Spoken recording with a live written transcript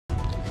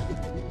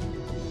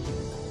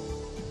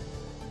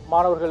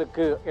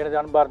மாணவர்களுக்கு எனது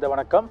அன்பார்ந்த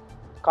வணக்கம்.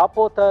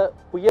 காப்போத்த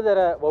உயர்தர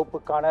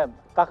வகுப்புக்கான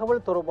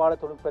தகவல் தொடர்பான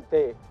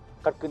தொழில்நுட்பத்தை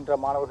கற்கின்ற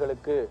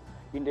மாணவர்களுக்கு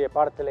இன்றைய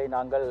பாடத்திலே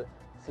நாங்கள்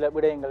சில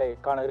விடயங்களை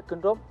காண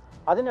இருக்கின்றோம்.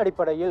 அதன்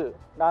அடிப்படையில்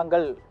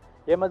நாங்கள்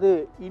எமது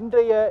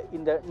இன்றைய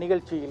இந்த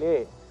நிகழ்ச்சியிலே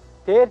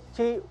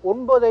தேர்ச்சி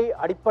 9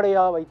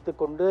 அடிப்படையாக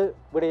வைத்துக்கொண்டு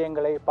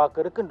விடயங்களை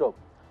பார்க்க இருக்கின்றோம்.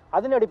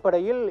 அதன்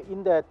அடிப்படையில்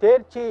இந்த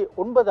தேர்ச்சி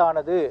 9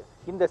 ஆனது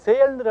இந்த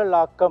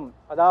செயல்நிரலாக்கம்,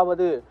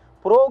 அதாவது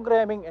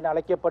புரோகிராமிங் என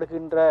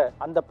அழைக்கப்படுகின்ற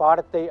அந்த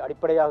பாடத்தை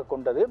அடிப்படையாக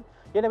கொண்டது.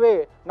 எனவே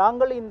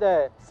நாங்கள் இந்த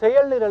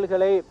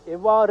செயல்நிரல்களை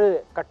எவ்வாறு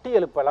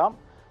கட்டியெழுப்பலாம்,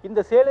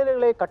 இந்த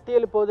செயல்நிரல்களை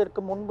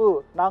கட்டியெழுப்புவதற்கு முன்பு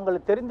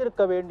நாங்கள்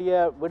தெரிந்திருக்க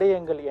வேண்டிய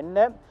விடயங்கள்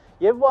என்ன,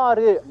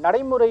 எவ்வாறு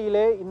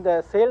நடைமுறையிலே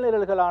இந்த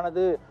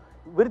செயல்நிரல்களானது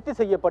விருத்தி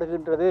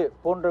செய்யப்படுகின்றது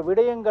போன்ற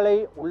விடயங்களை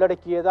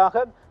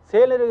உள்ளடக்கியதாக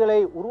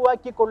செயல்நிரல்களை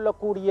உருவாக்கி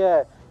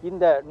கொள்ளக்கூடிய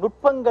இந்த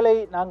நுட்பங்களை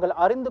நாங்கள்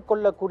அறிந்து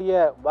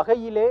கொள்ளக்கூடிய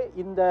வகையிலே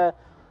இந்த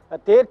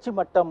தேர்ச்சி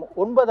மட்டம்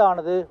 9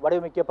 ஆனது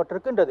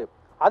வடிவமைக்கப்பட்டிருக்கின்றது.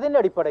 அதன்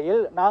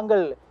அடிப்படையில்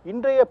நாங்கள்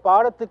இன்றைய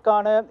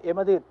பாடத்துக்கான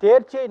எமது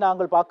தேர்ச்சியை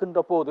நாங்கள்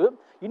பார்க்கின்ற போது,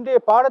 இன்றைய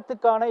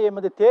பாடத்துக்கான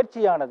எமது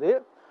தேர்ச்சியானது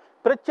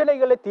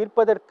பிரச்சனைகளை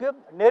தீர்ப்பதற்கு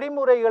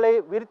நெறிமுறைகளை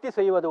விருத்தி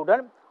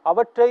செய்வதுடன்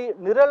அவற்றை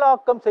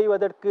நிரலாக்கம்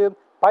செய்வதற்கு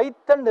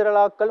பைத்தன்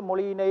நிரலாக்கல்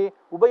மொழியினை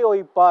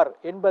உபயோகிப்பார்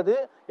என்பது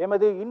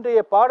எமது இன்றைய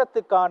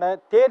பாடத்துக்கான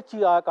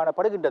தேர்ச்சியாக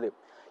காணப்படுகின்றது.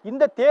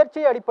 இந்த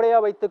தேர்ச்சியை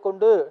அடிப்படையாக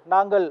வைத்துக்கொண்டு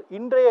நாங்கள்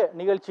இன்றைய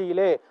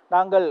நிகழ்ச்சியிலே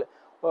நாங்கள்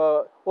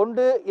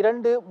 1,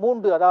 2,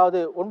 3 அதாவது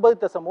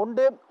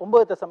 9.1,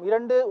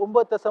 9.2,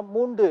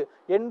 9.3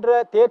 என்ற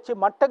தேர்ச்சி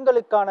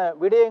மட்டங்களுக்கான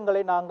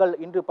விடயங்களை நாங்கள்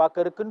இன்று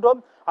பார்க்க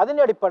இருக்கின்றோம்.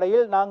 அதன்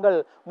அடிப்படையில் நாங்கள்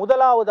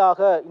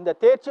முதலாவதாக இந்த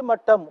தேர்ச்சி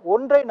மட்டம்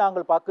 1ஐ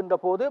நாங்கள் பார்க்கின்ற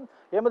போது,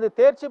 எமது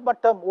தேர்ச்சி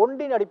மட்டம்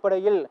 1இன்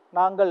அடிப்படையில்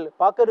நாங்கள்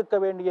பார்க்க இருக்க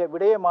வேண்டிய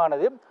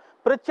விடயமானது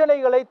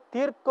பிரச்சனைகளை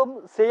தீர்க்கும்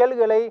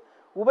செயல்களை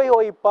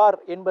உபயோகிப்பார்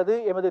என்பது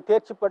எமது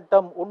தேர்ச்சி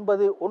மட்டம்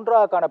 9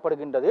 ஒன்றாக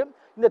காணப்படுகின்றது.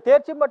 இந்த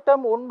தேர்ச்சி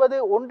மட்டம் 9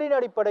 ஒன்றின்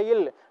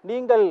அடிப்படையில்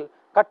நீங்கள்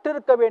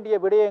கற்றிருக்க வேண்டிய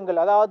விடயங்கள்,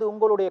 அதாவது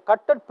உங்களுடைய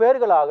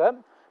கற்றற்பெயர்களாக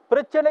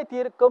பிரச்சனை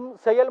தீர்க்கும்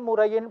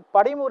செயல்முறையின்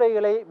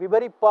படிமுறைகளை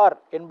விவரிப்பார்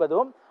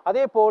என்பதும்,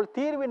 அதே போல்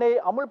தீர்வினை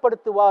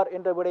அமுல்படுத்துவார்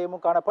என்ற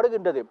விடயமும்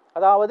காணப்படுகின்றது.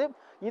 அதாவது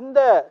இந்த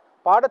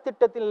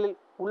பாடத்திட்டத்தில்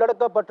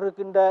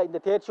உள்ளடக்கப்பட்டிருக்கின்ற இந்த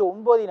தேர்ச்சி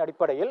 9இன்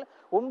அடிப்படையில்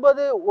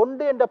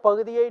 9.1 என்ற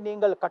பகுதியை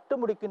நீங்கள் கட்டு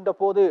முடிக்கின்ற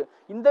போது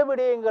இந்த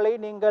விடயங்களை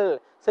நீங்கள்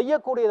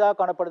செய்யக்கூடியதாக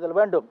காணப்படுதல்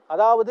வேண்டும்.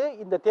 அதாவது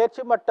இந்த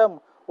தேர்ச்சி மட்டம்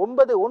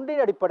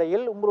 9.1இன்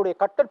அடிப்படையில் உங்களுடைய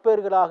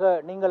கற்றற்பெயர்களாக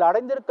நீங்கள்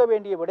அடைந்திருக்க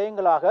வேண்டிய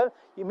விடயங்களாக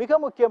மிக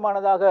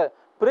முக்கியமானதாக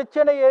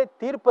பிரச்சனையை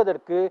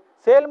தீர்ப்பதற்கு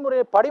செயல்முறை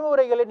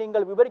படிமுறைகளை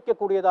நீங்கள்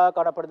விவரிக்கக்கூடியதாக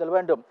காணப்படுதல்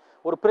வேண்டும்.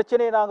 ஒரு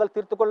பிரச்சனையை நாங்கள்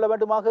தீர்த்து கொள்ள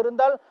வேண்டுமாக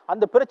இருந்தால்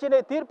அந்த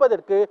பிரச்சனையை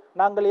தீர்ப்பதற்கு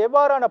நாங்கள்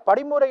எவ்வாறான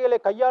படிமுறைகளை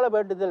கையாள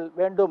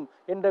வேண்டும்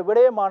என்ற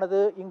விடயமானது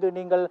இங்கு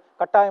நீங்கள்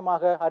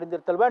கட்டாயமாக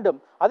அறிந்திருத்தல் வேண்டும்.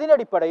 அதன்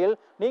அடிப்படையில்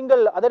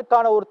நீங்கள்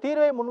அதற்கான ஒரு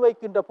தீர்வை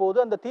முன்வைக்கின்ற போது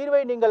அந்த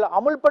தீர்வை நீங்கள்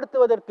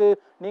அமுல்படுத்துவதற்கு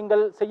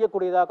நீங்கள்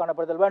செய்யக்கூடியதாக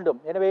காணப்படுதல் வேண்டும்.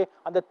 எனவே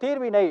அந்த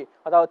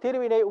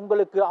தீர்வினை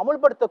உங்களுக்கு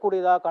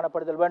அமுல்படுத்தக்கூடியதாக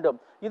காணப்படுதல் வேண்டும்.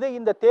 இது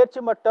இந்த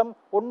தேர்ச்சி மட்டம்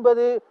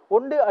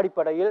 9.1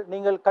 அடிப்படையில்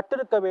நீங்கள்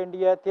கற்றிருக்க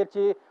வேண்டிய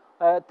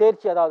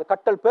தேர்ச்சி அதாவது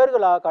கற்றல்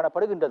பெயர்களாக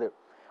காணப்படுகின்றது.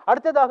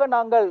 அடுத்ததாக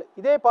நாங்கள்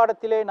இதே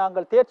பாடத்திலே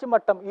நாங்கள் தேர்ச்சி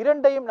மட்டம்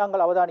 2ஐயும்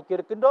நாங்கள் அவதானிக்க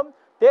இருக்கின்றோம்.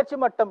 தேர்ச்சி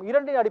மட்டம்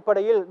 2இன்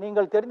அடிப்படையில்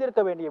நீங்கள்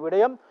தெரிந்திருக்க வேண்டிய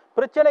விடயம்,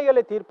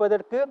 பிரச்சனைகளை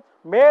தீர்ப்பதற்கு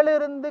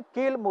மேலிருந்து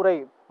கீழ் முறை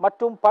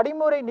மற்றும்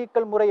படிமுறை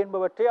நீக்கல் முறை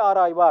என்பவற்றை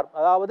ஆராய்வார்.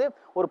 அதாவது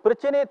ஒரு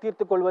பிரச்சனையை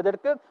தீர்த்து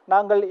கொள்வதற்கு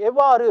நாங்கள்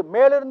எவ்வாறு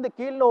மேலிருந்து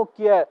கீழ்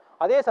நோக்கிய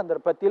அதே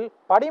சந்தர்ப்பத்தில்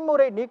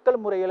படிமுறை நீக்கல்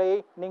முறைகளை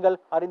நீங்கள்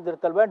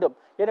அறிந்திருத்தல் வேண்டும்.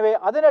 எனவே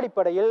அதன்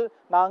அடிப்படையில்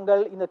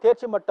நாங்கள் இந்த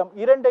தேர்ச்சி மட்டம்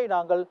 2ஐ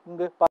நாங்கள்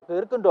இங்கு பார்க்க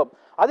இருக்கின்றோம்.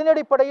 அதன்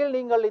அடிப்படையில்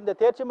நீங்கள் இந்த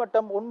தேர்ச்சி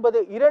மட்டம்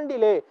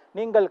 9.2லே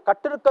நீங்கள்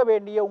கற்றிருக்க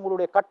வேண்டிய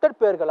உங்களுடைய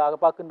கற்றற்பெயர்களாக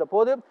பார்க்கின்ற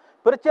போது,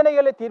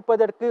 பிரச்சனைகளை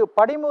தீர்ப்பதற்கு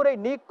படிமுறை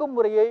நீக்கும்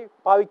முறையை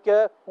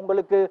பாவிக்க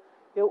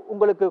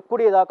உங்களுக்கு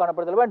கூடியதாக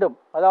காணப்படுதல் வேண்டும்.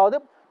 அதாவது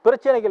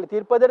பிரச்சனைகளை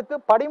தீர்ப்பதற்கு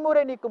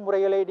படிமுறை நீக்கும்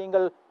முறைகளை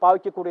நீங்கள்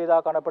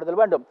பாவிக்கக்கூடியதாக காணப்படுதல்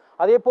வேண்டும்.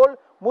 அதே போல்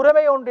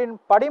முறைமை ஒன்றின்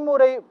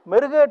படிமுறை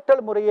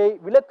மெருகேற்றல் முறையை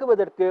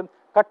விளக்குவதற்கு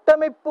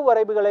கட்டமைப்பு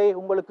வரைவுகளை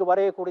உங்களுக்கு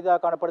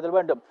வரையக்கூடியதாக காணப்படுதல்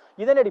வேண்டும்.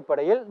 இதன்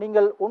அடிப்படையில்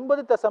நீங்கள்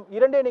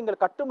 9.2ஐ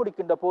நீங்கள் கட்டு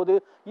முடிக்கின்ற போது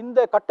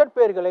இந்த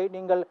கற்றற்பெயர்களை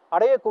நீங்கள்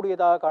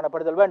அடையக்கூடியதாக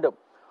காணப்படுதல் வேண்டும்.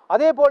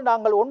 அதே போல்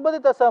நாங்கள்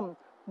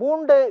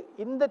 9.3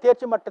 இந்த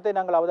தேர்ச்சி மட்டத்தை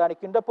நாங்கள்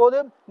அவதானிக்கின்ற போது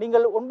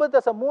நீங்கள்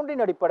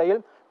 9.3இன் அடிப்படையில்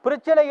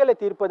பிரச்சனைகளை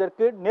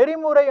தீர்ப்பதற்கு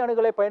நெறிமுறை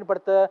அணுகலை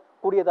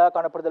பயன்படுத்தக்கூடியதாக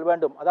காணப்படுதல்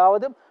வேண்டும்.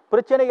 அதாவது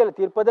பிரச்சனைகளை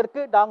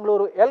தீர்ப்பதற்கு நாங்கள்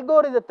ஒரு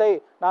அல்கோரிதத்தை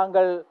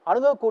நாங்கள்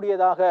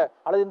அணுகக்கூடியதாக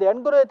அல்லது இந்த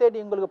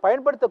அல்கோரிதத்தை உங்களுக்கு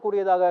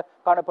பயன்படுத்தக்கூடியதாக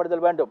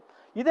காணப்படுதல் வேண்டும்.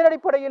 இதன்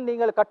அடிப்படையில்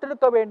நீங்கள்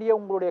கற்றிருக்க வேண்டிய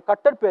உங்களுடைய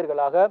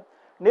கற்றற்பெயர்களாக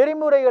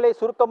நெறிமுறைகளை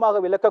சுருக்கமாக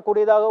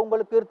விளக்கக்கூடியதாக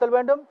உங்களுக்கு இருத்தல்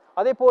வேண்டும்.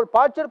 அதே போல்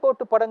பாய்ச்சல்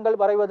கோட்டு படங்கள்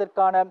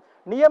வரைவதற்கான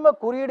நியம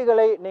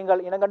குறியீடுகளை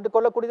நீங்கள் இனங்கண்டு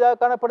கொள்ளக்கூடியதாக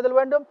காணப்படுதல்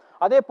வேண்டும்.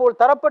 அதே போல்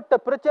தரப்பட்ட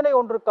பிரச்சனை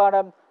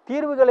ஒன்றுக்கான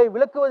தீர்வுகளை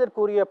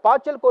விளக்குவதற்குரிய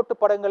பாய்ச்சல் கோட்டு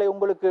படங்களை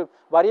உங்களுக்கு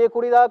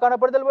வரையக்கூடியதாக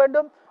காணப்படுதல்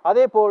வேண்டும்.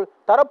 அதே போல்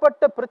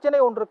தரப்பட்ட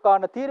பிரச்சனை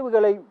ஒன்றுக்கான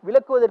தீர்வுகளை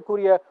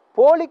விளக்குவதற்குரிய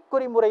போலி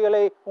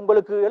குறிமுறைகளை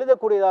உங்களுக்கு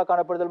எழுதக்கூடியதாக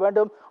காணப்படுதல்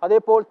வேண்டும். அதே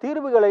போல்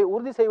தீர்வுகளை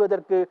உறுதி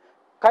செய்வதற்கு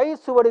கை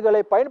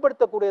சுவடுகளை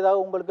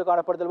பயன்படுத்தக்கூடியதாக உங்களுக்கு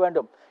காணப்படுதல்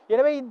வேண்டும்.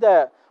 எனவே இந்த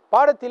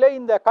பாடத்திலே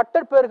இந்த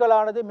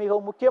கட்டற்பெயர்களானது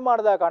மிகவும்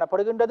முக்கியமானதாக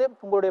காணப்படுகின்றது.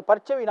 உங்களுடைய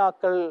பரீட்சை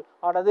வினாக்கள்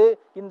ஆனது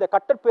இந்த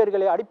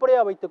கட்டற்பெயர்களை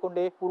அடிப்படையாக வைத்துக்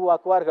கொண்டே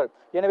உருவாக்குவார்கள்.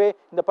 எனவே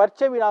இந்த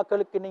பரீட்சை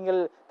வினாக்களுக்கு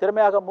நீங்கள்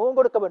திறமையாக முகம்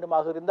கொடுக்க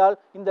வேண்டுமாக இருந்தால்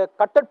இந்த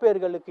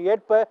கட்டற்பெயர்களுக்கு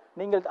ஏற்ப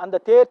நீங்கள்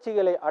அந்த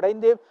தேர்ச்சிகளை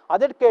அடைந்து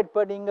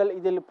அதற்கேற்ப நீங்கள்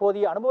இதில்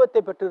போதிய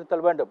அனுபவத்தை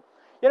பெற்றிருத்தல் வேண்டும்.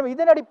 எனவே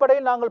இதன்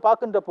அடிப்படையில் நாங்கள்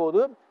பார்க்கின்ற போது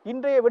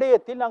இன்றைய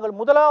விடயத்தில் நாங்கள்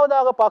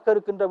முதலாவதாக பார்க்க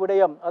இருக்கின்ற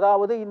விடயம்,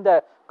 அதாவது இந்த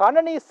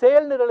கணனி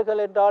செயல்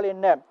நிரல்கள் என்றால்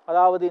என்ன,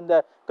 அதாவது இந்த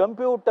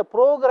கம்ப்யூட்டர்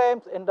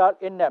ப்ரோக்ராம்ஸ் என்றால்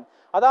என்ன,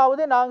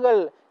 அதாவது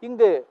நாங்கள்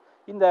இங்கு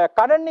இந்த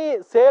கணனி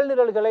செயல்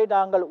நிரல்களை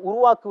நாங்கள்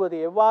உருவாக்குவது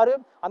எவ்வாறு,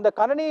 அந்த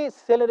கணனி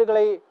செயல்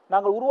நிரல்களை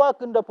நாங்கள்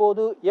உருவாக்குகின்ற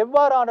போது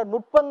எவ்வாறான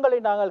நுட்பங்களை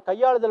நாங்கள்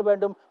கையாளுதல்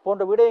வேண்டும்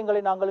போன்ற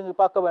விடயங்களை நாங்கள் இங்கு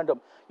பார்க்க வேண்டும்.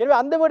 எனவே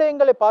அந்த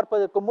விடயங்களை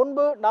பார்ப்பதற்கு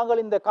முன்பு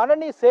நாங்கள் இந்த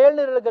கணனி செயல்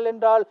நிரல்கள்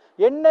என்றால்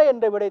என்ன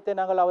என்ற விடயத்தை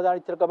நாங்கள்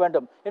அவதானித்திருக்க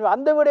வேண்டும். எனவே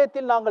அந்த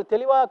விடயத்தில் நாங்கள்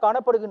தெளிவாக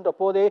காணப்படுகின்ற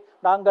போதே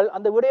நாங்கள்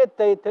அந்த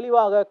விடயத்தை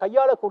தெளிவாக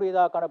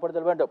கையாளக்கூடியதாக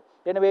காணப்படுதல் வேண்டும்.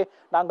 எனவே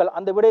நாங்கள்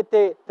அந்த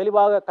விடயத்தை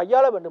தெளிவாக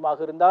கையாள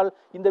வேண்டுமாக இருந்தால்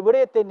இந்த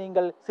விடயத்தை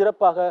நீங்கள்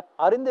சிறப்பாக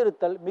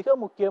அறிந்திருத்தல் மிக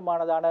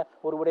முக்கியமானதான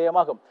ஒரு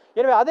விடயமாகும்.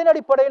 எனவே அதன்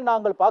அடிப்படையில்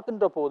நாங்கள்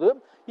பார்க்கின்ற போது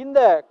இந்த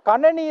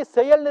கணனி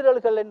செயல்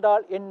நிரல்கள்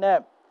என்றால் என்ன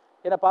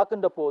என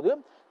பார்க்கின்ற போது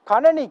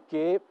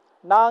கணனிக்கு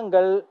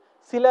நாங்கள்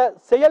சில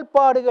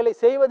செயல்பாடுகளை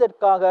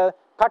செய்வதற்காக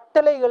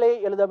கட்டளைகளை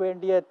எழுத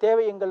வேண்டிய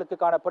தேவை எங்களுக்கு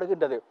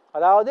காணப்படுகின்றது.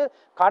 அதாவது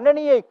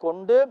கணனியை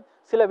கொண்டு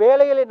சில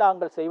வேலைகளை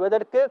நாங்கள்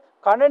செய்வதற்கு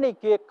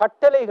கணனிக்கு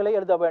கட்டளைகளை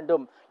எழுத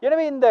வேண்டும்.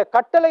 எனவே இந்த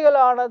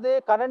கட்டளைகளானது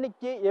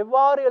கணனிக்கு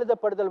எவ்வாறு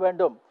எழுதப்படுதல்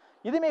வேண்டும்,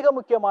 இது மிக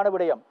முக்கியமான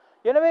விடயம்.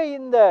 எனவே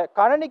இந்த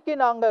கணனிக்கு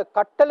நாங்கள்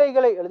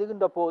கட்டளைகளை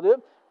எழுதுகின்ற போது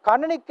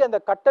கணனிக்கு அந்த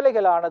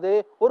கட்டளைகளானது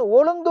ஒரு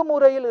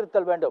ஒழுங்குமுறையில்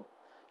இருத்தல் வேண்டும்.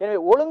 எனவே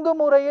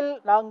ஒழுங்குமுறையில்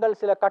நாங்கள்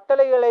சில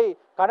கட்டளைகளை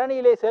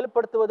கணனியிலே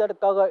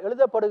செயல்படுத்துவதற்காக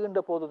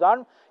எழுதப்படுகின்ற போதுதான்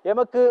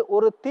எமக்கு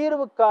ஒரு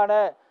தீர்வுக்கான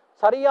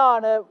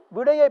சரியான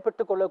விடையை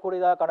பெற்றுக்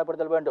கொள்ளக்கூடியதாக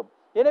காணப்படுதல் வேண்டும்.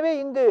 எனவே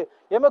இங்கு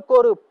எமக்கு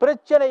ஒரு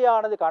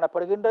பிரச்சனையானது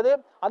காணப்படுகின்றது.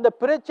 அந்த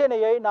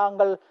பிரச்சனையை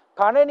நாங்கள்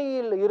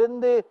கணனியில்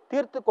இருந்து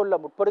தீர்த்து கொள்ள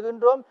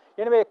முற்படுகின்றோம்.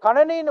 எனவே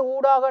கணனியின்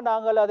ஊடாக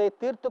நாங்கள் அதை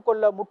தீர்த்து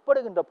கொள்ள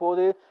முற்படுகின்ற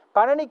போது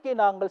கணனிக்கு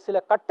நாங்கள் சில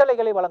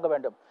கட்டளைகளை வழங்க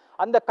வேண்டும்.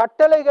 அந்த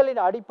கட்டளைகளின்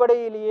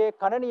அடிப்படையிலேயே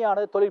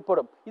கணனியானது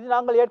தொழில்படும். இது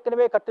நாங்கள்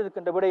ஏற்கனவே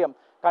கற்றிருக்கின்ற விடயம்.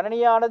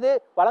 கணனியானது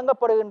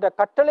வழங்கப்படுகின்ற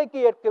கட்டளைக்கு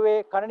ஏற்கவே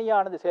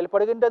கணனியானது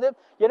செயல்படுகின்றது.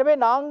 எனவே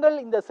நாங்கள்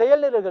இந்த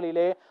செயல்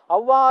நிரல்களிலே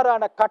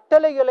அவ்வாறான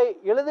கட்டளைகளை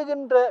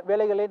எழுதுகின்ற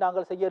வேலைகளை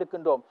நாங்கள் செய்ய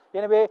இருக்கின்றோம்.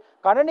 எனவே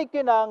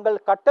கணனிக்கு நாங்கள்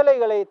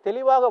கட்டளைகளை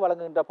தெளிவாக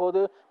வழங்குகின்ற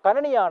போது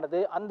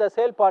கணனியானது அந்த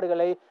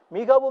செயல்பாடுகளை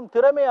மிகவும்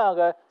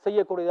திறமையாக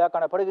செய்யக்கூடியதாக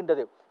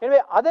காணப்படுகின்றது. எனவே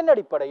அதன்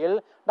அடிப்படையில்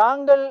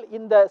நாங்கள்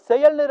இந்த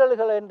செயல்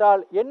நிரல்கள்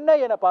என்றால் என்ன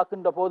என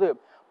பார்க்கின்ற போது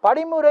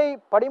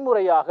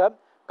படிமுறையாக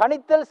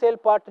கணித்தல்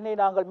செயல்பாட்டினை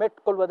நாங்கள்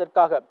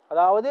மேற்கொள்வதற்காக,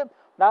 அதாவது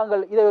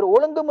நாங்கள் இதை ஒரு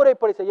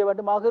ஒழுங்குமுறைப்படி செய்ய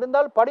வேண்டுமாக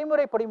இருந்தால்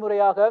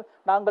படிமுறையாக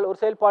நாங்கள் ஒரு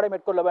செயல்பாடை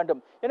மேற்கொள்ள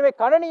வேண்டும். எனவே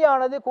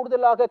கணனியானது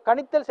கூடுதலாக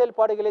கணித்தல்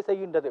செயல்பாடுகளை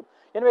செய்கின்றது.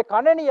 எனவே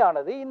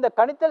கணனியானது இந்த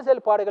கணித்தல்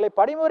செயல்பாடுகளை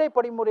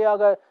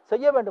படிமுறையாக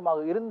செய்ய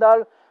வேண்டுமாக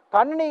இருந்தால்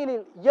கணினியில்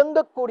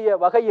இயங்கக்கூடிய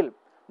வகையில்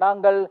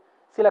நாங்கள்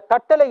சில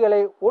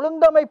கட்டளைகளை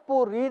ஒழுங்கமைப்பு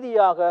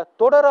ரீதியாக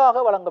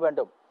தொடராக வழங்க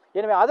வேண்டும்.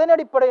 எனவே அதன்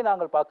அடிப்படையை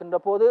நாங்கள் பார்க்கின்ற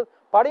போது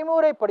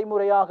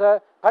படிமுறையாக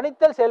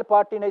கணித்தல்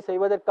செயல்பாட்டினை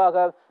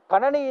செய்வதற்காக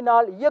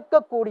கணனியினால்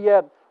இயக்கக்கூடிய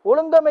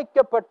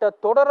ஒழுங்கமைக்கப்பட்ட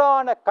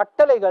தொடரான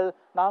கட்டளைகள்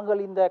நாங்கள்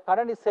இந்த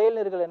கணனி செயல்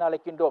நிரல்கள் என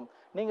அழைக்கின்றோம்.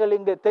 நீங்கள்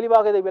இங்கு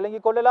தெளிவாக இதை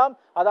விளங்கிக் கொள்ளலாம்.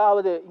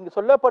 அதாவது இங்கு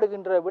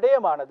சொல்லப்படுகின்ற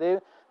விடயமானது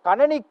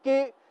கணனிக்கு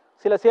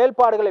சில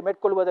செயல்பாடுகளை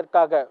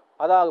மேற்கொள்வதற்காக,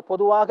 அதாவது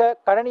பொதுவாக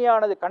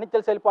கணனியானது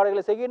கணித்தல்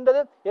செயல்பாடுகளை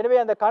செய்கின்றது. எனவே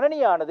அந்த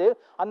கணனியானது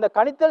அந்த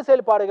கணித்தல்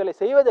செயல்பாடுகளை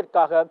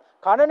செய்வதற்காக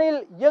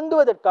கணனியில்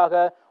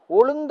இயங்குவதற்காக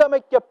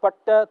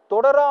ஒழுங்கமைக்கப்பட்ட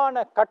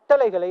தொடரான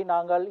கட்டளைகளை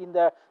நாங்கள் இந்த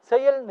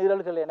செயல்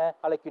நிரல்கள் என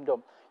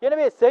அழைக்கின்றோம்.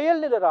 எனவே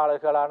செயல்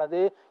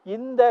நிரலாளர்களானது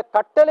இந்த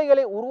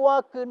கட்டளைகளை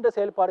உருவாக்குகின்ற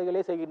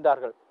செயல்பாடுகளை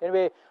செய்கின்றார்கள்.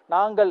 எனவே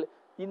நாங்கள்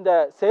இந்த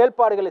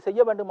செயல்பாடுகளை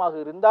செய்ய வேண்டுமாக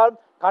இருந்தால்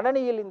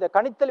கணனியில் இந்த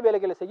கணித்தல்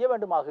வேலைகளை செய்ய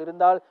வேண்டுமாக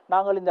இருந்தால்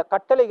நாங்கள் இந்த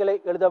கட்டளைகளை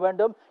எழுத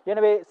வேண்டும்.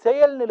 எனவே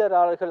செயல்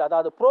நிரலாளர்கள்,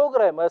 அதாவது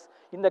புரோகிராமர்ஸ்,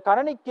 இந்த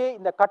கணனிக்கு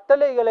இந்த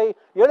கட்டளைகளை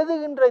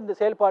எழுதுகின்ற இந்த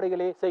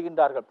செயல்பாடுகளை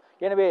செய்கின்றார்கள்.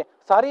 எனவே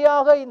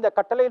சரியாக இந்த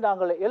கட்டளை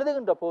நாங்கள்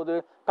எழுதுகின்ற போது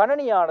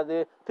கணனியானது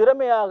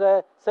திறமையாக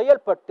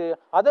செயல்பட்டு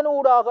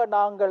அதனூடாக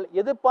நாங்கள்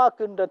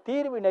எதிர்பார்க்கின்ற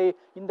தீர்வினை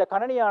இந்த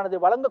கணனியானது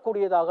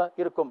வழங்கக்கூடியதாக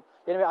இருக்கும்.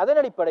 எனவே அதன்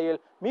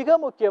அடிப்படையில் மிக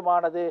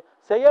முக்கியமானது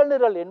செயல்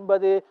நிரல்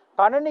என்பது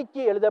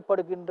கணனிக்கு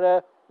எழுதப்படுகின்ற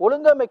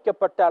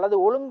ஒழுங்கமைக்கப்பட்ட அல்லது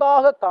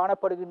ஒழுங்காக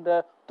காணப்படுகின்ற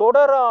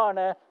தொடரான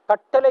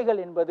கட்டளைகள்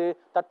என்பது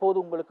தற்போது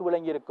உங்களுக்கு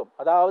விளங்கியிருக்கும்.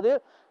 அதாவது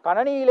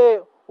கணனியிலே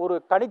ஒரு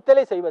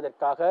கணித்தலை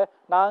செய்வதற்காக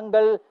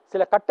நாங்கள்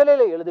சில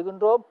கட்டளைகளை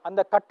எழுதுகின்றோம்.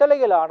 அந்த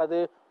கட்டளைகளானது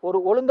ஒரு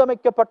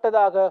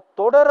ஒழுங்கமைக்கப்பட்டதாக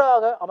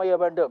தொடராக அமைய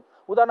வேண்டும்.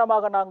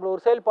 உதாரணமாக நாங்கள்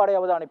ஒரு செயல்பாடை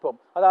அவதானிப்போம்.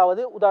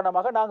 அதாவது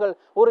உதாரணமாக நாங்கள்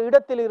ஒரு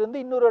இடத்திலிருந்து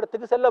இன்னொரு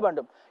இடத்துக்கு செல்ல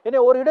வேண்டும்.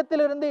 எனவே ஒரு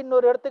இடத்திலிருந்து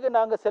இன்னொரு இடத்துக்கு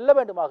நாங்கள் செல்ல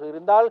வேண்டுமாக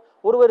இருந்தால்,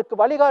 ஒருவருக்கு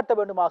வழிகாட்ட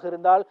வேண்டுமாக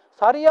இருந்தால்,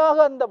 சரியாக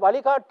அந்த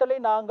வழிகாட்டலை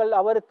நாங்கள்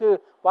அவருக்கு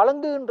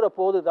வழங்குகின்ற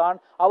போதுதான்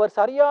அவர்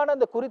சரியான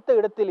அந்த குறித்த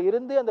இடத்தில்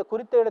இருந்து அந்த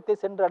குறித்த இடத்தை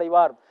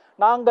சென்றடைவார்.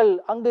 நாங்கள்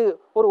அங்கு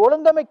ஒரு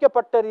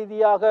ஒழுங்கமைக்கப்பட்ட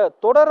ரீதியாக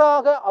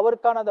தொடராக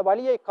அவருக்கான அந்த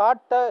வழியை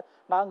காட்ட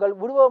நாங்கள்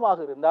விடுவோமாக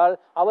இருந்தால்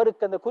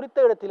அவருக்கு அந்த குறித்த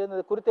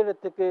இடத்திலிருந்து குறித்த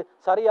இடத்துக்கு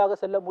சரியாக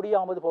செல்ல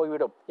முடியாமல்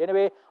போய்விடும்.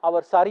 எனவே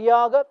அவர்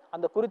சரியாக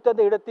அந்த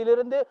குறித்த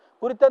இடத்திலிருந்து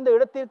குறித்த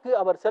இடத்திற்கு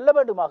அவர் செல்ல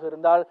வேண்டுமாக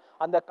இருந்தால்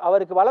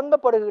அவருக்கு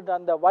வழங்கப்படுகின்ற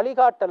அந்த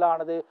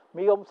வழிகாட்டலானது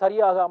மிகவும்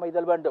சரியாக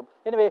அமைதல் வேண்டும்.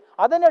 எனவே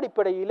அதன்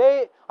அடிப்படையிலே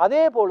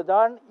அதே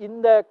போல்தான்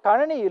இந்த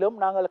கணினியிலும்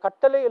நாங்கள்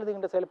கட்டளை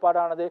எழுதுகின்ற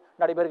செயல்பாடானது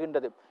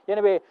நடைபெறுகின்றது.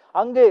 எனவே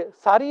அங்கு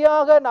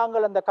சரியாக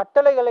நாங்கள் அந்த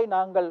கட்டளைகளை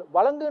நாங்கள்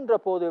வழங்குகின்ற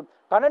போது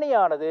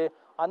கணினியானது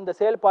அந்த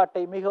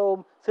செயல்பாட்டை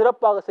மிகவும்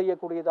சிறப்பாக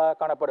செய்யக்கூடியதாக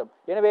காணப்படும்.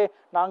 எனவே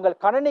நாங்கள்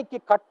கணினிக்கு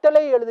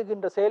கட்டளை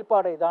எழுதுகின்ற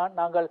செயல்பாடை தான்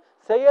நாங்கள்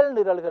செயல்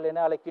நிரல்கள்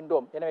என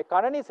அழைக்கின்றோம். எனவே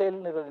கணினி செயல்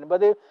நிரல்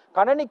என்பது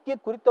கணினிக்கு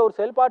குறித்த ஒரு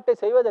செயல்பாட்டை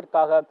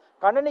செய்வதற்காக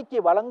கணினிக்கு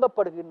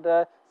வழங்கப்படுகின்ற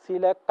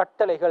சில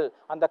கட்டளைகள்.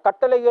 அந்த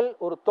கட்டளைகள்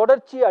ஒரு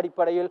தொடர்ச்சி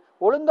அடிப்படையில்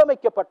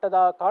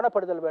ஒழுங்கமைக்கப்பட்டதாக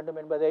காணப்படுதல் வேண்டும்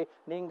என்பதை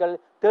நீங்கள்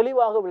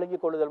தெளிவாக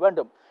விளங்கிக் கொள்ளுதல்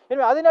வேண்டும்.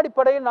 எனவே அதன்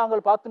அடிப்படையில்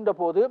நாங்கள் பார்க்கின்ற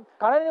போது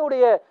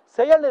கணினியுடைய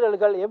செயல்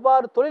நிரல்கள்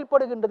எவ்வாறு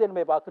தொழில்படுகின்றது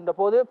என்பதை பார்க்கின்ற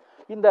போது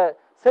இந்த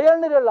செயல்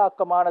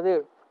நிரலாக்கமானது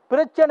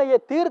பிரச்சனையை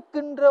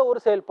தீர்க்கின்ற ஒரு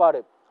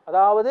செயல்பாடு.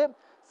 அதாவது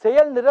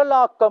செயல்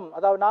நிரலாக்கம்,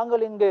 அதாவது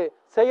நாங்கள் இங்கு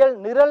செயல்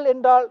நிரல்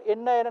என்றால்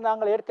என்ன என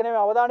நாங்கள் ஏற்கனவே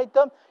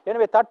அவதானித்தோம்.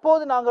 எனவே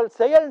தற்போது நாங்கள்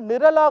செயல்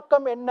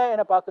நிரலாக்கம் என்ன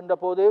என பார்க்கின்ற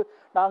போது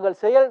நாங்கள்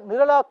செயல்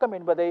நிரலாக்கம்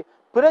என்பதை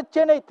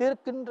பிரச்சனை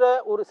தீர்க்கின்ற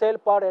ஒரு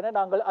செயல்பாடு என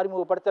நாங்கள்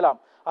அறிமுகப்படுத்தலாம்.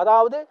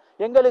 அதாவது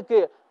எங்களுக்கு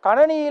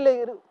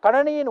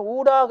கணினியின்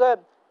ஊடாக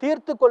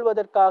தீர்த்து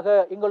கொள்வதற்காக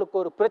எங்களுக்கு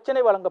ஒரு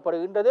பிரச்சனை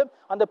வழங்கப்படுகின்றது.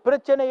 அந்த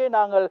பிரச்சனையை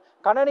நாங்கள்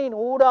கணினியின்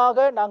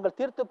ஊடாக நாங்கள்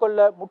தீர்த்து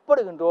கொள்ள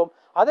முற்படுகின்றோம்.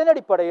 அதன்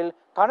அடிப்படையில்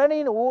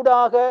கணினியின்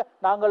ஊடாக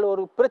நாங்கள்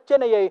ஒரு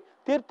பிரச்சனையை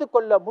தீர்த்து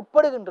கொள்ள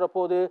முற்படுகின்ற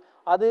போது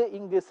அது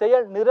இங்கு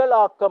செயல்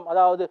நிரலாக்கம்,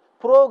 அதாவது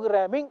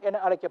புரோகிராமிங் என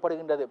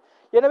அழைக்கப்படுகின்றது.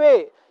 எனவே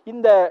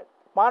இந்த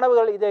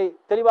மாணவர்கள் இதை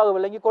தெளிவாக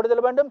விளங்கிக்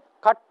கொள்ளுதல் வேண்டும்.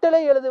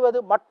 கட்டளை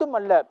எழுதுவது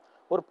மட்டுமல்ல,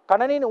 ஒரு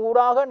கணினியின்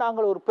ஊடாக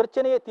நாங்கள் ஒரு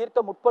பிரச்சனையை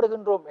தீர்க்க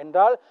முற்படுகின்றோம்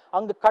என்றால்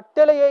அங்கு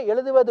கட்டளையை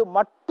எழுதுவது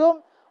மட்டும்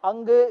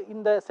அங்கு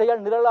இந்த செயல்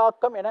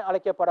நிரலாக்கம் என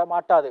அழைக்கப்பட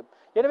மாட்டாது.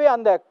 எனவே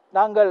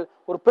நாங்கள்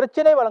ஒரு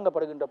பிரச்சனை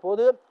வழங்கப்படுகின்ற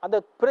போது அந்த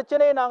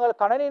பிரச்சனையை நாங்கள்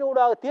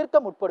கணினியூடாக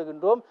தீர்க்க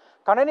முற்படுகின்றோம்.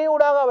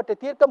 கணினியூடாக அவற்றை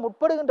தீர்க்க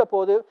முற்படுகின்ற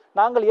போது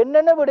நாங்கள்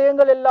என்னென்ன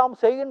விடயங்கள் எல்லாம்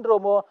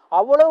செய்கின்றோமோ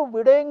அவ்வளவு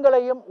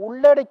விடயங்களையும்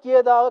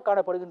உள்ளடக்கியதாக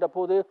காணப்படுகின்ற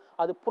போது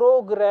அது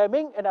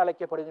புரோகிராமிங் என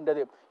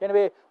அழைக்கப்படுகின்றது.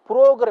 எனவே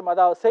புரோகிராம்,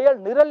 அதாவது செயல்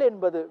நிரல்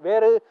என்பது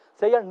வேறு,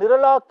 செயல்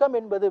நிரலாக்கம்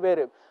என்பது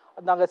வேறு.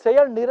 நாங்கள்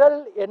செயல் நிரல்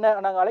என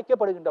நாங்கள்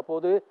அழைக்கப்படுகின்ற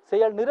போது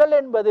செயல் நிரல்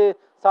என்பது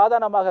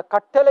சாதாரணமாக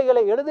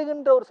கட்டளைகளை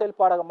எழுதுகின்ற ஒரு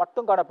செயல்பாடாக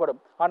மட்டும் காணப்படும்.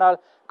 ஆனால்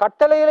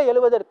கட்டளைகளை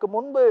எழுவதற்கு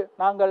முன்பு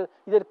நாங்கள்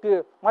இதற்கு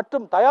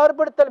மற்றும்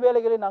தயார்படுத்தல்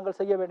வேலைகளை நாங்கள்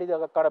செய்ய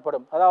வேண்டியதாக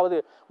காணப்படும். அதாவது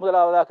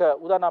முதலாவதாக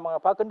உதாரணமாக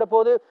பார்க்கின்ற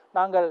போது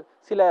நாங்கள்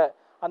சில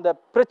அந்த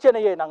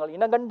பிரச்சனையை நாங்கள்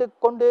இனங்கண்டு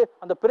கொண்டு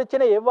அந்த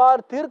பிரச்சனையை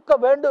எவ்வாறு தீர்க்க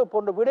வேண்டும்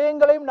போன்ற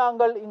விடயங்களையும்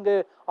நாங்கள் இங்கு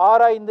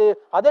ஆராய்ந்து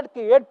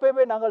அதற்கு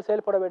ஏற்பவே நாங்கள்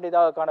செயல்பட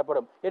வேண்டியதாக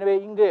காணப்படும். எனவே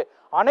இங்கு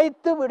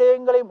அனைத்து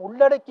விடயங்களையும்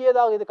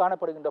உள்ளடக்கியதாக இது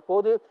காணப்படுகின்ற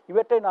போது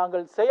இவற்றை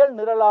நாங்கள் செயல்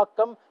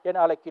நிரலாக்கம்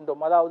என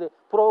அழைக்கின்றோம், அதாவது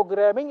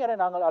புரோகிராமிங் என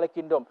நாங்கள்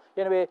அழைக்கின்றோம்.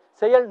 எனவே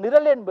செயல்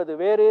நிரல் என்பது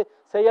வேறு,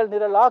 செயல்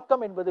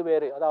நிரலாக்கம் என்பது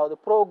வேறு. அதாவது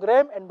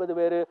புரோகிராம் என்பது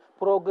வேறு,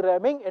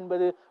 புரோகிராமிங்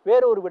என்பது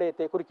வேறு ஒரு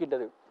விடயத்தை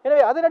குறிக்கின்றது.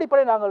 எனவே அதன்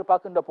அடிப்படையில் நாங்கள்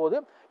பார்க்கின்ற போது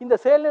இந்த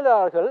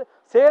செயல்நிரலாளர்கள்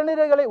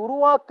செயல்நிலைகளை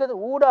உருவாக்க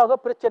ஊடாக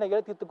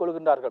பிரச்சனைகளை தீர்த்துக்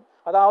கொள்கின்றார்கள்.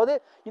 அதாவது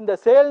இந்த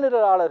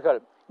செயல்நிரலாளர்கள்,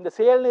 இந்த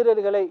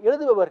செயல்நிரல்களை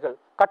எழுதுபவர்கள்,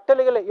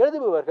 கட்டளைகளை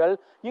எழுதுபவர்கள்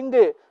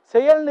இங்கு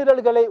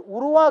செயல்நிரல்களை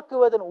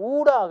உருவாக்குவதன்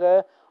ஊடாக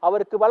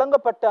அவருக்கு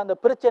வழங்கப்பட்ட அந்த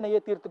பிரச்சனையை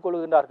தீர்த்துக்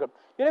கொள்கின்றார்கள்.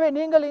 எனவே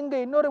நீங்கள் இங்கு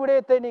இன்னொரு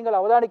விடயத்தை நீங்கள்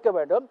அவதானிக்க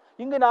வேண்டும்.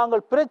 இங்கு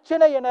நாங்கள்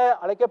பிரச்சனை என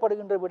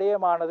அழைக்கப்படுகின்ற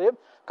விடயமானது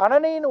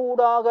கணினியின்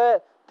ஊடாக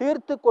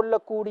தீர்த்து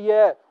கொள்ளக்கூடிய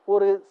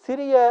ஒரு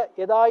சிறிய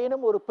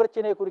ஏதாயினும் ஒரு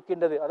பிரச்சனையை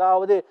குறிக்கின்றது.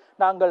 அதாவது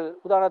நாங்கள்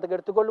உதாரணத்துக்கு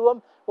எடுத்துக்கொள்வோம்,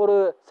 ஒரு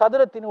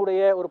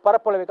சதுரத்தினுடைய ஒரு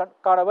பரப்பளவை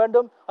காண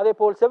வேண்டும், அதே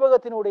போல்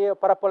செவ்வகத்தினுடைய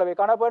பரப்பளவை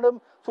காண வேண்டும்,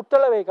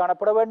 சுற்றளவை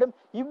காணப்பட வேண்டும்.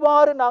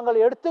 இவ்வாறு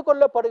நாங்கள்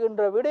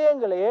எடுத்துக்கொள்ளப்படுகின்ற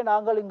விடயங்களையே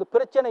நாங்கள் இங்கு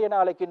பிரச்சனை என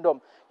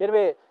அழைக்கின்றோம்.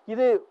 எனவே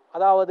இது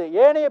அதாவது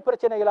ஏனைய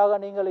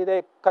பிரச்சனைகளாக நீங்கள் இதை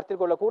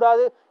கருத்தில்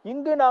கொள்ளக்கூடாது.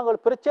 இங்கு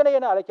நாங்கள் பிரச்சனை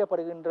என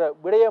அழைக்கப்படுகின்ற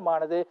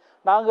விடயமானது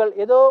நாங்கள்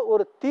ஏதோ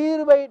ஒரு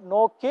தீர்வை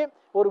நோக்கி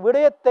ஒரு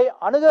விடயத்தை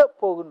அணுக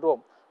போகின்றோம்.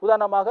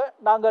 உதாரணமாக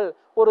நாங்கள்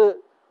ஒரு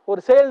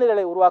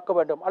செயல்நிரலை உருவாக்க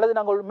வேண்டும் அல்லது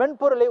நாங்கள்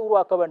மென்பொருளை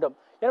உருவாக்க வேண்டும்.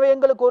 எனவே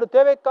எங்களுக்கு ஒரு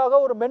தேவைக்காக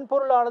ஒரு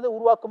மென்பொருளானது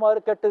உருவாக்குமாறு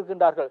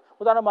கேட்டிருக்கின்றார்கள்.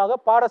 உதாரணமாக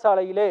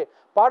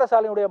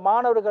பாடசாலையினுடைய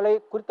மாணவர்களை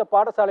குறித்த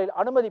பாடசாலையில்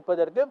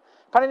அனுமதிப்பதற்கு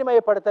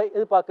கணினிமயப்படுத்த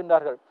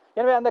எதிர்பார்க்கின்றார்கள்.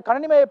 எனவே அந்த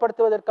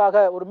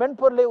கணினிமயப்படுத்துவதற்காக ஒரு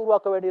மென்பொருளை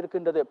உருவாக்க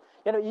வேண்டியிருக்கின்றது.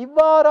 எனவே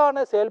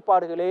இவ்வாறான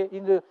செயல்பாடுகளே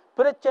இங்கு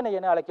பிரச்சனை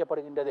என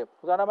அழைக்கப்படுகின்றது.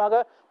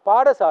 உதாரணமாக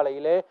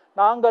பாடசாலையிலே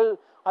நாங்கள்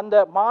அந்த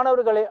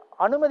மாணவர்களை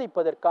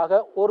அனுமதிப்பதற்காக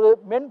ஒரு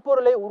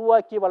மென்பொருளை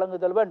உருவாக்கி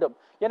வழங்குதல் வேண்டும்.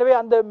 எனவே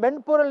அந்த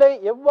மென்பொருளை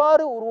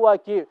எவ்வாறு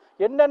உருவாக்கி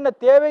என்னென்ன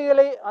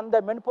தேவைகளை அந்த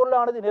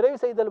மென்பொருளானது நிறைவு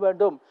செய்தல்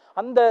வேண்டும்,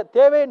 அந்த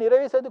தேவையை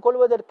நிறைவு செய்து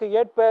கொள்வதற்கு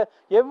ஏற்ப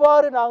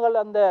எவ்வாறு நாங்கள்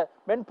அந்த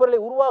மென்பொருளை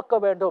உருவாக்க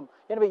வேண்டும்.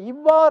 எனவே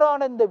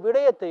இவ்வாறான இந்த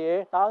விடயத்தையே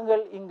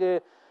நாங்கள்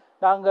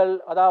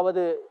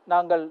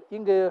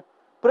இங்கு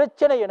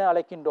பிரச்சனை என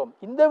அழைக்கின்றோம்.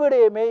 இந்த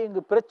விடயமே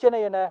இங்கு பிரச்சனை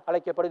என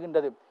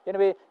அழைக்கப்படுகின்றது.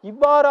 எனவே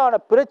இவ்வாறான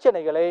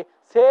பிரச்சனைகளை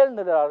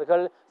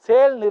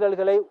செயல்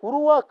நிரல்களை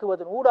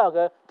உருவாக்குவதன்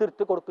ஊடாக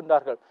தீர்த்து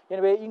கொடுக்கின்றார்கள்.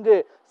 எனவே இங்கு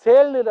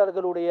செயல்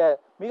நிரல்களுடைய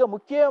மிக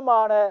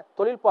முக்கியமான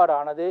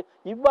தொழிற்பாடானது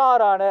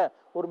இவ்வாறான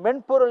ஒரு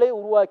மென்பொருளை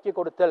உருவாக்கி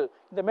கொடுத்தல்.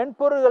 இந்த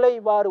மென்பொருள்களை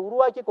இவ்வாறு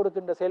உருவாக்கி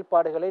கொடுக்கின்ற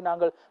செயல்பாடுகளை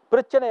நாங்கள்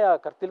பிரச்சனையாக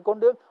கருத்தில்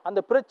கொண்டு அந்த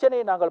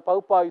பிரச்சனையை நாங்கள்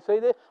பகுப்பாய்வு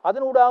செய்து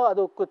அதனூடாக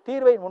அதற்கு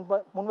தீர்வை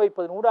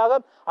முன்வைப்பதனூடாக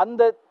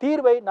அந்த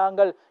தீர்வை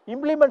நாங்கள்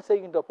இம்ப்ளிமெண்ட்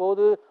செய்கின்ற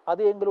போது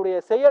அது எங்களுடைய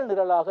செயல்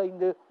நிரலாக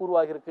இங்கு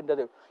உருவாகி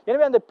இருக்கின்றது.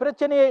 எனவே அந்த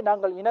பிரச்சனையை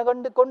நாங்கள்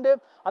இனகண்டு கொண்டு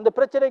அந்த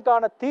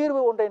பிரச்சனைக்கான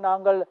தீர்வு ஒன்றை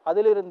நாங்கள்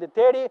அதிலிருந்து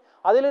தேடி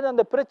அதிலிருந்து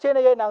அந்த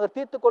பிரச்சனையை நாங்கள்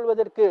தீர்த்து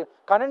கொள்வதற்கு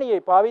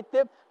கணனியை பாவித்து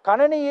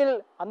கணனியில்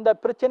அந்த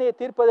பிரச்சனையை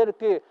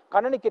தீர்ப்பதற்கு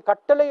கணனிக்கு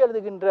கட்டளை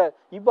எழுதுகின்ற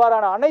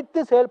இவ்வாறான அனைத்து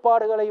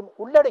செயல்பாடுகளையும்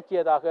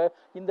உள்ளடக்கியதாக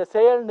இந்த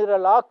செயல்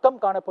நிரல்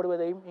ஆக்கம்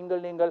காணப்படுவதையும்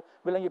நீங்கள்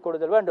விளங்கிக்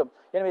கொள்ளுதல் வேண்டும்.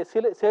 எனவே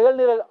செயல்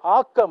நிரல்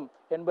ஆக்கம்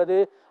என்பது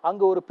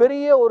அங்கு ஒரு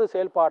பெரிய ஒரு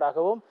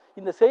செயல்பாடாகவும்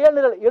இந்த செயல்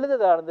நிரல்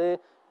எழுதுவதானது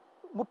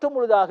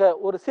முற்றுமுழுதாக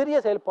ஒரு சிறிய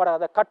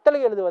செயல்பாடாக கட்டளை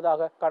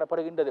எழுதுவதாக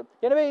காணப்படுகின்றது.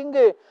 எனவே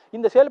இங்கு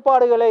இந்த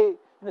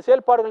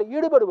செயல்பாடுகளில்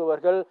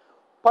ஈடுபடுபவர்கள்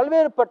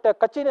பல்வேறுபட்ட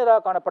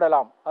கட்சியினராக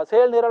காணப்படலாம்.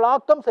 செயல்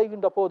நிரலாக்கம்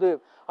செய்கின்ற போது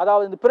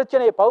அதாவது இந்த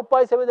பிரச்சனையை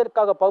பகுப்பாய்வு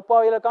செய்வதற்காக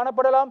பகுப்பாய்வாளர்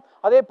காணப்படலாம்.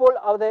 அதே போல்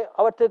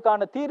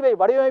அவற்றுக்கான தீர்வை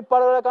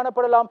வடிவமைப்பாளர்களாக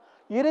காணப்படலாம்.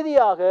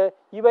 இறுதியாக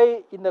இவை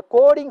இந்த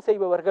கோடிங்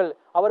செய்பவர்கள்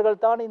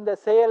அவர்கள் தான் இந்த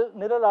செயல்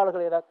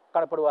நிரலாளர்கள் என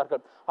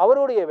காணப்படுவார்கள்.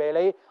 அவருடைய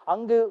வேலை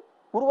அங்கு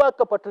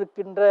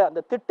உருவாக்கப்பட்டிருக்கின்ற அந்த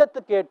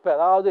திட்டத்துக்கு ஏற்ப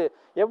அதாவது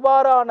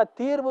எவ்வாறான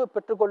தீர்வு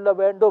பெற்றுக்கொள்ள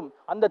வேண்டும்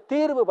அந்த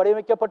தீர்வு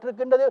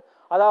வடிவமைக்கப்பட்டிருக்கின்றது.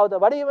 அதாவது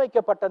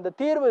வடிவமைக்கப்பட்ட அந்த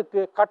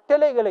தீர்வுக்கு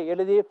கட்டளைகளை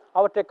எழுதி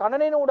அவற்றை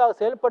கணனினூடாக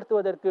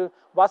செயல்படுத்துவதற்கு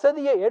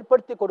வசதியை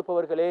ஏற்படுத்தி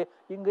கொடுப்பவர்களே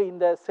இங்கு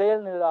இந்த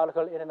செயல்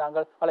நிரலாளர்கள் என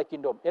நாங்கள்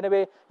அழைக்கின்றோம்.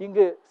 எனவே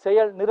இங்கு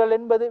செயல் நிரல்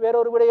என்பது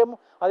வேறொரு விடயம்,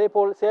 அதே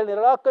போல் செயல்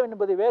நிரலாக்கம்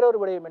என்பது வேறொரு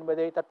விடயம்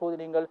என்பதை தற்போது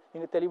நீங்கள்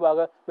இங்கு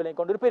தெளிவாக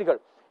விளங்கிக்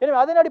கொண்டிருப்பீர்கள். எனவே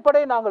அதன்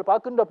அடிப்படையில் நாங்கள்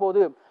பார்க்கின்ற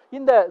போது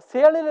இந்த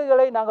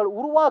செயல்நிலைகளை நாங்கள்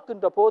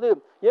உருவாக்குகின்ற போது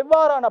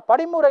எவ்வாறான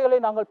படிமுறைகளை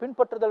நாங்கள்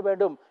பின்பற்றுதல்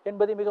வேண்டும்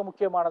என்பது மிக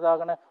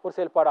முக்கியமானதான ஒரு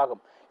செயல்பாடாகும்.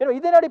 எனவே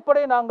இதன்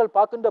அடிப்படையில் நாங்கள்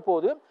பார்க்கின்ற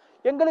போது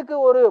எங்களுக்கு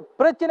ஒரு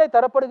பிரச்சனை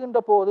தரப்படுகின்ற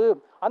போது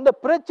அந்த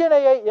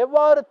பிரச்சனையை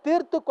எவ்வாறு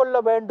தீர்த்து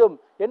கொள்ள வேண்டும்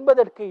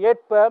என்பதற்கு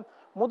ஏற்ப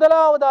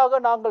முதலாவதாக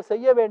நாங்கள்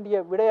செய்ய வேண்டிய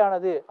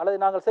விடையானது அல்லது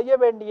நாங்கள் செய்ய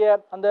வேண்டிய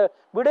அந்த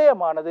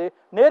விடயமானது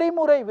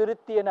நெறிமுறை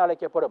விருத்தி என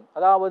அழைக்கப்படும்.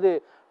 அதாவது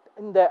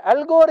இந்த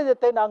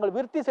அல்கோரிதத்தை நாங்கள்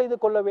விருத்தி செய்து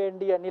கொள்ள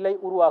வேண்டிய நிலை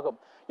உருவாகும்.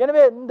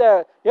 எனவே இந்த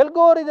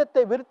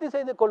அல்கோரிதத்தை விருத்தி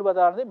செய்து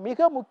கொள்வதானது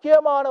மிக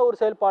முக்கியமான ஒரு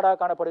செயல்பாடாக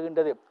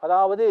காணப்படுகின்றது.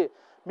 அதாவது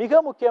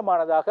மிக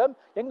முக்கியமானதாக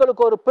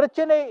எங்களுக்கு ஒரு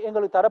பிரச்சனை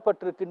எங்களுக்கு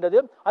தரப்பட்டிருக்கின்றது.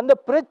 அந்த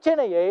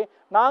பிரச்சனையை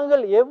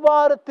நாங்கள்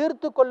எவ்வாறு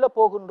தீர்த்து கொள்ள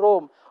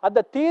போகின்றோம்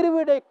அந்த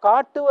தீர்வினை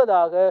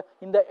காட்டுவதாக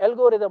இந்த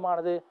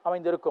அல்கோரிதமானது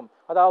அமைந்திருக்கும்.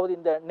 அதாவது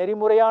இந்த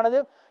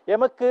நெறிமுறையானது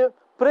எமக்கு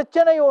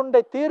பிரச்சனை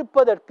ஒன்றை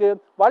தீர்ப்பதற்கு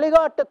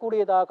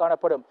வழிகாட்டக்கூடியதாக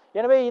காணப்படும்.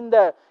 எனவே இந்த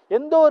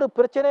எந்த ஒரு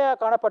பிரச்சனையாக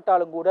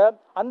காணப்பட்டாலும் கூட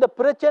அந்த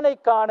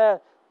பிரச்சனைக்கான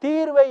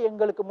தீர்வை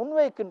எங்களுக்கு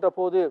முன்வைக்கின்ற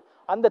போது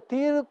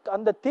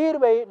அந்த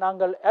தீர்வை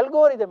நாங்கள்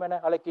அல்கோரிதம் என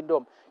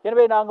அழைக்கின்றோம்.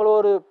 எனவே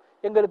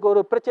எங்களுக்கு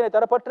ஒரு பிரச்சனை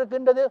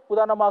தரப்பட்டிருக்கின்றது.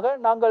 உதாரணமாக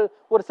நாங்கள்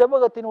ஒரு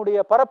செவ்வகத்தினுடைய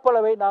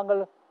பரப்பளவை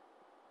நாங்கள்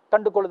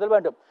கண்டுகொள்ளுதல்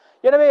வேண்டும்.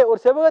 எனவே ஒரு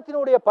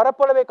செவ்வகத்தினுடைய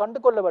பரப்பளவை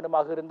கண்டுகொள்ள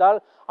வேண்டுமாக இருந்தால்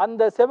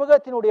அந்த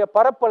செவ்வகத்தினுடைய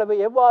பரப்பளவை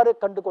எவ்வாறு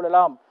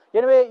கண்டுகொள்ளலாம்?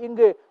 எனவே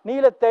இங்கு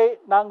நீளத்தை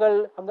நாங்கள்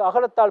அங்கு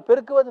அகலத்தால்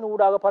பெருக்குவதன்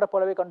ஊடாக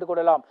பரப்பளவை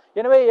கண்டுகொள்ளலாம்.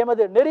 எனவே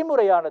எமது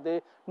நெறிமுறையானது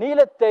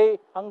நீளத்தை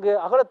அங்கு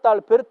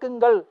அகலத்தால்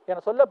பெருக்குங்கள்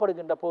என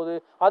சொல்லப்படுகின்ற போது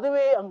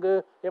அதுவே அங்கு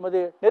எமது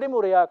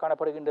நெறிமுறையாக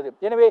காணப்படுகின்றது.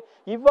 எனவே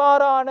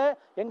இவ்வாறான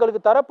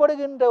எங்களுக்கு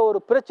தரப்படுகின்ற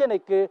ஒரு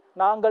பிரச்சனைக்கு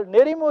நாங்கள்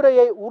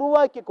நெறிமுறையை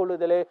உருவாக்கி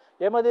கொள்ளுதலே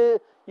எமது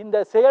இந்த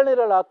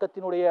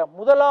செயல்நிரலாக்கத்தினுடைய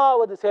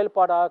முதலாவது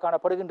செயல்பாடாக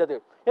காணப்படுகின்றது.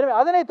 எனவே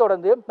அதனைத்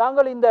தொடர்ந்து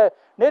நாங்கள் இந்த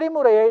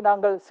நெறிமுறையை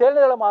நாங்கள்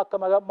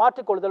செயல்நிரலாக்கமாக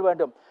மாற்றிக்கொள்ளுதல்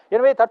வேண்டும்.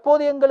 எனவே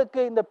தற்போது எங்களுக்கு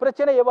இந்த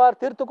பிரச்சனை எவ்வாறு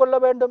தீர்த்து கொள்ள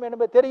வேண்டும்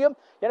என்பது தெரியும்.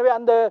 எனவே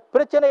அந்த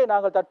பிரச்சனையை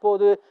நாங்கள்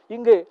தற்போது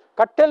இங்கு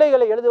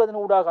கட்டளைகளை எழுதுவதன்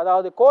ஊடாக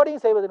அதாவது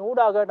கோடிங் செய்வதன்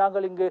ஊடாக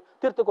நாங்கள் இங்கு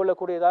தீர்த்து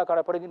கொள்ளக்கூடியதாக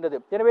காணப்படுகின்றது.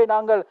 எனவே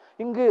நாங்கள்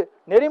இங்கு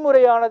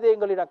நெறிமுறையானது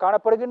எங்களிடம்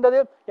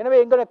காணப்படுகின்றது. எனவே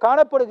எங்களிடம்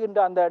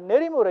காணப்படுகின்ற அந்த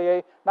நெறிமுறையை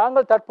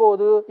நாங்கள்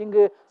தற்போது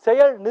இங்கு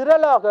செயல்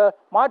நிரலாக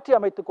மாற்றி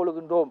அமைத்துக்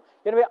கொள்கின்றோம்.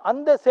 எனவே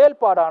அந்த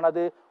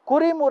செயல்பாடானது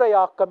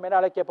குறிமுறையாக்கம் என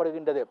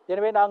அழைக்கப்படுகின்றது.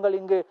 எனவே நாங்கள்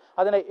இங்கு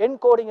அதனை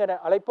என்கோடிங் என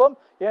அழைப்போம்.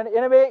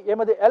 எனவே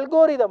எமது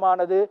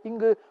அல்கோரிதமானது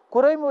இங்கு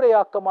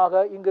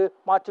குறிமுறையாக்கமாக இங்கு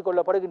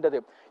மாற்றிக்கொள்ளப்படுகின்றது.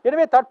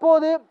 எனவே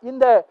தற்போது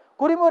இந்த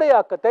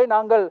குறிமுறையாக்கத்தை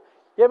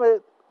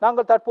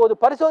நாங்கள் தற்போது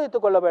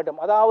பரிசோதித்துக் கொள்ள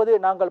வேண்டும். அதாவது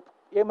நாங்கள்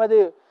எமது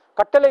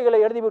கட்டளைகளை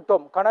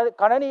எழுதிவிட்டோம்.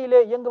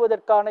 கணனியிலே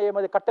இயங்குவதற்கான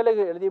எமது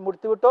கட்டளைகளை எழுதி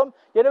முடித்து விட்டோம்.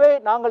 எனவே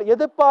நாங்கள்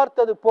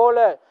எதிர்பார்த்தது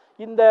போல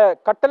இந்த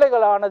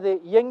கட்டளைகளானது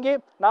இயங்கி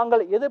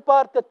நாங்கள்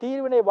எதிர்பார்த்த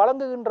தீர்வினை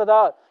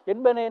வழங்குகின்றதா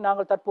என்பதை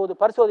நாங்கள் தற்போது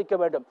பரிசோதிக்க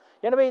வேண்டும்.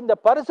 எனவே இந்த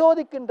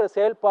பரிசோதிக்கின்ற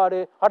செயல்பாடு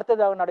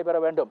அடுத்ததாக நடைபெற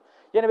வேண்டும்.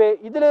 எனவே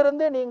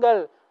இதிலிருந்து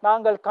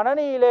நாங்கள்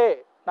கணனியிலே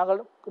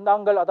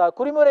நாங்கள் அதாவது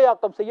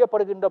குறிமுறையாக்கம்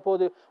செய்யப்படுகின்ற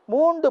போது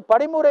 3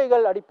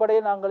 படிமுறைகள்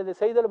அடிப்படையில் நாங்கள் இதை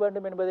செய்தல்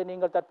வேண்டும் என்பதை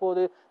நீங்கள்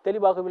தற்போது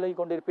தெளிவாக விளங்கிக்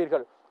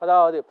கொண்டிருப்பீர்கள்.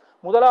 அதாவது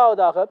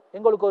முதலாவதாக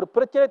எங்களுக்கு ஒரு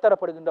பிரச்சனை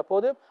தரப்படுகின்ற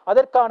போது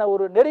அதற்கான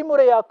ஒரு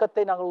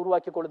நெறிமுறையாக்கத்தை நாங்கள்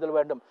உருவாக்கி கொள்ளுதல்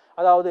வேண்டும்.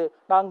 அதாவது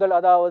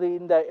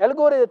இந்த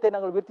அல்கோரிதத்தை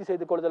நாங்கள் விருத்தி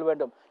செய்து கொள்ளுதல்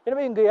வேண்டும்.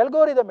 எனவே இங்கு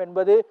அல்கோரிதம்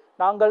என்பது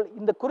நாங்கள்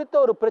இந்த குறித்த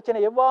ஒரு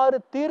பிரச்சனை எவ்வாறு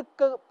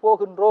தீர்க்க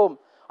போகின்றோம்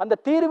அந்த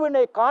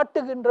தீர்வினை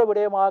காட்டுகின்ற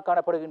விடயமாக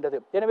காணப்படுகின்றது.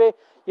 எனவே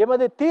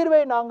எமது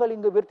தீர்வை நாங்கள்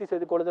இங்கு விருத்தி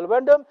செய்து கொள்ளுதல்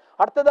வேண்டும்.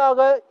 அடுத்ததாக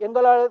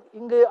எங்களால்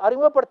இங்கு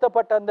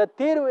அறிமுகப்படுத்தப்பட்ட அந்த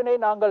தீர்வினை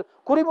நாங்கள்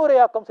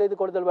குறிமுறையாக்கம் செய்து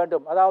கொள்ளுதல்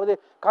வேண்டும். அதாவது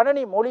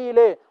கணனி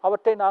மொழியிலே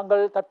அவற்றை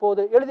நாங்கள்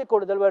தற்போது எழுதி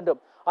கொள்ளுதல்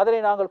வேண்டும். அதனை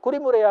நாங்கள்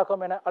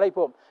குறிமுறையாக்கம் என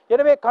அழைப்போம்.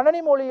 எனவே கணனி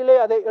மொழியிலே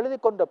அதை எழுதி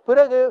கொண்ட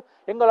பிறகு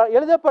எங்களால்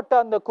எழுதப்பட்ட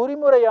அந்த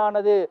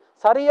குறிமுறையானது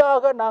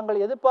சரியாக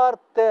நாங்கள்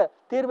எதிர்பார்த்த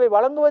தீர்வை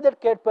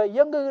வழங்குவதற்கேற்ப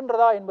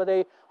இயங்குகின்றதா என்பதை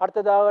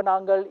அடுத்ததாக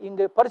நாங்கள்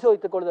இங்கு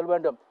பரிசோதித்துக் கொள்ளுதல்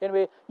வேண்டும்.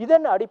 எனவே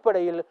இதன்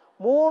அடிப்படையில்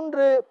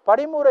 3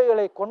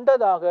 படிமுறைகளை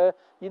கொண்டதாக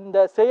இந்த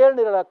செயல்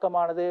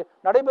நிரலாக்கமானது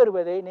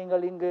நடைபெறுவதை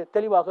நீங்கள் இங்கு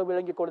தெளிவாக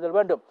விளங்கிக் கொள்ளுதல்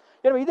வேண்டும்.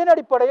 எனவே இதன்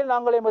அடிப்படையில்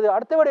நாங்கள் எமது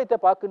அடுத்த விடயத்தை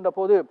பார்க்கின்ற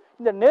போது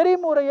இந்த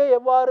நெறிமுறையை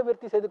எவ்வாறு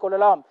விருத்தி செய்து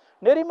கொள்ளலாம்,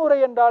 நெறிமுறை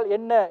என்றால்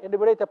என்ன என்று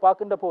விடயத்தை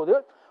பார்க்கின்ற போது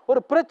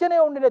ஒரு பிரச்சனை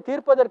ஒன்றினை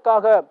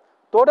தீர்ப்பதற்காக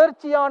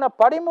தொடர்ச்சியான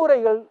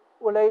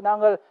படிமுறைகளை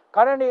நாங்கள்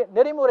கணனி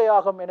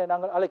நெறிமுறையாகும் என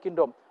நாங்கள்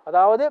அழைக்கின்றோம்.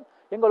 அதாவது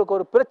எங்களுக்கு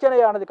ஒரு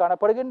பிரச்சனையானது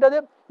காணப்படுகின்றது.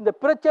 இந்த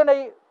பிரச்சனை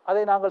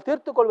அதை நாங்கள்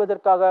தீர்த்து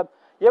கொள்வதற்காக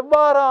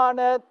எவ்வாறான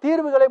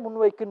தீர்வுகளை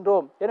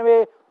முன்வைக்கின்றோம். எனவே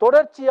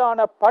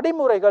தொடர்ச்சியான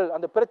படிமுறைகள்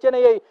அந்த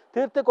பிரச்சனையை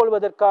தீர்த்து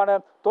கொள்வதற்கான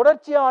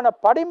தொடர்ச்சியான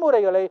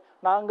படிமுறைகளை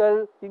நாங்கள்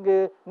இங்கு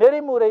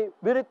நெறிமுறை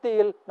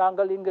விருத்தியில்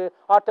நாங்கள் இங்கு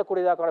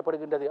ஆற்றக்கூடியதாக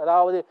காணப்படுகின்றது.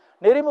 அதாவது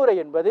நெறிமுறை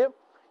என்பது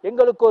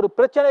எங்களுக்கு ஒரு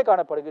பிரச்சனை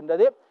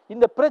காணப்படுகின்றது.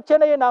 இந்த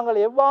பிரச்சனையை நாங்கள்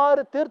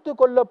எவ்வாறு தீர்த்து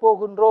கொள்ள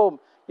போகின்றோம்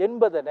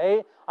என்பதனை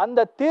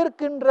அந்த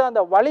தீர்க்கின்ற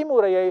அந்த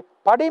வழிமுறையை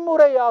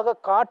படிமுறையாக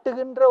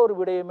காட்டுகின்ற ஒரு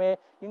விடயமே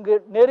இங்கு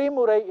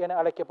நெறிமுறை என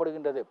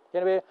அழைக்கப்படுகின்றது.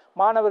 எனவே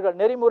மாணவர்கள்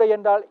நெறிமுறை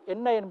என்றால்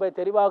என்ன என்பதை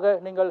தெளிவாக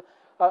நீங்கள்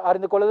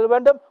அறிந்து கொள்ள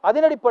வேண்டும்.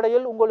 அதன்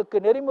அடிப்படையில் உங்களுக்கு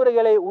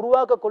நெறிமுறைகளை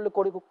உருவாக்க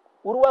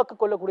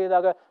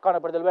கொள்ளக்கூடியதாக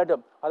காணப்படுதல்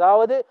வேண்டும்.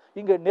 அதாவது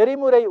இங்கு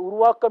நெறிமுறை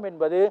உருவாக்கம்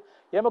என்பது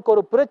எமக்கு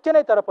ஒரு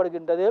பிரச்சனை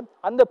தரப்படுகின்றது.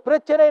 அந்த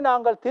பிரச்சனை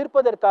நாங்கள்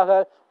தீர்ப்பதற்காக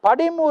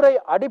படிமுறை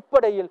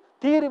அடிப்படையில்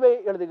தீர்வை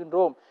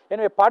எழுதுகின்றோம்.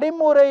 எனவே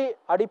படிமுறை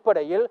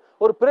அடிப்படையில்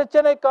ஒரு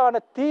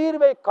பிரச்சனைக்கான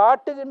தீர்வை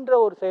காட்டுகின்ற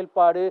ஒரு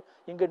செயல்பாடு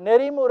இங்கு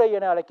நெறிமுறை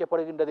என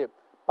அழைக்கப்படுகின்றது.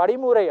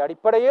 படிமுறை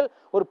அடிப்படையில்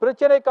ஒரு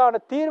பிரச்சனைக்கான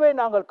தீர்வை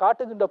நாங்கள்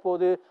காட்டுகின்ற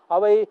போது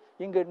அவை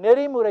இங்கு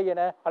நெறிமுறை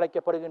என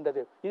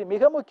அழைக்கப்படுகின்றது. இது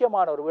மிக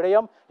முக்கியமான ஒரு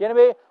விடயம்.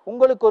 எனவே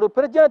உங்களுக்கு ஒரு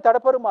பிரச்சனை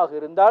தடப்பருமாக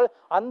இருந்தால்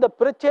அந்த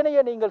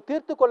பிரச்சனையை நீங்கள்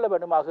தீர்த்து கொள்ள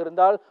வேண்டுமாக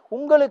இருந்தால்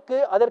உங்களுக்கு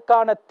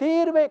அதற்கான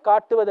தீர்வை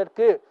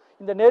காட்டுவதற்கு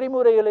இந்த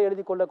நெறிமுறைகளை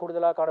எழுதி கொள்ள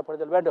கூடுதலாக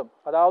காணப்படுதல் வேண்டும்.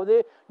 அதாவது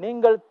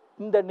நீங்கள்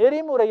இந்த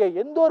நெறிமுறையை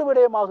எந்த ஒரு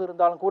விடயமாக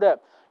இருந்தாலும் கூட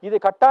இது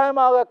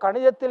கட்டாயமாக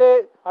கணிதத்திலே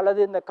அல்லது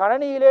இந்த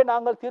கணனியிலே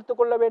நாங்கள் தீர்த்து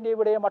கொள்ள வேண்டிய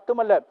விடயம்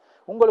மட்டுமல்ல.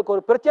 உங்களுக்கு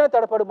ஒரு பிரச்சனை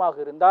தடப்படுமாக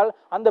இருந்தால்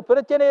அந்த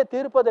பிரச்சனையை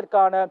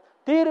தீர்ப்பதற்கான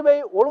தீர்வை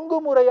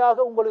ஒழுங்குமுறையாக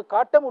உங்களுக்கு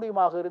காட்ட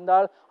முடியுமாக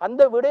இருந்தால்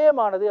அந்த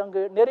விடயமானது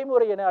அங்கு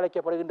நெறிமுறை என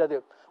அழைக்கப்படுகின்றது.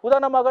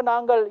 உதாரணமாக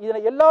நாங்கள்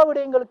இதனை எல்லா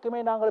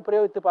விடயங்களுக்குமே நாங்கள்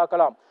பிரயோகித்து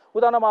பார்க்கலாம்.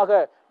 உதாரணமாக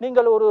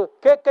நீங்கள் ஒரு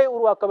கேக்கை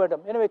உருவாக்க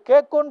வேண்டும். எனவே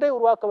கேக் ஒன்றை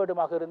உருவாக்க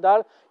வேண்டுமாக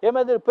இருந்தால்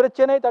எமது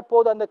பிரச்சனை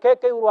தற்போது அந்த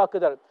கேக்கை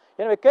உருவாக்குதல்.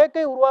 எனவே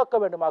கேக்கை உருவாக்க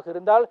வேண்டுமாக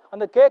இருந்தால்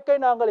அந்த கேக்கை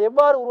நாங்கள்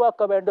எவ்வாறு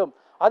உருவாக்க வேண்டும்,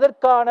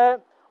 அதற்கான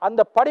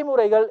அந்த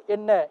படிமுறைகள்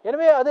என்ன,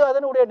 எனவே அது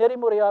அதனுடைய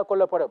நெறிமுறையாக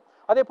கொள்ளப்படும்.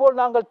 அதே போல்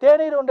நாங்கள்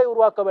தேநீர் ஒன்றை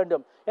உருவாக்க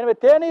வேண்டும். எனவே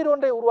தேநீர்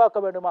ஒன்றை உருவாக்க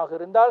வேண்டுமாக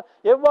இருந்தால்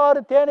எவ்வாறு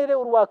தேநீரை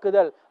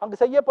உருவாக்குதல், அங்கு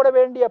செய்யப்பட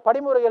வேண்டிய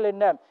படிமுறைகள்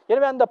என்ன,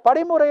 எனவே அந்த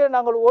படிமுறையை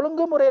நாங்கள்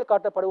ஒழுங்குமுறையில்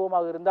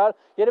காட்டப்படுவோமாக இருந்தால்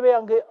எனவே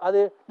அங்கு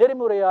அது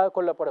நெறிமுறையாக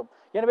கொள்ளப்படும்.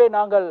 எனவே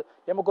நாங்கள்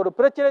எமக்கு ஒரு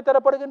பிரச்சனை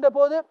தரப்படுகின்ற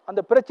போது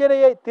அந்த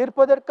பிரச்சனையை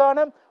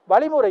தீர்ப்பதற்கான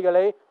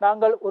வழிமுறைகளை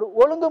நாங்கள் ஒரு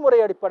ஒழுங்குமுறை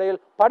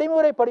அடிப்படையில்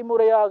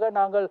படிமுறையாக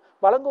நாங்கள்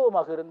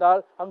வழங்குவோமாக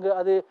இருந்தால் அங்கு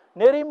அது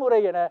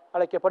நெறிமுறை என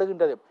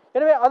அழைக்கப்படுகின்றது.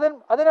 எனவே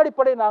அதன்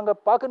அடிப்படையில்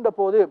நாங்கள் பார்க்கின்ற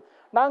போது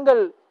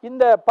நாங்கள்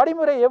இந்த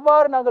படிமுறை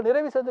எவ்வாறு நாங்கள்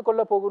நிறைவு செய்து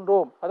கொள்ள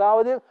போகின்றோம்,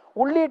 அதாவது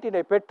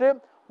உள்ளீட்டினை பெற்று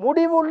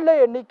முடிவுள்ள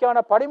எண்ணிக்கையான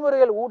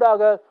படிமுறைகள்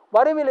ஊடாக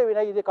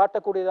வரிவிளைவினை இது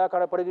காட்டக்கூடியதாக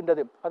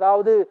காணப்படுகின்றது.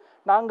 அதாவது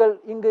நாங்கள்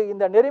இங்கு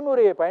இந்த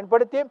நெறிமுறையை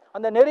பயன்படுத்தி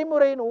அந்த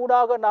நெறிமுறையின்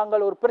ஊடாக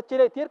நாங்கள் ஒரு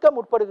பிரச்சனை தீர்க்க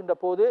முற்படுகின்ற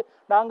போது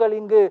நாங்கள்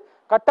இங்கு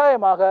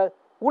கட்டாயமாக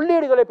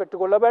உள்ளீடுகளை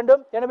பெற்றுக்கொள்ள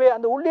வேண்டும். எனவே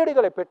அந்த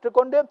உள்ளீடுகளை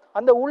பெற்றுக்கொண்டு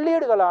அந்த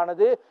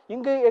உள்ளீடுகளானது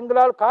இங்கு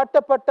எங்களால்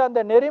காட்டப்பட்ட அந்த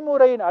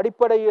நெறிமுறையின்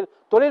அடிப்படையில்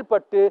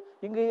தொழில்பட்டு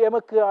இங்கு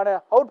எமக்கு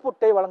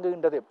அவுட்புட்டை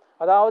வழங்குகின்றது.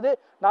 அதாவது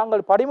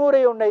நாங்கள்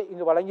படிமுறை ஒன்றை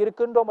இங்கு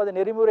வழங்கியிருக்கின்றோம், அது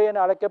நெறிமுறை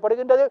என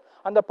அழைக்கப்படுகின்றது.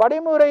 அந்த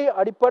படிமுறை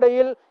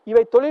அடிப்படையில்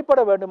இவை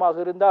தொழில்பட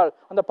வேண்டுமாக இருந்தால்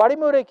அந்த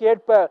படிமுறைக்கு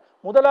ஏற்ப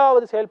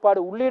முதலாவது செயல்பாடு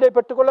உள்ளீடை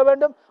பெற்றுக்கொள்ள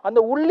வேண்டும். அந்த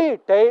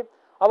உள்ளீட்டை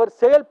அவர்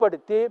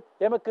செயல்படுத்தி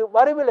எமக்கு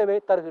வரிவிளைவை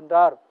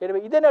தருகின்றார். எனவே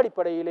இதன்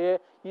அடிப்படையிலே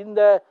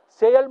இந்த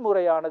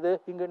செயல்முறையானது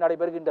இங்கு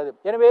நடைபெறுகின்றது.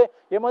 எனவே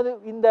எமது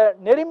இந்த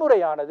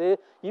நெறிமுறையானது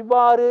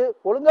இவ்வாறு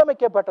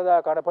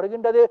ஒழுங்கமைக்கப்பட்டதாக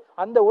காணப்படுகின்றது.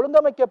 அந்த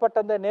ஒழுங்கமைக்கப்பட்ட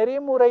அந்த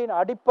நெறிமுறையின்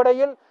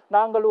அடிப்படையில்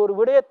நாங்கள் ஒரு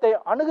விடயத்தை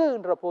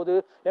அணுகுகின்ற போது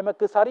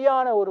எமக்கு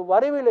சரியான ஒரு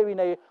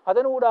வரிவிளைவினை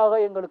அதனூடாக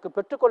எங்களுக்கு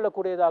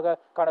பெற்றுக்கொள்ளக்கூடியதாக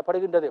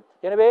காணப்படுகின்றது.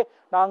 எனவே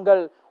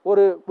நாங்கள்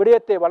ஒரு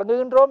விடயத்தை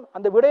வழங்குகின்றோம்.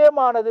 அந்த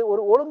விடயமானது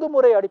ஒரு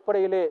ஒழுங்குமுறை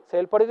அடிப்படையிலே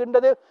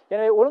செயல்படுகின்றது.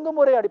 எனவே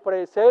ஒழுங்குமுறை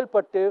அடிப்படையில்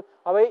செயல்பட்டு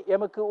அவை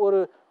எமக்கு ஒரு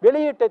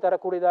வெளியீட்டை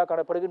தரக்கூடியதாக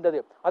காணப்படுகின்றது.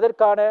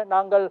 அதற்கான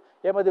நாங்கள்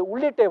எமது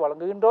உள்ளீட்டை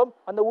வழங்குகின்றோம்.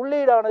 அந்த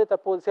உள்ளீடானது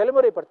தற்போது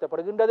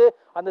செயல்முறைப்படுத்தப்படுகின்றது.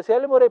 அந்த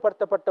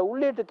செயல்முறைப்படுத்தப்பட்ட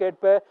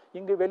உள்ளீட்டுக்கேற்ப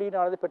இங்கு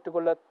வெளியீடானது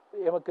பெற்றுக்கொள்ள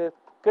எமக்கு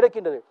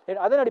கிடைக்கின்றது.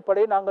 அதன்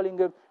அடிப்படையில் நாங்கள்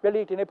இங்கு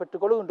வெளியீட்டினை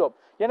பெற்றுக் கொள்கின்றோம்.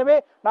 எனவே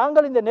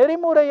நாங்கள் இந்த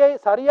நெறிமுறையை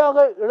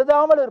சரியாக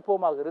எழுதாமல்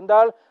இருப்போமாக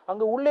இருந்தால்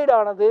அங்கு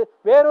உள்ளீடானது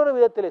வேறொரு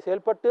விதத்திலே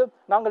செயல்பட்டு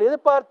நாங்கள்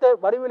எதிர்பார்த்த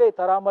வரிவிலை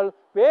தராமல்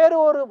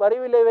வேறொரு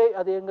வரிவிளைவை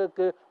அது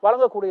எங்களுக்கு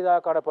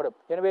வழங்கக்கூடியதாக காணப்படும்.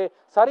 எனவே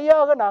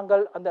சரியாக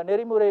நாங்கள் அந்த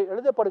நெறிமுறை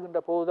எழுதப்படுகின்ற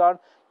போதுதான்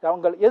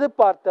நாங்கள்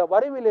எதிர்பார்த்த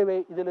வரிவிளைவை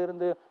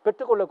இதிலிருந்து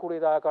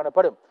பெற்றுக்கொள்ளக்கூடியதாக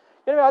காணப்படும்.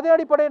 எனவே அதன்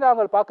அடிப்படையில்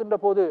நாங்கள் பார்க்கின்ற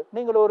போது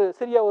நீங்கள் ஒரு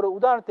சிறிய ஒரு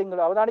உதாரணத்தை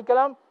நீங்கள்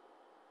அவதானிக்கலாம்.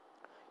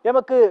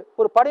 எமக்கு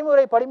ஒரு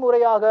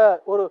படிமுறையாக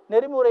ஒரு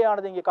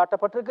நெறிமுறையானது இங்கே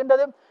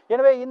காட்டப்பட்டிருக்கின்றது.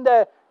 எனவே இந்த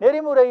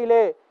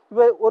நெறிமுறையிலே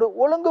இவை ஒரு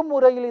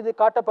ஒழுங்குமுறையில் இது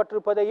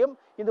காட்டப்பட்டிருப்பதையும்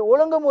இந்த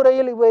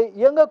ஒழுங்குமுறையில் இவை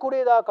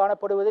இயங்கக்கூடியதாக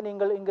காணப்படுவதை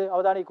நீங்கள் இங்கு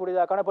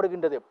அவதானிக்கக்கூடியதாக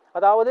காணப்படுகின்றது.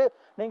 அதாவது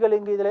நீங்கள்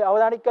இங்கு இதில்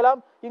அவதானிக்கலாம்.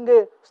 இங்கு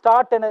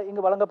ஸ்டார்ட் என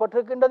இங்கு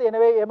வழங்கப்பட்டிருக்கின்றது.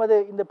 எனவே எமது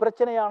இந்த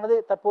பிரச்சனையானது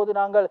தற்போது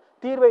நாங்கள்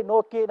தீர்வை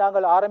நோக்கி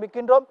நாங்கள்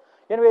ஆரம்பிக்கின்றோம்.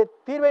 எனவே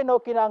தீர்வை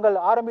நோக்கி நாங்கள்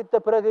ஆரம்பித்த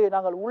பிறகு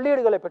நாங்கள்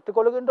உள்ளீடுகளை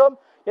பெற்றுக்கொள்கின்றோம்.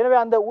 எனவே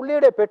அந்த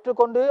உள்ளீடை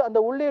பெற்றுக்கொண்டு அந்த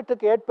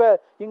உள்ளீட்டுக்கு ஏற்ப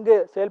இங்கு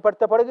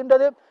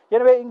செயல்படுத்தப்படுகின்றது.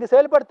 எனவே இங்கு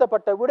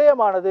செயல்படுத்தப்பட்ட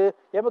விடயமானது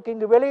எமக்கு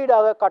இங்கு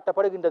வெளியீடாக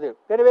காட்டப்படுகின்றது.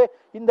 எனவே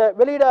இந்த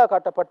வெளியீடாக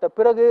காட்டப்பட்ட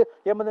பிறகு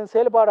எமது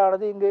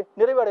செயல்பாடானது இங்கு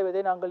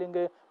நிறைவடைவதை நாங்கள்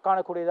இங்கு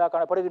காணக்கூடியதாக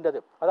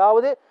காணப்படுகின்றது.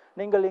 அதாவது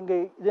நீங்கள் இங்கு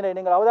இதனை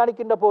நீங்கள்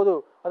அவதானிக்கின்ற போது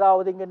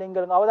அதாவது இங்கு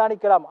நீங்கள்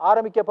அவதானிக்கலாம்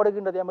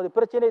ஆரம்பிக்கப்படுகின்றது. எமது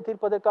பிரச்சனையை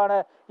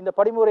தீர்ப்பதற்கான இந்த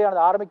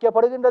படிமுறையானது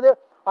ஆரம்பிக்கப்படுகின்றது.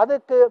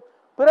 அதற்கு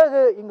பிறகு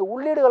இங்கு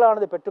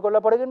உள்ளீடுகளானது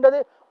பெற்றுக்கொள்ளப்படுகின்றது.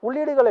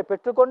 உள்ளீடுகளை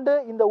பெற்றுக்கொண்டு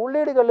இந்த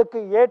உள்ளீடுகளுக்கு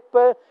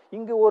ஏற்ப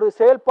இங்கு ஒரு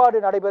செயல்பாடு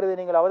நடைபெறுவதை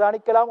நீங்கள்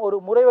அவதானிக்கலாம். ஒரு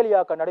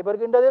முறைவழியாக்கம்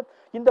நடைபெறுகின்றது.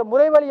 இந்த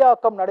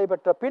முறைவழியாக்கம்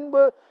நடைபெற்ற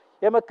பின்பு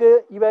எமக்கு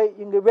இவை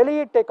இங்கு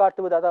வெளியீட்டை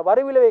காட்டுவது அதாவது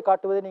வரிவிளைவை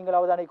காட்டுவதை நீங்கள்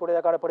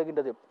அவதானிக்கூடியதாக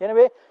காணப்படுகின்றது.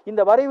 எனவே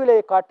இந்த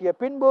வரிவிலையை காட்டிய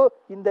பின்பு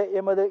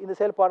இந்த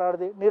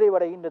செயல்பாடானது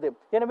நிறைவடைகின்றது.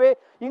 எனவே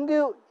இங்கு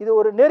இது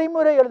ஒரு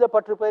நெறிமுறை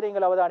எழுதப்பட்டிருப்பதை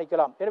நீங்கள்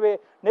அவதானிக்கலாம். எனவே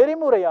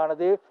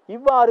நெறிமுறையானது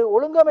இவ்வாறு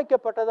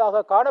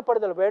ஒழுங்கமைக்கப்பட்டதாக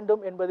காணப்படுதல்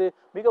வேண்டும் என்பது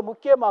மிக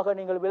முக்கியமாக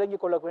நீங்கள்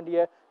விளங்கிக் கொள்ள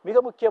வேண்டிய மிக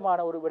முக்கியமான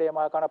ஒரு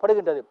விடயமாக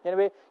காணப்படுகின்றது.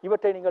 எனவே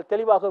இவற்றை நீங்கள்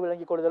தெளிவாக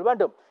விளங்கிக் கொள்ளுதல்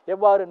வேண்டும்.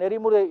 எவ்வாறு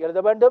நெறிமுறை எழுத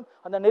வேண்டும்,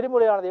 அந்த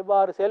நெறிமுறையானது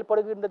எவ்வாறு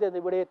செயல்படுகின்றது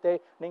என்ற விடயத்தை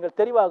நீங்கள்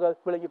தெளிவாக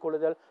விளங்கிக்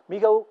கொள்ளுதல்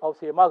மிகவும்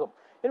அவசியமாகும்.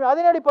 எனவே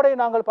அதன்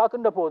அடிப்படையில் நாங்கள்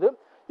பார்க்கின்ற போது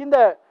இந்த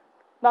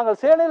நாங்கள்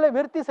செயல்நிலை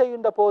விருத்தி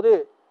செய்கின்ற போது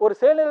ஒரு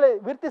செயல்நிலை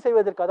விருத்தி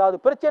செய்வதற்கு அதாவது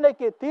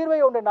பிரச்சனைக்கு தீர்வை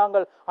ஒன்றை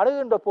நாங்கள்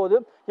அணுகின்ற போது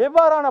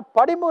எவ்வாறான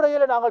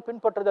படிமுறைகளை நாங்கள்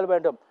பின்பற்றுதல்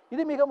வேண்டும்.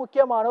 இது மிக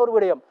முக்கியமான ஒரு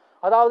விடயம்.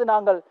 அதாவது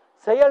நாங்கள்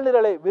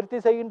செயல்நிலை விருத்தி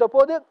செய்கின்ற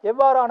போது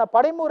எவ்வாறான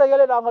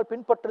படிமுறைகளை நாங்கள்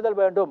பின்பற்றுதல்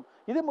வேண்டும்.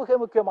 இது மிக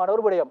முக்கியமான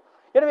ஒரு விடயம்.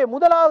 எனவே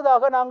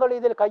முதலாவதாக நாங்கள்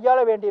இதில் கையாள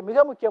வேண்டிய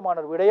மிக முக்கியமான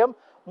ஒரு விடயம்,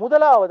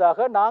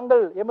 முதலாவதாக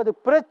நாங்கள் எமது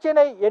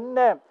பிரச்சனை என்ன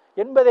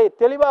என்பதை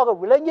தெளிவாக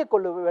விளங்கிக்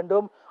கொள்ள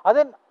வேண்டும்.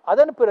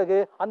 அதன் பிறகு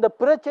அந்த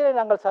பிரச்சனை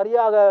நாங்கள்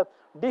சரியாக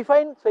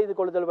டிஃபைன் செய்து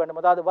கொள்ளுதல் வேண்டும்,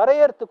 அதாவது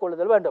வரையறுத்துக்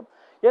கொள்ளுதல் வேண்டும்.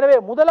 எனவே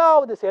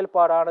முதலாவது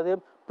செயல்பாடானது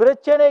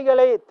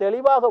பிரச்சனைகளை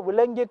தெளிவாக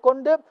விளங்கி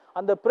கொண்டு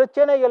அந்த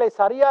பிரச்சனைகளை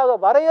சரியாக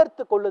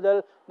வரையறுத்து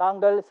கொள்ளுதல்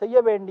நாங்கள் செய்ய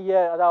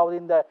வேண்டிய அதாவது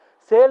இந்த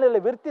செயல்நிலை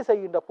விருத்தி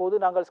செய்கின்ற போது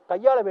நாங்கள்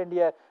கையாள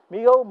வேண்டிய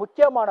மிகவும்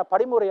முக்கியமான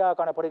படிமுறையாக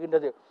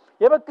காணப்படுகின்றது.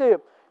 எமக்கு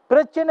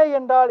பிரச்சனை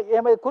என்றால்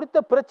எமது குறித்த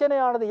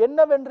பிரச்சனையானது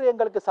என்னவென்று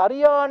எங்களுக்கு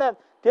சரியான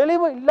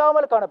தெளிவு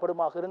இல்லாமல்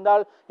காணப்படுமாக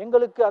இருந்தால்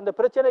எங்களுக்கு அந்த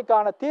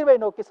பிரச்சனைக்கான தீர்வை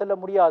நோக்கி செல்ல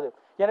முடியாது.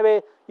 எனவே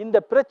இந்த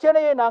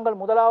பிரச்சனையை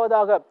நாங்கள்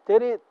முதலாவதாக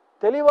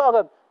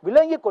தெளிவாக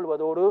விளங்கிக்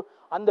கொள்வதோடு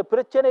அந்த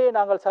பிரச்சனையை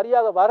நாங்கள்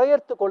சரியாக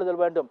வரையறுத்து கொள்ளுதல்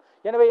வேண்டும்.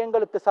 எனவே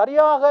எங்களுக்கு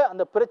சரியாக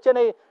அந்த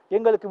பிரச்சனை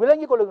எங்களுக்கு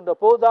விளங்கிக் கொள்கின்ற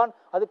போதுதான்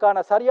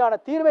அதுக்கான சரியான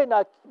தீர்வை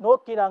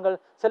நோக்கி நாங்கள்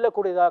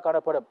செல்லக்கூடியதாக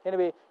காணப்படும்.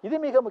 எனவே இது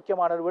மிக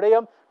முக்கியமான ஒரு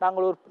விடயம்.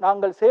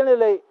 நாங்கள்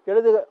செயல்நிலை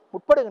எழுத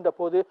முற்படுகின்ற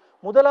போது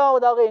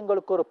முதலாவதாக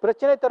எங்களுக்கு ஒரு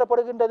பிரச்சனை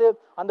தரப்படுகின்றது.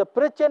 அந்த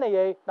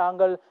பிரச்சனையை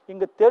நாங்கள்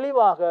இங்கு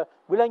தெளிவாக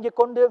விளங்கி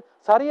கொண்டு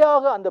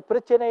சரியாக அந்த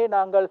பிரச்சனையை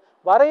நாங்கள்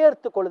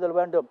வரையறுத்து கொள்ளுதல்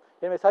வேண்டும்.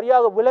 எனவே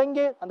சரியாக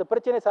விளங்கி அந்த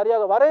பிரச்சனை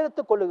சரியாக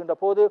வரையறுத்து கொள்ளுகின்ற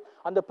போது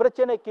அந்த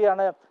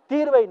பிரச்சனைக்கான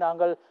தீர்வை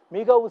நாங்கள்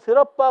மிகவும்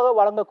சிறப்பாக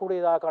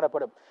வழங்கக்கூடியதாக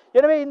காணப்படும்.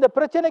 எனவே இந்த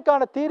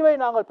பிரச்சனைக்கான தீர்வை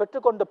நாங்கள்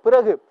பெற்றுக்கொண்ட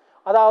பிறகு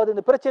அதாவது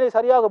இந்த பிரச்சனை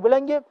சரியாக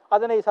விளங்கி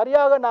அதனை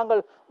சரியாக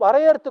நாங்கள்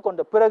வரையறுத்து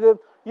கொண்ட பிறகு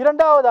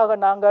இரண்டாவதாக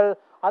நாங்கள்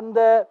அந்த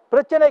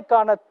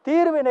பிரச்சனைக்கான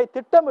தீர்வினை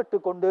திட்டமிட்டு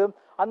கொண்டு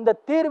அந்த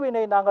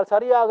தீர்வினை நாங்கள்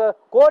சரியாக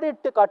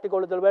கோடிட்டு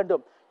காட்டிக்கொள்ளுதல்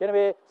வேண்டும்.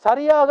 எனவே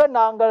சரியாக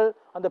நாங்கள்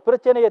அந்த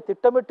பிரச்சனையை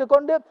திட்டமிட்டு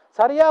கொண்டு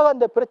சரியாக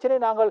அந்த பிரச்சனை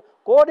நாங்கள்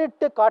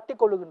கோடிட்டு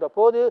காட்டிக்கொள்ளுகின்ற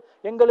போது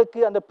எங்களுக்கு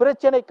அந்த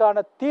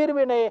பிரச்சனைக்கான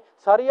தீர்வினை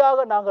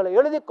சரியாக நாங்கள்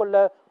எழுதி கொள்ள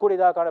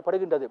கூடியதாக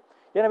காணப்படுகின்றது.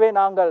 எனவே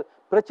நாங்கள்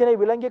பிரச்சனை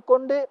விளங்கிக்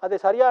கொண்டு அதை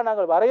சரியாக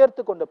நாங்கள்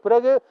வரையறுத்து கொண்ட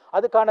பிறகு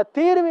அதுக்கான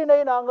தீர்வினை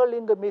நாங்கள்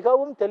இங்கு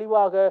மிகவும்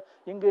தெளிவாக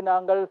இங்கு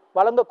நாங்கள்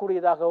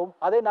வழங்கக்கூடியதாகவும்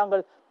அதை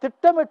நாங்கள்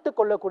திட்டமிட்டு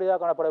கொள்ளக்கூடியதாக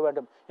காணப்பட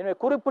வேண்டும். எனவே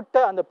குறிப்பிட்ட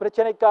அந்த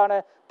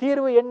பிரச்சனைக்கான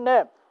தீர்வு என்ன,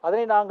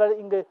 அதனை நாங்கள்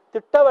இங்கு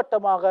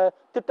திட்டவட்டமாக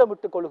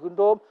திட்டமிட்டுக்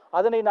கொள்கின்றோம்.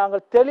 அதனை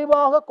நாங்கள்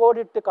தெளிவாக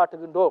கோடிட்டு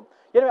காட்டுகின்றோம்.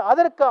 எனவே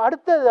அதற்கு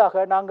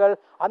அடுத்ததாக நாங்கள்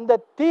அந்த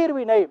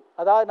தீர்வினை,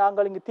 அதாவது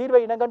நாங்கள் இங்கு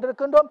தீர்வை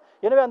இனங்கண்டிருக்கின்றோம்.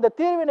 எனவே அந்த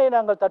தீர்வினை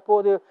நாங்கள்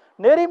தற்போது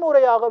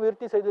நெறிமுறையாக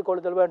விருத்தி செய்து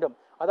கொள்ளுதல் வேண்டும்.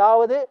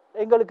 அதாவது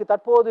எங்களுக்கு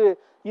தற்போது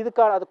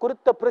இதுக்கான அது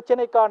குறித்த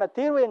பிரச்சனைக்கான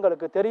தீர்வு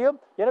எங்களுக்கு தெரியும்.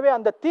 எனவே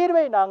அந்த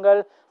தீர்வை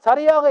நாங்கள்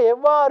சரியாக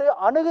எவ்வாறு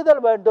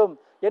அணுகுதல் வேண்டும்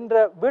என்ற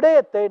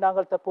விடயத்தை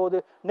நாங்கள் தற்போது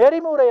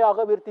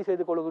நெறிமுறையாக விருத்தி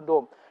செய்து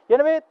கொள்கின்றோம்.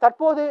 எனவே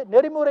தற்போது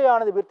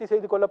நெறிமுறையானது விருத்தி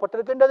செய்து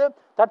கொள்ளப்பட்டிருக்கின்றது.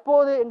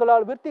 தற்போது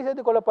எங்களால் விருத்தி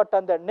செய்து கொள்ளப்பட்ட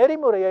அந்த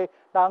நெறிமுறையை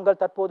நாங்கள்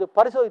தற்போது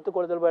பரிசோதித்துக்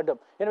கொள்ளுதல் வேண்டும்.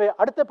 எனவே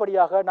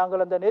அடுத்தபடியாக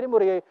நாங்கள் அந்த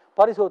நெறிமுறையை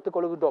பரிசோதித்துக்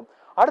கொள்கின்றோம்.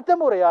 அடுத்த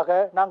முறையாக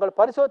நாங்கள்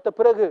பரிசோதித்த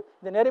பிறகு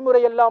இந்த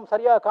நெறிமுறை எல்லாம்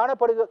சரியாக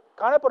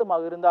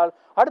காணப்படுமாக இருந்தால்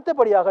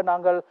அடுத்தபடியாக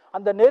நாங்கள்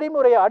அந்த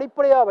நெறிமுறையை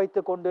அடிப்படையாக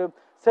வைத்துக் கொண்டு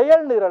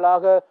செயல்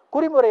நிரலாக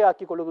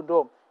குறிமுறையாக்கி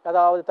கொள்கின்றோம்.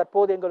 அதாவது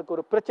தற்போது எங்களுக்கு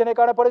ஒரு பிரச்சனை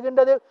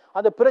காணப்படுகின்றது.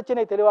 அந்த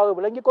பிரச்சனை தெளிவாக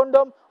விளங்கி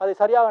கொண்டோம், அதை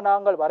சரியாக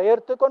நாங்கள்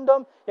வரையறுத்து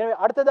கொண்டோம். எனவே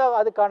அடுத்ததாக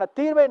அதுக்கான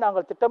தீர்வை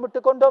நாங்கள் திட்டமிட்டு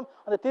கொண்டோம்.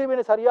 அந்த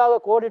தீர்வினை சரியாக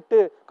கோடிட்டு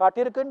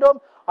காட்டியிருக்கின்றோம்.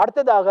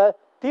 அடுத்ததாக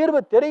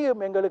தீர்வு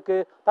தெரியும் எங்களுக்கு.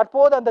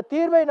 தற்போது அந்த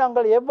தீர்வை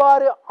நாங்கள்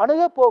எவ்வாறு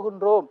அணுகப்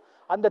போகின்றோம்,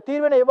 அந்த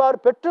தீர்வினை எவ்வாறு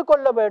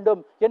பெற்றுக்கொள்ள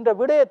வேண்டும் என்ற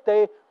விடயத்தை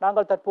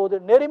நாங்கள் தற்போது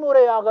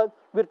நெறிமுறையாக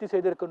விருத்தி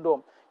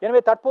செய்திருக்கின்றோம்.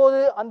 எனவே தற்போது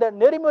அந்த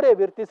நெறிமுறையை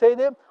விருத்தி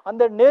செய்து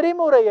அந்த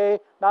நெறிமுறையை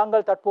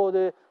நாங்கள்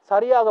தற்போது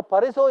சரியாக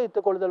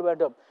பரிசோதித்துக் கொள்ளுதல்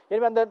வேண்டும்.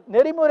 எனவே அந்த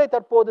நெறிமுறை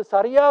தற்போது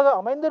சரியாக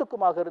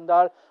அமைந்திருக்குமாக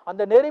இருந்தால்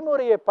அந்த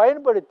நெறிமுறையை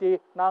பயன்படுத்தி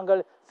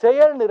நாங்கள்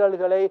செயல்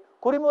நிரல்களை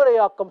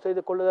குறிமுறையாக்கம்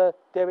செய்து கொள்ள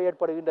தேவை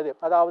ஏற்படுகின்றது.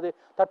 அதாவது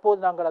தற்போது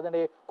நாங்கள்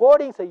அதனை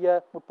கோடிங்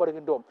செய்ய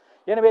முற்படுகின்றோம்.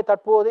 எனவே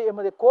தற்போது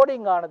எமது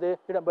கோடிங் ஆனது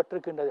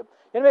இடம்பெற்றிருக்கின்றது.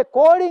 எனவே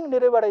கோடிங்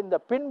நிறைவடைந்த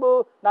பின்பு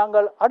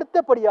நாங்கள்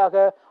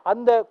அடுத்தபடியாக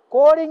அந்த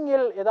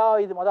கோடிங்கில்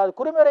அதாவது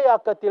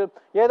குறிமுறையாக்கத்தில்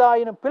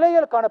ஏதாயினும்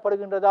பிழைகள்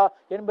காணப்படுகின்றதா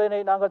என்பதனை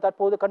நாங்கள்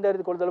தற்போது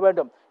கண்டறிந்து கொள்ளுதல்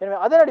வேண்டும். எனவே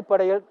அதன்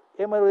அடிப்படையில்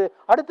எமது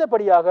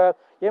அடுத்தபடியாக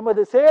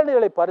எமது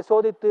செயல்நிலை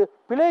பரிசோதித்து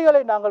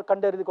பிழைகளை நாங்கள்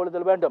கண்டறிந்து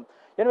கொள்ளுதல் வேண்டும்.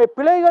 எனவே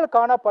பிழைகள்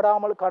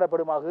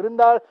காணப்படுமாக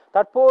இருந்தால்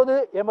தற்போது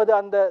எமது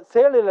அந்த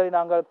செயல்நிலை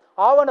நாங்கள்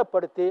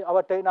ஆவணப்படுத்தி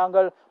அவற்றை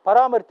நாங்கள்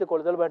பராமரித்துக்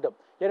கொள்ளுதல் வேண்டும்.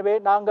 எனவே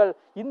நாங்கள்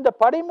இந்த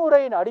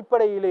படிமுறையின்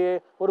அடிப்படையிலேயே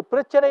ஒரு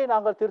பிரச்சனையை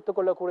நாங்கள் தீர்த்து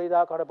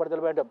கொள்ளக்கூடியதாக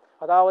காணப்படுதல் வேண்டும்.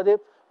 அதாவது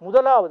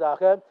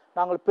முதலாவதாக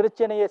நாங்கள்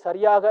பிரச்சனையை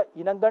சரியாக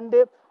இனங்கண்டு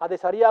அதை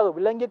சரியாக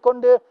விளங்கி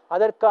கொண்டு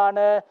அதற்கான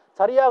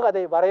சரியாக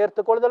அதை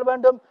வரையறுத்துக் கொள்ளுதல்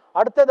வேண்டும்.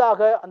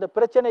 அடுத்ததாக அந்த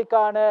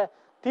பிரச்சனைக்கான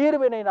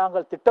தீர்வினை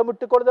நாங்கள்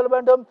திட்டமிட்டுக் கொள்ளுதல்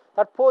வேண்டும்.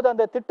 தற்போது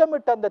அந்த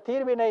திட்டமிட்ட அந்த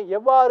தீர்வினை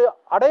எவ்வாறு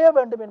அடைய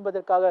வேண்டும்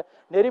என்பதற்காக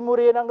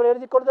நெறிமுறையை நாங்கள்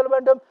எழுதி கொள்ளுதல்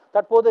வேண்டும்.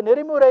 தற்போது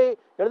நெறிமுறை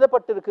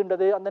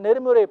எழுதப்பட்டிருக்கின்றது. அந்த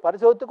நெறிமுறையை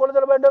பரிசோதித்துக்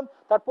கொள்ளுதல் வேண்டும்.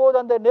 தற்போது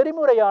அந்த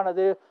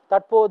நெறிமுறையானது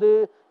தற்போது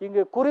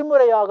இங்கு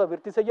குறிமுறையாக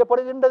விருத்தி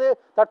செய்யப்படுகின்றது.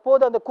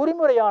 தற்போது அந்த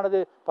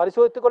குறிமுறையானது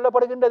பரிசோதித்துக்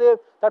கொள்ளப்படுகின்றது.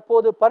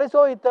 தற்போது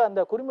பரிசோதித்த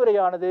அந்த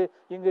குறிமுறையானது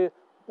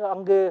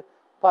அங்கு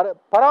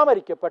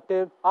பராமரிக்கப்பட்டு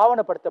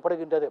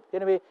ஆவணப்படுத்தப்படுகின்றது.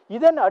 எனவே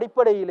இதன்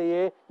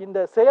அடிப்படையிலேயே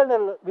இந்த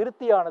செயல்நிலை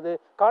விருத்தியானது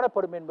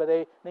காணப்படும் என்பதை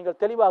நீங்கள்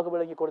தெளிவாக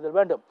விளங்கிக் கொள்ளுதல்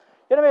வேண்டும்.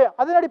 எனவே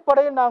அதன்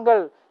அடிப்படையில்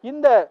நாங்கள்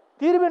இந்த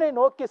தீர்வினை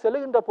நோக்கி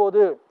செல்லுகின்ற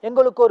போது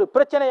எங்களுக்கு ஒரு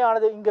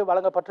பிரச்சனையானது இங்கு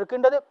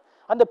வழங்கப்பட்டிருக்கின்றது.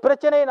 அந்த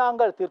பிரச்சனையை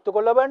நாங்கள் தீர்த்து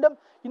கொள்ள வேண்டும்.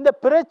 இந்த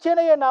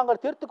பிரச்சனையை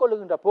நாங்கள் தீர்த்து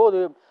கொள்ளுகின்ற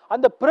போது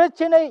அந்த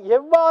பிரச்சனை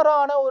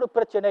எவ்வாறான ஒரு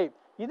பிரச்சனை,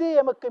 இது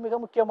எமக்கு மிக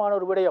முக்கியமான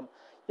ஒரு விடயம்.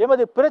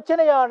 எமது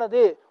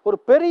பிரச்சனையானது ஒரு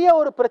பெரிய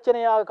ஒரு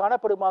பிரச்சனையாக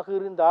காணப்படுமாக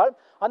இருந்தால்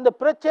அந்த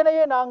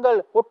பிரச்சனையை நாங்கள்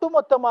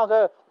ஒட்டுமொத்தமாக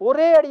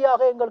ஒரே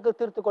அடியாக எங்களுக்கு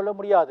தீர்த்து கொள்ள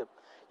முடியாது.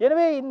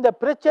 எனவே இந்த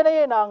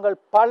பிரச்சனையை நாங்கள்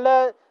பல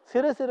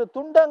சிறு சிறு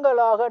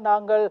துண்டங்களாக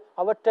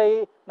அவற்றை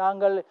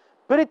நாங்கள்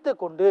பிரித்து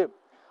கொண்டு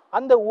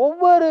அந்த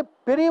ஒவ்வொரு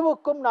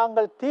பிரிவுக்கும்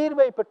நாங்கள்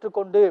தீர்வை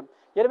பெற்றுக்கொண்டு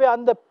எனவே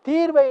அந்த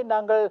தீர்வை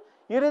நாங்கள்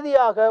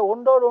இறுதியாக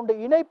ஒன்றோடு ஒன்று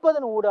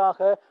இணைப்பதன் ஊடாக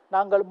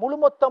நாங்கள்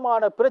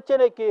முழுமொத்தமான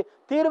பிரச்சனைக்கு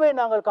தீர்வை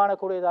நாங்கள்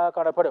காணக்கூடியதாக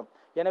காணப்படும்.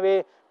 எனவே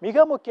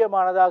மிக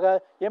முக்கியமானதாக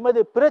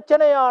எமது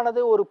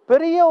பிரச்சனையானது ஒரு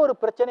பெரிய ஒரு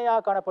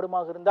பிரச்சனையாக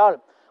காணப்படுமாக இருந்தால்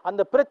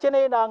அந்த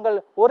பிரச்சனையை நாங்கள்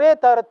ஒரே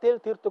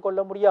தரத்தில் தீர்த்து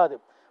கொள்ள முடியாது.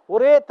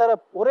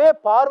 ஒரே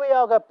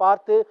பார்வையாக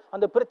பார்த்து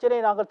அந்த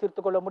பிரச்சனையை நாங்கள்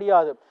தீர்த்து கொள்ள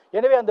முடியாது.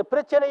 எனவே அந்த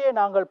பிரச்சனையை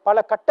நாங்கள்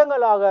பல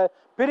கட்டங்களாக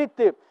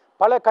பிரித்து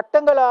பல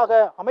கட்டங்களாக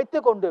அமைத்து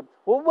கொண்டு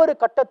ஒவ்வொரு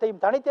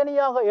கட்டத்தையும்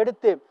தனித்தனியாக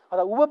எடுத்து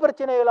அதை உப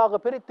பிரச்சனைகளாக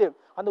பிரித்து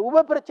அந்த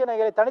உப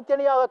பிரச்சனைகளை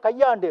தனித்தனியாக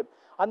கையாண்டு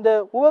அந்த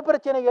உப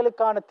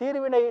பிரச்சனைகளுக்கான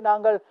தீர்வினை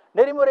நாங்கள்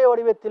நெறிமுறை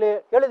வடிவத்திலே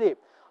எழுதி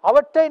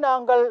அவற்றை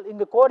நாங்கள்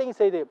இங்கு கோடிங்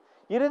செய்து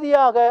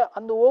இறுதியாக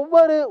அந்த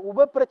ஒவ்வொரு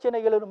உப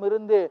பிரச்சனைகளிலும்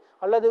இருந்து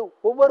அல்லது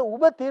ஒவ்வொரு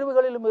உப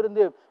தீர்வுகளிலும்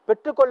இருந்து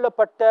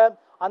பெற்றுக்கொள்ளப்பட்ட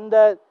அந்த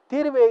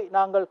தீர்வை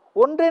நாங்கள்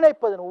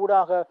ஒன்றிணைப்பதன்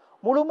ஊடாக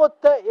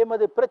முழுமொத்த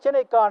எமது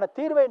பிரச்சனைக்கான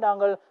தீர்வை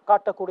நாங்கள்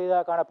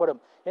காட்டக்கூடியதாக காணப்படும்.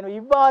 எனவே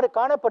இவ்வாறு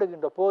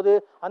காணப்படுகின்ற போது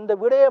அந்த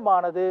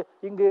விடயமானது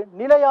இங்கு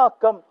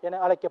நிலையாக்கம் என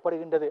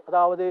அழைக்கப்படுகின்றது.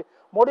 அதாவது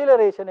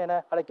மொடுலரேஷன் என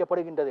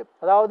அழைக்கப்படுகின்றது.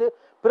 அதாவது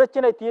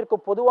பிரச்சனை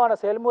தீர்க்கும் பொதுவான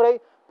செயல்முறை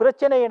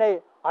பிரச்சனையினை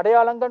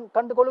அடையாளங்கள்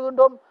கண்டு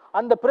கொள்கின்றோம்.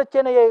 அந்த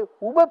பிரச்சனையை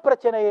உப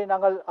பிரச்சனையை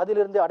நாங்கள்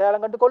அதிலிருந்து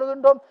அடையாளம் கண்டு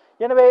கொள்கின்றோம்.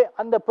 எனவே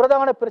அந்த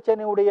பிரதான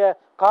பிரச்சனையுடைய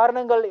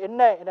காரணங்கள்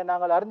என்ன என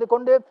நாங்கள் அறிந்து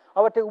கொண்டு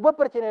அவற்றை உப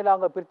பிரச்சனையை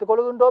நாங்கள் பிரித்துக்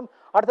கொள்கின்றோம்.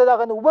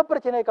 அடுத்ததாக அந்த உப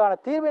பிரச்சனைக்கான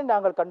தீர்வை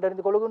நாங்கள்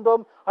கண்டறிந்து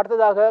கொள்கின்றோம்.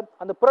 அடுத்ததாக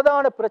அந்த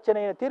பிரதான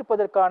பிரச்சனையை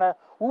தீர்ப்பதற்கான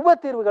உப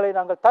தீர்வுகளை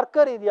நாங்கள்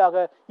தர்க்க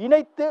ரீதியாக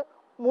இணைத்து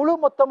முழு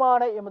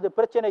மொத்தமான எமது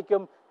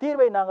பிரச்சனைக்கும்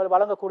தீர்வை நாங்கள்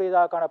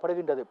வழங்கக்கூடியதாக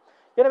காணப்படுகின்றது.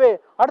 எனவே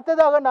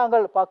அடுத்ததாக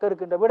நாங்கள் பார்க்க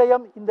இருக்கின்ற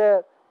விடயம்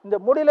இந்த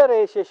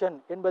மாடுலரைசேஷன்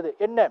என்பது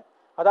என்ன?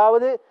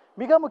 அதாவது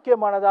மிக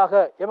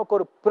முக்கியமானதாக எமக்கு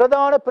ஒரு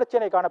பிரதான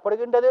பிரச்சனை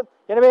காணப்படுகின்றது.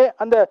 எனவே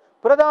அந்த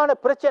பிரதான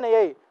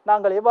பிரச்சனையை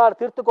நாங்கள் எவ்வாறு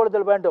தீர்த்து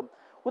கொள்ளுதல் வேண்டும்?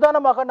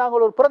 உதாரணமாக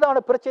நாங்கள் ஒரு பிரதான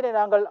பிரச்சனை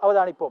நாங்கள்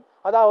அவதானிப்போம்.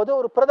 அதாவது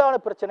ஒரு பிரதான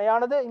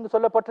பிரச்சனையானது இங்கு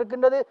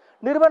சொல்லப்பட்டிருக்கின்றது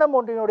நிறுவனம்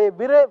ஒன்றினுடைய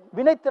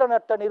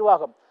வினைத்திறனற்ற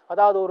நிர்வாகம்.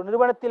 அதாவது ஒரு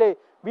நிறுவனத்திலே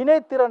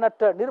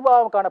வினைத்திறனற்ற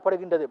நிர்வாகம்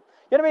காணப்படுகின்றது.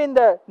 எனவே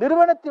இந்த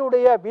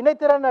நிறுவனத்தினுடைய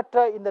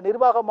வினைத்திறனற்ற இந்த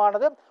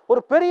நிர்வாகமானது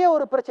ஒரு பெரிய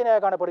ஒரு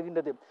பிரச்சனையாக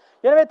காணப்படுகின்றது.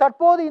 எனவே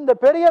தற்போது இந்த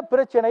பெரிய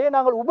பிரச்சனையை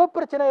நாங்கள் உப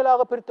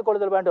பிரச்சனைகளாக பிரித்துக்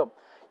கொள்ளுதல் வேண்டும்.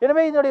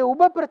 எனவே இதனுடைய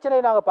உப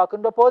பிரச்சனையை நாங்கள்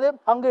பார்க்கின்ற போது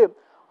அங்கு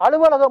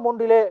அலுவலகம்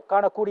ஒன்றிலே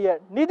காணக்கூடிய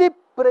நிதி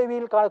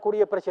பிரிவில்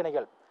காணக்கூடிய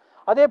பிரச்சனைகள்,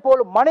 அதே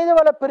போல்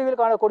மனிதவள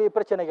பிரிவில் காணக்கூடிய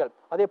பிரச்சனைகள்,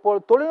 அதே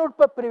போல்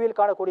தொழில்நுட்ப பிரிவில்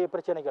காணக்கூடிய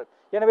பிரச்சனைகள்.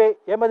 எனவே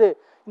எமது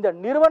இந்த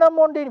நிறுவனம்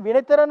ஒன்றின்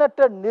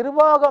வினைத்திறனற்ற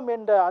நிர்வாகம்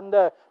என்ற அந்த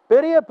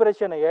பெரிய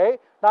பிரச்சனையை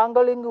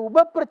நாங்கள் இங்கு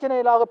உப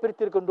பிரச்சனைகளாக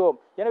பிரித்திருக்கின்றோம்.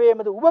 எனவே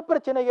எமது உப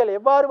பிரச்சனைகள்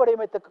எவ்வாறு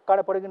வடிவமைத்து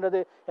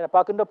காணப்படுகின்றது என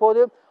பார்க்கின்ற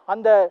போது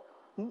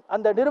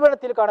அந்த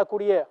நிறுவனத்தில்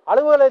காணக்கூடிய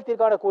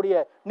அலுவலகத்தில் காணக்கூடிய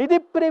நிதி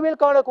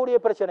பிரிவில் காணக்கூடிய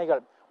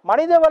பிரச்சனைகள்,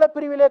 மனிதவள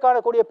பிரிவிலே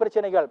காணக்கூடிய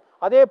பிரச்சனைகள்,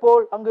 அதே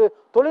போல் அங்கு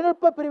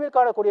தொழில்நுட்ப பிரிவில்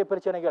காணக்கூடிய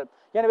பிரச்சனைகள்.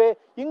 எனவே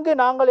இங்கு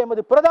நாங்கள்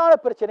எமது பிரதான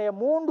பிரச்சனையை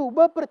 3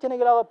 உப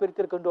பிரச்சனைகளாக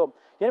பிரித்திருக்கின்றோம்.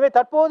 எனவே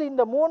தற்போது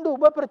இந்த 3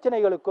 உப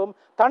பிரச்சனைகளுக்கும்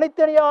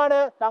தனித்தனியான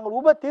நாங்கள்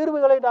உப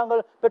தீர்வுகளை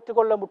நாங்கள்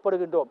பெற்றுக்கொள்ள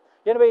முற்படுகின்றோம்.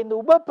 எனவே இந்த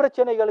உப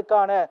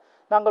பிரச்சனைகளுக்கான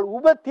நாங்கள்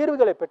உப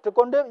தீர்வுகளை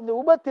பெற்றுக்கொண்டு இந்த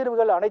உப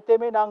தீர்வுகள்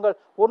அனைத்தையுமே நாங்கள்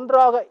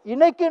ஒன்றாக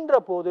இணைக்கின்ற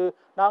போது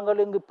நாங்கள்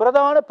இங்கு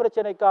பிரதான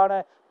பிரச்சனைக்கான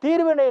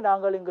தீர்வினை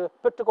நாங்கள் இங்கு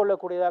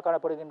பெற்றுக்கொள்ளக்கூடியதாக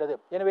காணப்படுகின்றது.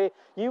 எனவே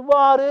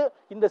இவ்வாறு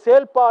இந்த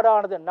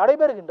செயல்பாடானது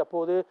நடைபெறுகின்ற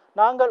போது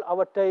நாங்கள்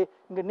அவற்றை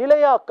இங்கு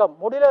நிலையாக்கம்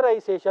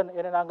மாடுலரைசேஷன்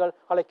என நாங்கள்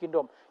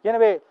அழைக்கின்றோம்.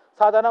 எனவே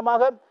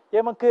சாதாரணமாக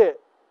எமக்கு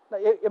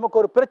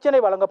ஒரு பிரச்சனை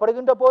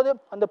வழங்கப்படுகின்ற போது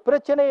அந்த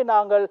பிரச்சனையை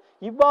நாங்கள்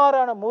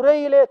இவ்வாறான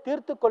முறையிலே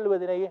தீர்த்து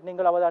கொள்வதனை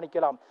நீங்கள்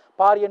அவதானிக்கலாம்.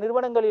 பாரிய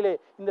நிறுவனங்களிலே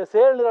இந்த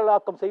செயல்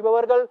நிரலாக்கம்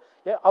செய்பவர்கள்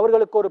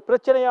அவர்களுக்கு ஒரு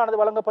பிரச்சனையானது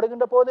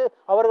வழங்கப்படுகின்ற போது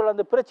அவர்கள்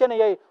அந்த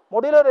பிரச்சனையை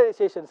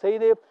மாடுலரைசேஷன்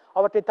செய்து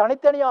அவற்றை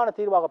தனித்தனியான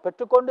தீர்வாக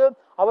பெற்றுக்கொண்டு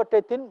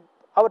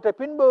அவற்றை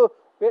பின்பு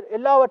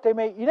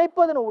எல்லாவற்றையுமே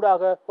இணைப்பதன்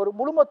ஊடாக ஒரு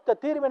முழுமொத்த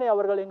தீர்வினை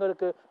அவர்கள்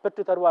எங்களுக்கு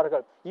பெற்று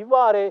தருவார்கள்.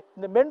 இவ்வாறே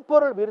இந்த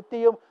மென்பொருள்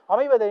விருத்தியும்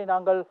அமைவதை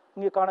நாங்கள்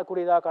இங்கு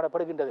காணக்கூடியதாக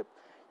காணப்படுகின்றது.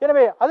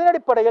 எனவே அதன்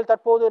அடிப்படையில்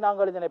தற்போது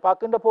நாங்கள் இதனை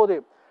பார்க்கின்ற போது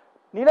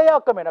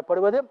நிலையாக்கம்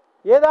எனப்படுவது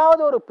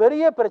ஏதாவது ஒரு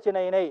பெரிய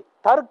பிரச்சனையினை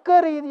தர்க்க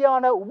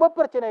ரீதியான உப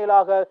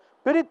பிரச்சனைகளாக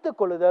பிரித்து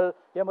கொள்ளுதல்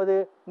எமது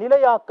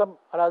நிலையாக்கம்,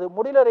 அதாவது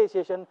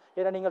மாடுலரைசேஷன்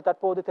என நீங்கள்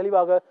தற்போது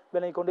தெளிவாக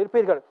விளங்கிக்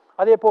கொண்டிருப்பீர்கள்.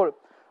 அதே போல்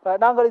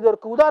நாங்கள்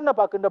இதற்கு உதாரணம்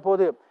பார்க்கின்ற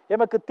போது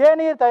எமக்கு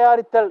தேநீர்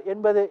தயாரித்தல்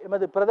என்பது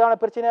எமது பிரதான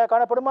பிரச்சனையாக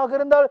காணப்படுமாக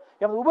இருந்தால்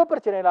எமது உப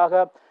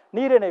பிரச்சனைகளாக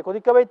நீரினை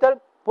கொதிக்க வைத்தல்,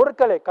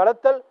 பொருட்களை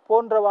கலத்தல்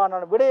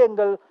போன்றவான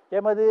விடயங்கள்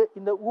எமது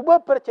இந்த உப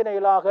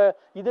பிரச்சனைகளாக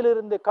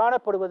இதிலிருந்து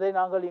காணப்படுவதை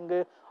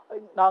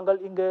நாங்கள்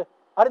இங்கு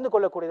அறிந்து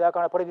கொள்ளக்கூடியதாக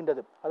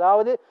காணப்படுகின்றது.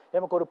 அதாவது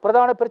நமக்கு ஒரு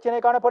பிரதான பிரச்சனை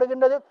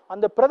காணப்படுகின்றது.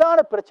 அந்த பிரதான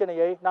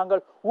பிரச்சனையை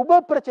நாங்கள் உப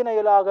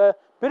பிரச்சனைகளாக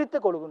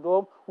பிரித்துக்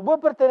கொள்கின்றோம். உப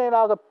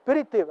பிரச்சனைகளாக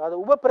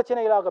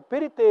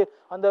பிரித்து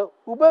அந்த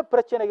உப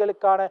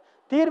பிரச்சனைகளுக்கான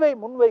தீர்வை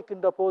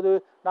முன்வைக்கின்ற போது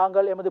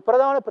நாங்கள் எமது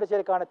பிரதான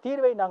பிரச்சனைக்கான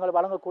தீர்வை நாங்கள்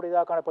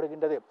வழங்கக்கூடியதாக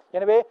காணப்படுகின்றது.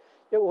 எனவே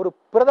ஒரு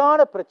பிரதான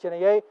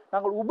பிரச்சனையை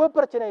நாங்கள் உப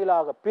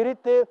பிரச்சனைகளாக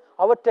பிரித்து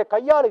அவற்றை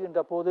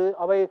கையாளுகின்ற போது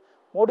அவை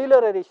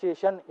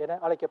மாடுலரைசேஷன் என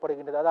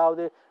அழைக்கப்படுகின்றது.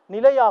 அதாவது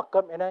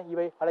நிலையாக்கம் என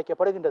இவை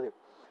அழைக்கப்படுகின்றது.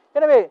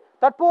 எனவே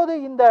தற்போது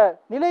இந்த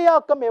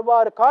நிலையாக்கம்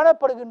எவ்வாறு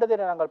காணப்படுகின்றது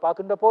என நாங்கள்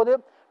பார்க்கின்ற போது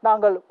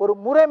நாங்கள் ஒரு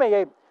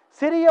முறைமையை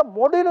சிறிய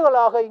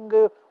மொடில்களாக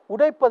இங்கு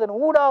உடைப்பதன்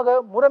ஊடாக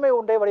முறைமை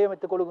ஒன்றை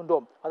வடிவமைத்துக்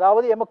கொள்கின்றோம்.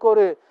 அதாவது எமக்கு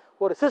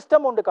ஒரு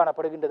சிஸ்டம் ஒன்று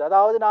காணப்படுகின்றது.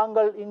 அதாவது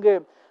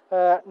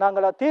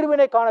நாங்கள்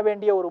தீர்வினை காண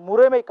வேண்டிய ஒரு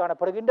முறைமை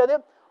காணப்படுகின்றது.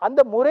 அந்த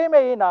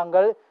முறைமையை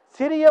நாங்கள்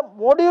சிறிய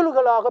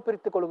மொடியூல்களாக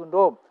பிரித்துக்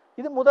கொள்கின்றோம்.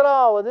 இது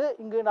முதலாவது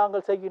இங்கு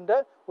நாங்கள் செய்கின்ற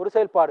ஒரு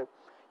செயல்பாடு.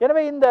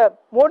 எனவே இந்த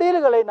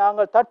மொடியூல்களை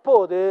நாங்கள்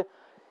தற்போது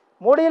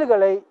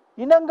மொடியூல்களை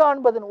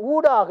இனங்காண்பதன்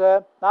ஊடாக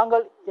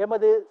நாங்கள்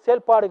எமது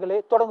செயல்பாடுகளை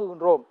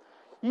தொடங்குகின்றோம்.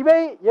 இவை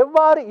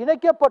எவ்வாறு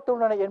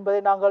இணைக்கப்பட்டுள்ளன என்பதை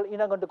நாங்கள்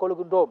இனங்கண்டு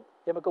கொள்கின்றோம்.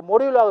 எமக்கு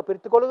மொடியூலாக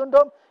பிரித்துக்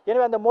கொள்கின்றோம்.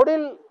 எனவே அந்த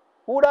மொடியூல்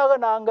ஊடாக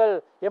நாங்கள்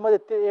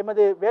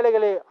எமது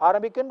வேலைகளை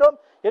ஆரம்பிக்கின்றோம்.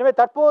 எனவே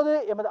தற்போது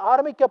எமது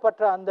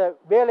ஆரம்பிக்கப்பட்ட அந்த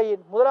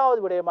வேலையின் முதலாவது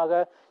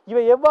விடயமாக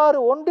இவை எவ்வாறு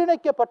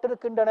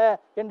ஒன்றிணைக்கப்பட்டிருக்கின்றன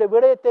என்ற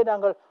விடயத்தை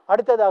நாங்கள்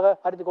அடுத்ததாக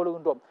அறிந்து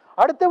கொள்கின்றோம்.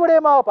 அடுத்த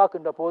விடயமாக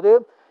பார்க்கின்ற போது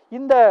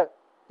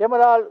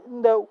எமதால்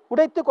இந்த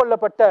உடைத்து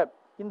கொள்ளப்பட்ட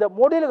இந்த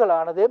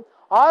மொடியூல்களானது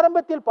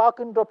ஆரம்பத்தில்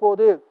பார்க்கின்ற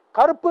போது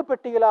கருப்பு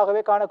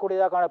பெட்டிகளாகவே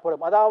காணக்கூடியதாக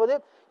காணப்படும். அதாவது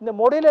இந்த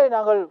மொடியூலை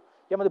நாங்கள்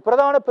எமது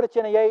பிரதான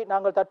பிரச்சனையை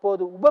நாங்கள்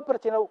தற்போது உப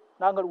பிரச்சனை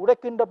நாங்கள்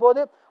உடைக்கின்ற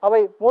போது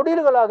அவை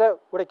மொடியூல்களாக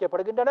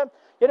உடைக்கப்படுகின்றன.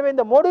 எனவே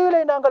இந்த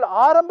மொடியூலை நாங்கள்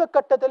ஆரம்ப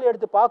கட்டத்தில்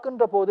எடுத்து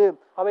பார்க்கின்ற போது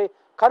அவை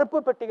கருப்பு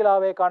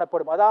பெட்டிகளாகவே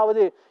காணப்படும்.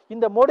 அதாவது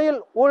இந்த மொடியூல்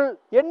உள்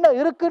என்ன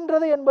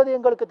இருக்கின்றது என்பது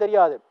எங்களுக்கு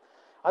தெரியாது.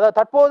 அதாவது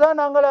தற்போதுதான்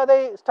நாங்கள் அதை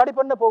ஸ்டடி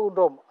பண்ண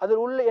போகின்றோம். அதில்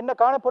உள்ள என்ன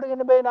காணப்படும்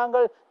என்பதை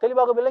நாங்கள்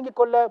தெளிவாக விளங்கிக்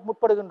கொள்ள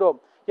முற்படுகின்றோம்.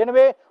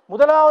 எனவே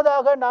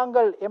முதலாவதாக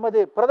நாங்கள்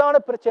எமது பிரதான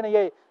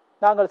பிரச்சனையை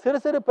நாங்கள் சிறு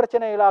சிறு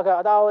பிரச்சனைகளாக,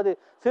 அதாவது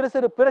சிறு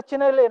சிறு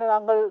பிரச்சனைகள் என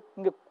நாங்கள்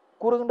இங்கு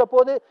கூறுகின்ற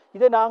போது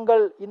இதை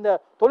நாங்கள் இந்த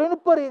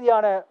தொழில்நுட்ப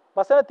ரீதியான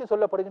வசனத்தில்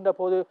சொல்லப்படுகின்ற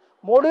போது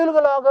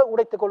மொடியூல்களாக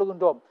உடைத்துக்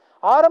கொள்கின்றோம்.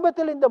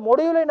 ஆரம்பத்தில் இந்த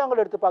மொடியூலை நாங்கள்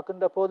எடுத்து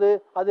பார்க்கின்ற போது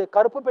அது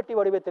கருப்பு பெட்டி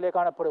வடிவத்திலே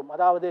காணப்படும்.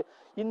 அதாவது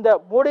இந்த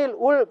மொடியூல்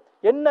உள்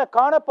என்ன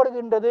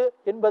காணப்படுகின்றது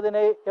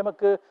என்பதனை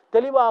எமக்கு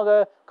தெளிவாக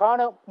காண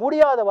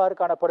முடியாதவாறு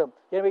காணப்படும்.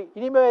 எனவே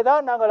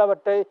இனிமேதான் நாங்கள்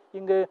அவற்றை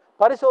இங்கு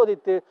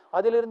பரிசோதித்து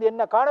அதிலிருந்து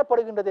என்ன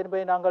காணப்படுகின்றது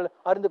என்பதை நாங்கள்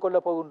அறிந்து கொள்ள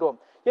போகின்றோம்.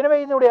 எனவே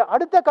இதனுடைய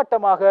அடுத்த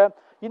கட்டமாக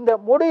இந்த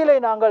மொடியூலை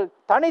நாங்கள்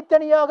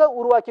தனித்தனியாக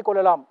உருவாக்கி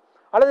கொள்ளலாம்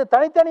அல்லது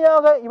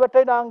தனித்தனியாக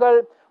இவற்றை நாங்கள்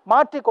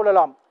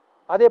மாற்றிக்கொள்ளலாம்.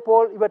 அதே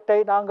போல் இவற்றை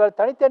நாங்கள்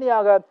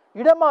தனித்தனியாக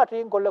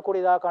இடமாற்றியும்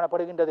கொள்ளக்கூடியதாக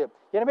காணப்படுகின்றது.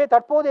 எனவே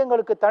தற்போது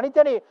எங்களுக்கு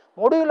தனித்தனி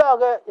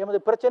மொடியூலாக எமது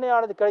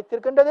பிரச்சனையானது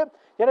கிடைத்திருக்கின்றது.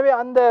 எனவே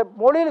அந்த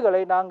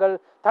மொடியூல்களை நாங்கள்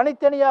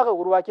தனித்தனியாக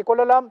உருவாக்கி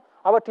கொள்ளலாம்,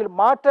 அவற்றில்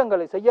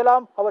மாற்றங்களை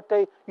செய்யலாம்,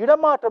 அவற்றை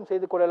இடமாற்றம்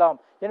செய்து கொள்ளலாம்.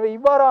 எனவே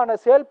இவ்வாறான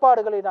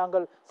செயல்பாடுகளை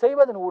நாங்கள்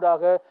செய்வதன்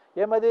ஊடாக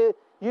எமது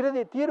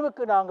இறுதி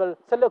தீர்வுக்கு நாங்கள்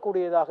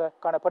செல்லக்கூடியதாக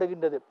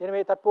காணப்படுகின்றது.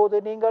 எனவே தற்போது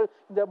நீங்கள்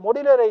இந்த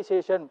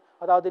மொடுலரைசேஷன்,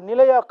 அதாவது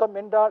நிலையாக்கம்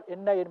என்றால்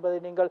என்ன என்பதை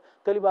நீங்கள்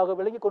தெளிவாக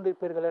விளங்கிக்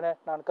கொண்டிருப்பீர்கள் என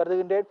நான்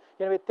கருதுகின்றேன்.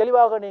 எனவே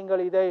தெளிவாக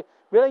நீங்கள் இதை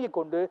விளங்கிக்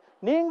கொண்டு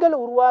நீங்கள்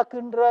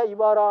உருவாக்குகின்ற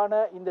இவ்வாறான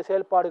இந்த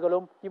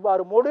செயல்பாடுகளும்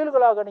இவ்வாறு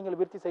மொடியூல்களாக நீங்கள்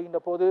விருத்தி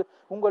செய்கின்ற போது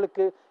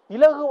உங்களுக்கு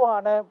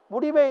இலகுவான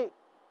முடிவை,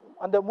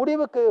 அந்த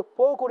முடிவுக்கு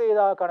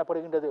போகக்கூடியதாக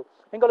காணப்படுகின்றது.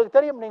 எங்களுக்கு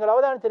தெரியும், நீங்கள்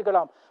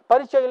அவதானித்திருக்கலாம்,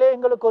 பரீட்சையிலே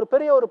எங்களுக்கு ஒரு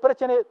பெரிய ஒரு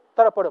பிரச்சனை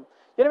தரப்படும்.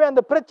 எனவே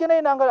அந்த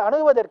பிரச்சனையை நாங்கள்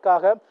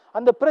அணுகுவதற்காக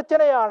அந்த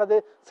பிரச்சனையானது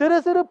சிறு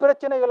சிறு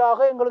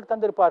பிரச்சனைகளாக எங்களுக்கு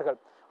தந்திருப்பார்கள்.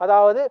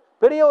 அதாவது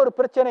பெரிய ஒரு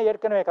பிரச்சனை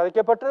ஏற்கனவே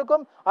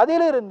கதைக்கப்பட்டிருக்கும்,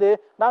 அதிலிருந்து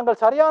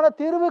நாங்கள் சரியான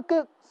தீர்வுக்கு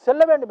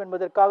செல்ல வேண்டும்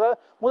என்பதற்காக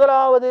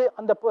முதலாவது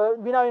அந்த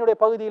வினாவினுடைய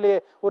பகுதியிலே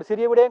ஒரு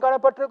சிறிய விடயம்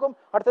காணப்பட்டிருக்கும்,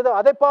 அடுத்தது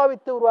அதை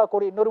பாவித்து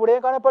உருவாக்கக்கூடிய இன்னொரு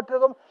விடயம்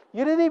காணப்பட்டிருக்கும்,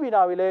 இறுதி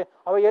வினாவிலே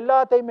அவை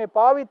எல்லாத்தையுமே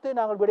பாவித்து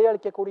நாங்கள்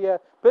விடையளிக்கக்கூடிய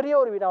பெரிய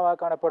ஒரு வினாவாக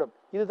காணப்படும்.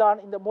 இதுதான்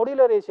இந்த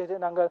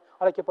மொடுலரைசேஷன் நாங்கள்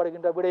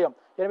அழைக்கப்படுகின்ற விடயம்.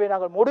 எனவே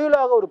நாங்கள்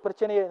மொடியூலாக ஒரு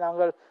பிரச்சனையை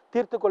நாங்கள்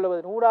தீர்த்து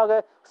கொள்வதன்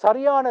ஊடாக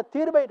சரியான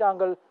தீர்வை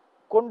நாங்கள்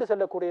கொண்டு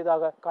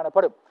செல்லக்கூடியதாக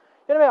காணப்படும்.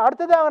 எனவே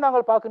அடுத்ததாக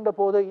நாங்கள் பார்க்கின்ற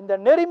போது இந்த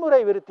நெறிமுறை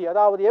விருத்தி,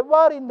 அதாவது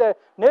எவ்வாறு இந்த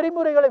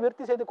நெறிமுறைகளை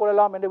விருத்தி செய்து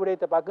கொள்ளலாம் என்ற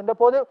விடயத்தை பார்க்கின்ற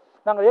போது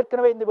நாங்கள்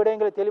ஏற்கனவே இந்த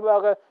விடயங்களை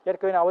தெளிவாக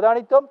ஏற்கனவே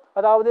அவதானித்தோம்.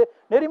 அதாவது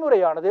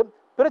நெறிமுறையானது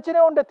பிரச்சனை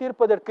ஒன்றை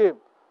தீர்ப்பதற்கு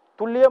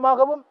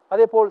துல்லியமாகவும்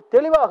அதே போல்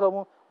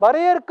தெளிவாகவும்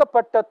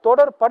வரையறுக்கப்பட்ட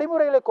தொடர்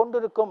படிமுறைகளை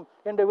கொண்டிருக்கும்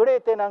என்ற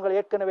விடயத்தை நாங்கள்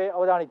ஏற்கனவே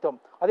அவதானித்தோம்.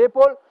 அதே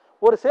போல்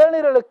ஒரு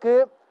செயல்நிரலுக்கு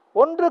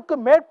ஒன்றுக்கு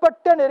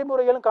மேற்பட்ட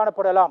நெறிமுறைகளும்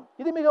காணப்படலாம்.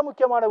 இது மிக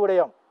முக்கியமான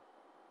விடயம்.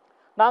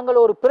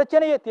 நாங்கள் ஒரு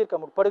பிரச்சனையை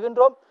தீர்க்க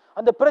முற்படுகின்றோம்.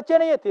 அந்த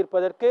பிரச்சனையை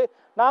தீர்ப்பதற்கு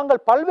நாங்கள்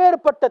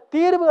பல்வேறுபட்ட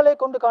தீர்வுகளை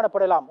கொண்டு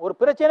காணப்படலாம். ஒரு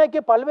பிரச்சனைக்கு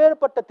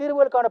பல்வேறுபட்ட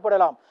தீர்வுகள்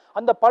காணப்படலாம்.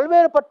 அந்த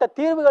பல்வேறுபட்ட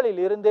தீர்வுகளில்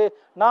இருந்து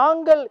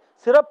நாங்கள்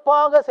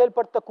சிறப்பாக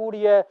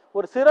செயல்படுத்தக்கூடிய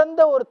ஒரு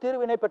சிறந்த ஒரு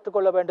தீர்வினை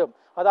பெற்றுக்கொள்ள வேண்டும்.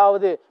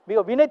 அதாவது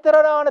மிக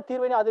வினைத்திறனான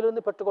தீர்வினை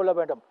அதிலிருந்து பெற்றுக்கொள்ள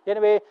வேண்டும்.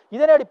 எனவே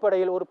இதன்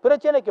அடிப்படையில் ஒரு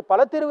பிரச்சனைக்கு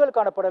பல தீர்வுகள்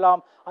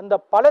காணப்படலாம். அந்த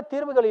பல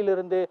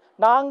தீர்வுகளிலிருந்து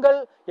நாங்கள்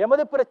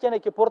எமது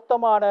பிரச்சனைக்கு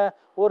பொருத்தமான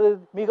ஒரு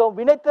மிக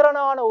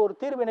வினைத்திறனான ஒரு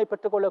தீர்வினை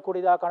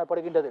பெற்றுக்கொள்ளக்கூடியதாக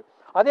காணப்படுகின்றது.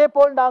 அதே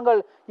போல் நாங்கள்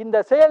இந்த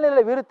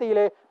செயல்நிலை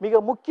விருத்தியிலே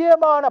மிக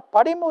முக்கியமான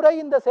படிமுறை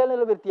இந்த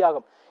செயல்நிலை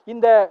விருத்தியாகும்.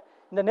 இந்த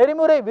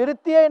நெறிமுறை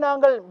விருத்தியை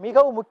நாங்கள்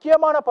மிகவும்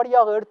முக்கியமான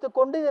படியாக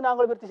எடுத்துக்கொண்டு இதை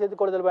நாங்கள் விருத்தி செய்து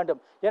கொள்ளுதல் வேண்டும்.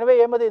 எனவே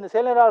எமது இந்த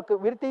செயல்நிலை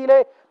விருத்தியிலே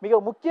மிக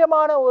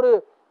முக்கியமான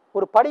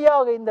ஒரு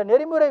படியாக இந்த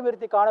நெறிமுறை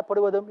விருத்தி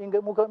காணப்படுவதும்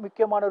இங்கு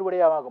முக்கியமான ஒரு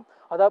விடயமாகும்.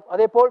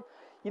 அதே போல்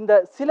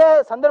இந்த சில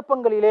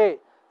சந்தர்ப்பங்களிலே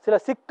சில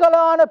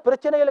சிக்கலான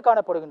பிரச்சனைகள்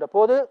காணப்படுகின்ற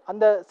போது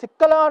அந்த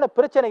சிக்கலான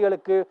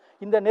பிரச்சனைகளுக்கு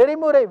இந்த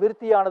நெறிமுறை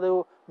விருத்தியானது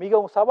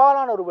மிகவும்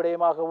சவாலான ஒரு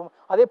விடயமாகவும்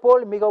அதே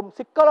போல் மிகவும்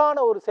சிக்கலான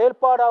ஒரு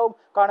செயல்பாடாகவும்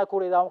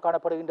காணக்கூடியதாகவும்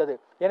காணப்படுகின்றது.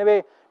 எனவே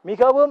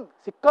மிகவும்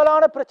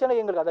சிக்கலான பிரச்சனை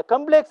எங்களுக்கு, அந்த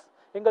கம்ப்ளெக்ஸ்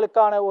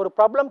எங்களுக்கான ஒரு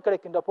ப்ராப்ளம்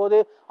கிடைக்கின்ற போது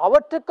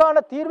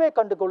அவற்றுக்கான தீர்வை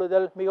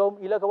கண்டுகொள்ளுதல் மிகவும்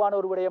இலகுவான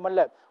ஒரு விடயம்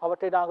அல்ல.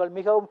 அவற்றை நாங்கள்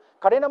மிகவும்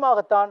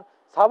கடினமாகத்தான்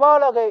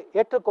சவாலாக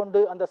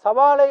ஏற்றுக்கொண்டு அந்த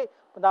சவாலை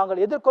நாங்கள்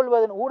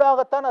எதிர்கொள்வதன்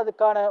ஊடாகத்தான்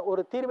அதுக்கான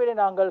ஒரு தீர்வினை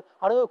நாங்கள்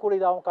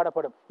அணுகக்கூடியதாகவும்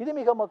காணப்படும். இது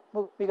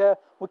மிக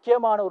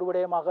முக்கியமான ஒரு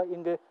விடயமாக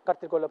இங்கு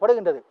கருத்தில்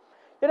கொள்ளப்படுகின்றது.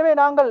 எனவே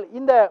நாங்கள்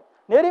இந்த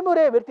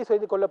நெறிமுறையை விருத்தி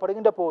செய்து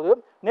கொள்ளப்படுகின்ற போது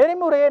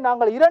நெறிமுறையை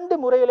நாங்கள் இரண்டு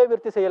முறையிலே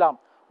விருத்தி செய்யலாம்.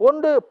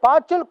 ஒன்று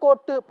பாய்ச்சல்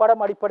கோட்டு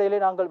படம் அடிப்படையிலே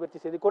நாங்கள் விருத்தி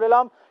செய்து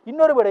கொள்ளலாம்.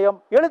 இன்னொரு விடயம்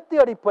எழுத்து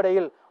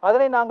அடிப்படையில்,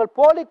 அதனை நாங்கள்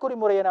போலிக்குறி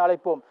முறை என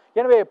அழைப்போம்.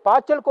 எனவே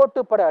பாய்ச்சல் கோட்டு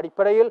பட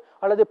அடிப்படையில்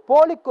அல்லது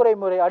போலிக்குறை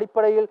முறை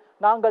அடிப்படையில்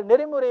நாங்கள்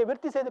நெறிமுறையை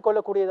விருத்தி செய்து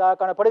கொள்ளக்கூடியதாக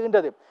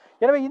காணப்படுகின்றது.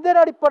 எனவே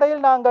இதன்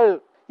அடிப்படையில் நாங்கள்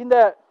இந்த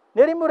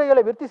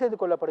நெறிமுறைகளை விருத்தி செய்து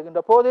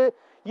கொள்ளப்படுகின்ற போது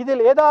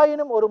இதில்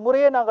ஏதாயினும் ஒரு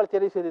முறையை நாங்கள்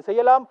தெரிவு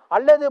செய்யலாம்,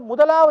 அல்லது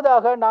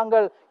முதலாவதாக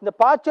நாங்கள் இந்த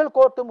பாய்ச்சல்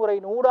கோட்டு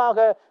முறையின்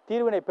ஊடாக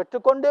தீர்வினை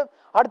பெற்றுக்கொண்டு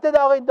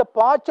அடுத்ததாக இந்த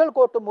பாய்ச்சல்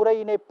கோட்டு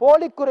முறையினை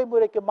போலி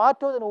குறிமுறைக்கு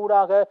மாற்றுவதன்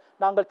ஊடாக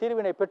நாங்கள்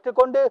தீர்வினை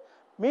பெற்றுக்கொண்டு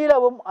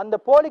மீளவும் அந்த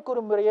போலி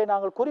குறிமுறையை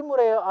நாங்கள்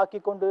குறிமுறையை ஆக்கி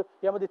கொண்டு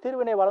எமது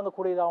தீர்வினை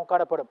வழங்கக்கூடியதாக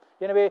காணப்படும்.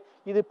 எனவே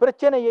இது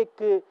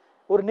பிரச்சனைக்கு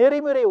ஒரு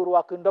நெறிமுறை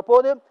உருவாக்குகின்ற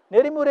போது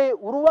நெறிமுறையை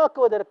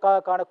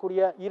உருவாக்குவதற்காக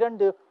காணக்கூடிய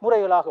 2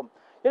 முறைகளாகும்.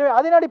 எனவே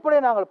அதன்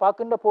அடிப்படையில் நாங்கள்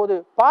பார்க்கின்ற போது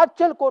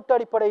பாய்ச்சல் கோட்டு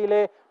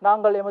அடிப்படையிலே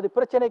நாங்கள் எமது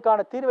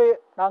பிரச்சனைக்கான தீர்வை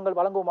நாங்கள்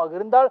வழங்குவதாக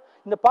இருந்தால்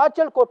இந்த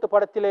பாய்ச்சல் கோட்டு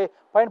படத்திலே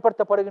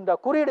பயன்படுத்தப்படுகின்ற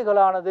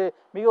குறியீடுகளானது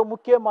மிக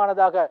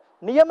முக்கியமானதாக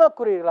நியம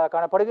குறியீடுகளாக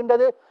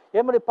காணப்படுகின்றது.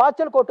 எமது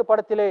பாய்ச்சல் கோட்டு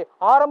படத்திலே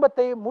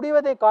ஆரம்பத்தை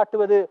முடிவதை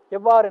காட்டுவது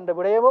எவ்வாறு என்ற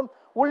விடயமும்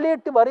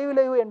உள்ளீட்டு வரி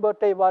விளைவு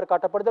என்பவற்றை எவ்வாறு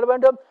காட்டப்படுதல்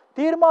வேண்டும்,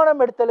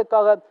 தீர்மானம்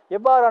எடுத்தலுக்காக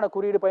எவ்வாறான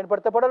குறியீடு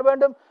பயன்படுத்தப்பட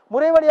வேண்டும்,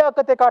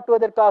 முறைவழியாக்கத்தை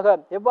காட்டுவதற்காக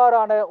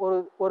எவ்வாறான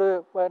ஒரு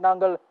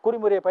நாங்கள்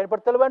குறிமுறையை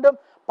பயன்படுத்தல் வேண்டும்,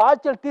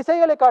 பாய்ச்சல்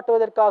திசைகளை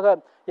காட்டுவதற்காக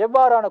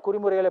எவ்வாறான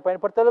குறிமுறைகளை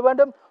பயன்படுத்தல்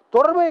வேண்டும்,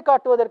 தொடர்பை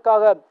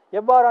காட்டுவதற்காக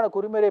எவ்வாறான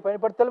குறிமுறையை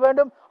பயன்படுத்தல்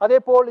வேண்டும், அதே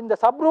போல் இந்த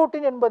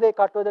சப்ரூட்டின் என்பதை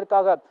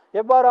காட்டுவதற்காக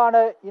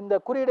எவ்வாறான இந்த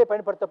குறியீடை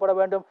பயன்படுத்தப்பட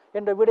வேண்டும்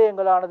என்ற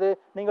விடயங்களானது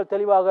நீங்கள்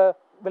தெளிவாக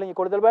விளங்கிக்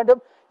கொள்ளுதல் வேண்டும்.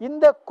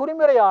 இந்த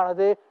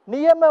குறிமுறையானது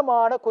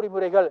நியமமான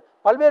குறிமுறைகள்,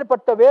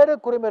 பல்வேறுபட்ட வேறு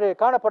குறிமுறை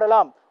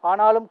காணப்படலாம்,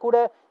 ஆனாலும் கூட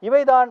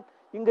இவைதான்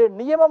இங்கு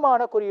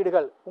நியமமான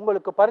குறியீடுகள்.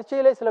 உங்களுக்கு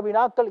பரீட்சையிலே சில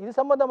வினாக்கள் இது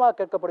சம்பந்தமாக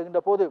கேட்கப்படுகின்ற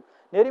போது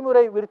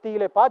நெறிமுறை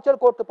விருத்தியிலே பாய்ச்சல்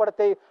கோட்டு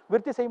படத்தை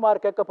விருத்தி செய்யுமாறு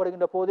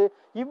கேட்கப்படுகின்ற போது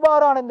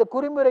இவ்வாறான இந்த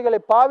குறிமுறைகளை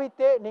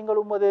பாவித்தே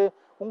நீங்கள்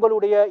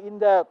உங்களுடைய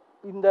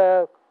இந்த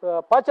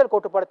பாய்ச்சல்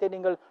கோட்டு படத்தை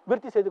நீங்கள்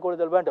விருத்தி செய்து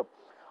கொள்ளுதல் வேண்டும்.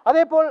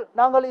 அதே போல்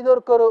நாங்கள்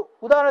இதற்கு ஒரு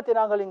உதாரணத்தை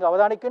நாங்கள் இங்கு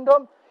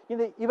அவதானிக்கின்றோம்.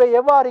 இவை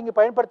எவ்வாறு இங்கு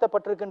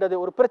பயன்படுத்தப்பட்டிருக்கின்றது,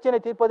 ஒரு பிரச்சனை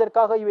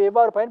தீர்ப்பதற்காக இவை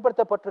எவ்வாறு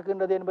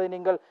பயன்படுத்தப்பட்டிருக்கின்றது என்பதை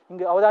நீங்கள்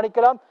இங்கு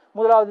அவதானிக்கலாம்.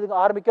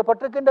 முதலாவது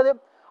ஆரம்பிக்கப்பட்டிருக்கின்றது.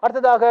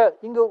 அடுத்ததாக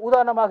இங்கு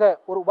உதாரணமாக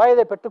ஒரு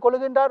வயதை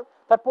பெற்றுக்கொள்கின்றார்.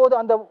 தற்போது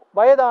அந்த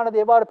வயதானது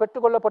எவ்வாறு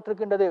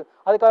பெற்றுக்கொள்ளப்பட்டிருக்கின்றது,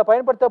 அதுக்காக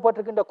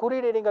பயன்படுத்தப்பட்டிருக்கின்ற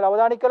குறியீடை நீங்கள்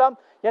அவதானிக்கலாம்.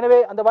 எனவே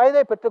அந்த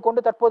வயதை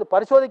பெற்றுக்கொண்டு தற்போது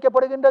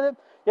பரிசோதிக்கப்படுகின்றது.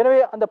 எனவே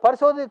அந்த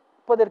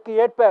பரிசோதிப்பதற்கு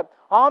ஏற்ப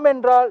ஆம்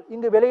என்றால்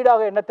இங்கு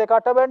வெளியீடாக எண்ணத்தை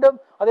காட்ட வேண்டும்.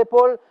 அதே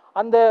போல்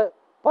அந்த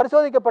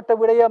பரிசோதிக்கப்பட்ட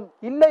விடயம்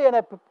இல்லை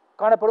என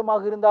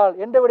காணப்படுமாக இருந்தால்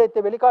என்ற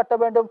விடயத்தை வெளிக்காட்ட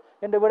வேண்டும்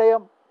என்ற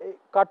விடயம்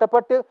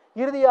காட்டப்பட்டு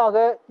இறுதியாக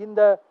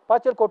இந்த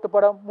பாய்ச்சல் கோட்டு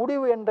படம்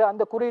முடிவு என்ற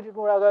அந்த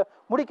குறியீடாக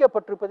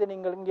முடிக்கப்பட்டிருப்பதை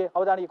நீங்கள் இங்கே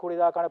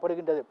அவதானிக்கக்கூடியதாக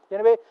காணப்படுகின்றது.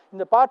 எனவே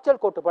இந்த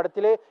பாய்ச்சல் கோட்டு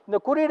படத்திலே இந்த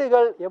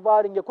குறியீடுகள்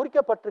எவ்வாறு இங்கே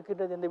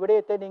குறிக்கப்பட்டிருக்கின்றது இந்த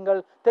விடயத்தை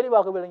நீங்கள்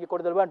தெளிவாக விளங்கிக்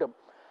கொள்ளுதல் வேண்டும்.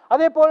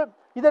 அதே போல்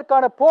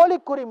இதற்கான போலி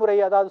குறிமுறை,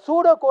 அதாவது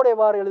சூடோ கோடு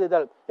எவ்வாறு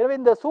எழுதுதல். எனவே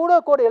இந்த சூடோ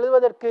கோடு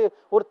எழுதுவதற்கு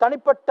ஒரு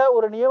தனிப்பட்ட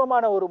ஒரு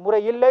நியமமான ஒரு முறை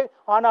இல்லை,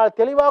 ஆனால்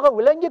தெளிவாக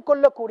விளங்கிக்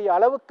கொள்ளக்கூடிய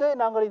அளவுக்கு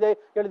நாங்கள் இதை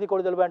எழுதி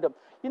கொள்ளுதல் வேண்டும்.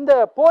 இந்த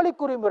போலி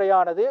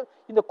குறிமுறையானது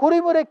இந்த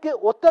குறிமுறைக்கு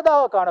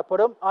ஒத்ததாக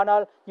காணப்படும்,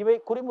 ஆனால் இவை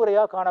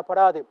குறிமுறையாக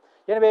காணப்படாது.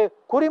 எனவே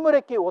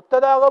குறிமுறைக்கு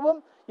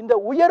ஒத்ததாகவும் இந்த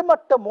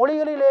உயர்மட்ட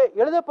மொழிகளிலே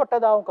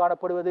எழுதப்பட்டதாகவும்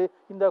காணப்படுவது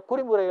இந்த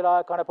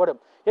குறிமுறைகளாக காணப்படும்.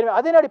 எனவே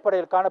அதன்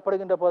அடிப்படையில்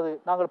காணப்படுகின்ற போது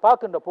நாங்கள்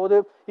பார்க்கின்ற போது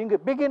இங்கு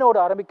பிகினோடு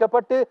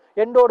ஆரம்பிக்கப்பட்டு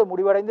எண்டோடு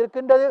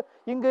முடிவடைந்திருக்கின்றது.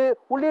 இங்கு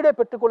உள்ளீடை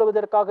பெற்றுக்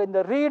கொள்வதற்காக இந்த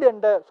ரீட்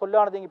என்ற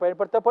சொல்லானது இங்கு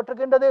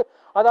பயன்படுத்தப்பட்டிருக்கின்றது.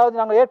 அதாவது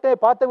நாங்கள் ஏற்கனவே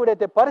பார்த்த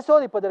விடயத்தை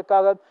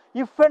பரிசோதிப்பதற்காக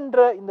இஃப் என்ற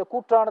இந்த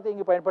கூற்றானது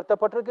இங்கு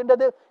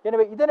பயன்படுத்தப்பட்டிருக்கின்றது.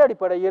 எனவே இதன்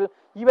அடிப்படையில்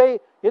இவை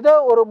ஏதோ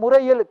ஒரு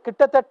முறையில்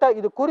கிட்டத்தட்ட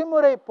இது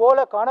குறிமுறை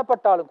போல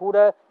காணப்பட்டாலும் கூட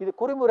இது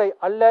குறிமுறை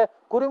அல்ல,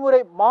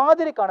 குறிமுறை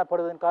மாதிரி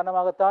காணப்படுவதன்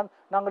காரணமாகத்தான்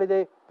நாங்கள்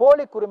இதை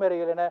போலி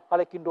குறிமுறைகள் என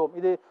அழைக்கின்றோம்.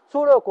 இது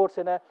சூடோ கோட்ஸ்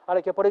என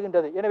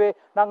அழைக்கப்படுகின்றது. எனவே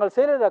நாங்கள்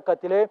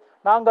செயலிழக்கத்திலே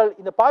நாங்கள்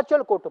இந்த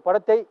பாய்ச்சல் கோட்டு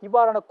படத்தை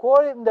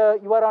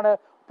இவ்வாறான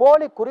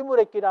போலி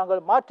குறிமுறைக்கு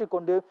நாங்கள்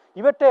மாற்றிக்கொண்டு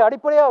இவற்றை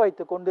அடிப்படையாக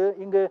வைத்துக் கொண்டு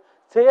இங்கு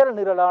செயல்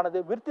நிரலானது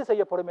விருத்தி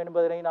செய்யப்படும்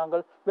என்பதனை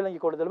நாங்கள்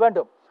விளங்கிக் கொள்ளுதல்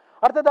வேண்டும்.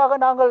 அடுத்ததாக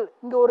நாங்கள்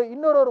இங்கு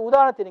இன்னொரு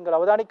உதாரணத்தை நீங்கள்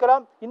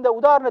அவதானிக்கலாம். இந்த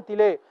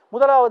உதாரணத்திலே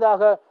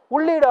முதலாவதாக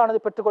உள்ளீடானது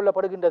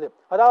பெற்றுக்கொள்ளப்படுகின்றது.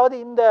 அதாவது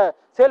இந்த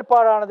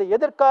செயல்பாடானது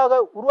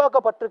எதற்காக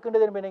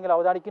உருவாக்கப்பட்டிருக்கின்றது என்பதை நீங்கள்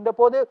அவதானிக்கின்ற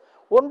போது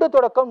 1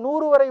 தொடக்கம்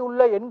 100 வரை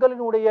உள்ள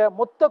எண்களினுடைய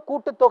மொத்த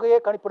கூட்டுத்தொகையை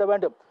கணிப்பிட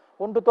வேண்டும்.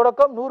 1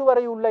 தொடக்கம் 100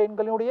 வரை உள்ள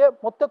எண்களினுடைய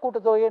மொத்த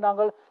கூட்டுத்தொகையை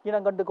நாங்கள்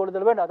இனங்கண்டு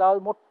கொள்ளுதல் வேண்டும்.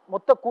 அதாவது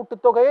மொத்த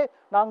கூட்டுத்தொகையை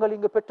நாங்கள்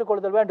இங்கு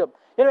பெற்றுக்கொள்ளுதல் வேண்டும்.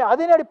 எனவே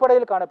அதன்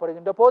அடிப்படையில்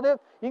காணப்படுகின்ற போது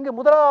இங்கு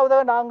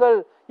முதலாவதாக நாங்கள்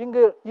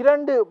இங்கு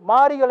 2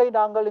 மாறிகளை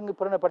நாங்கள் இங்கு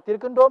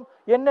பிரதிநிதிப்படுத்தியிருக்கின்றோம்.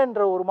 என்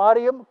என்ற ஒரு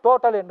மாறியும்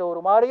டோட்டல் என்ற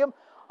ஒரு மாறியும்.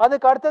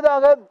 அதுக்கு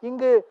அடுத்ததாக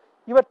இங்கு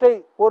இவற்றை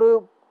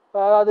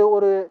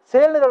ஒரு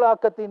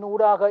செயல்நிரலாக்கத்தின்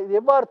ஊடாக இது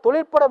எவ்வாறு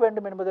தொழிற்பட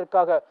வேண்டும்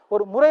என்பதற்காக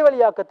ஒரு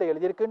முறைவழியாக்கத்தை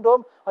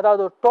எழுதியிருக்கின்றோம்.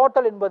 அதாவது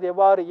டோட்டல் என்பது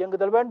எவ்வாறு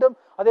இயங்குதல் வேண்டும்,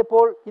 அதே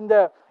போல் இந்த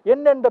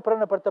எண் என்ற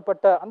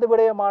பிரகடனப்படுத்தப்பட்ட அந்த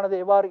விடயமானது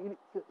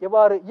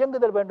எவ்வாறு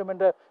இயங்குதல் வேண்டும்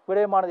என்ற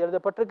விடயமானது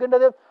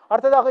எழுதப்பட்டிருக்கின்றது.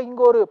 அடுத்ததாக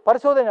இங்கு ஒரு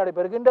பரிசோதனை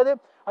நடைபெறுகின்றது.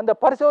 அந்த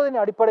பரிசோதனை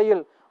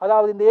அடிப்படையில்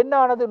அதாவது இந்த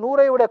எண்ணானது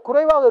 100ஐ விட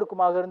குறைவாக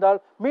இருக்குமாக இருந்தால்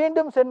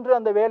மீண்டும் சென்று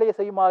அந்த வேலையை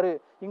செய்யுமாறு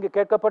இங்கு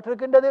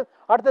கேட்கப்பட்டிருக்கின்றது.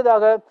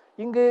 அடுத்ததாக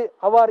இங்கு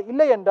அவ்வாறு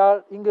இல்லை என்றால்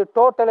இங்கு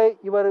டோட்டலை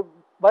இவர்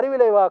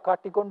வரிவிளைவாக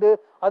காட்டிக்கொண்டு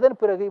அதன்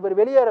பிறகு இவர்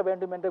வெளியேற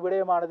வேண்டும் என்ற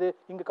விடயமானது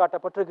இங்கு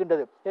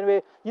காட்டப்பட்டிருக்கின்றது. எனவே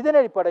இதன்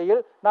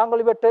அடிப்படையில்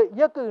நாங்கள் இவற்றை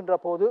இயக்குகின்ற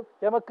போது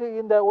எமக்கு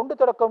இந்த 1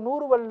 தொடக்கம்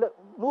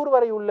 100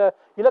 வரை உள்ள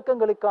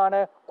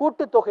இலக்கங்களுக்கான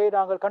கூட்டுத்தொகையை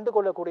நாங்கள்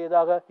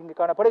கண்டுகொள்ளக்கூடியதாக இங்கு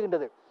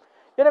காணப்படுகின்றது.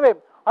 எனவே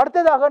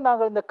அடுத்ததாக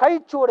நாங்கள் இந்த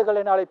கைச்சுவடுகள்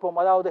என அழைப்போம்,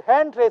 அதாவது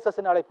ஹேண்ட் ரேசஸ்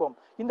என அழைப்போம்.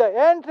 இந்த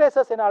ஹேண்ட்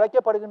ரேசஸ் என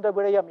அழைக்கப்படுகின்ற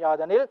விடயம்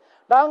யாதெனில்,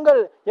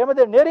 நாங்கள்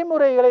எமது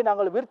நெறிமுறைகளை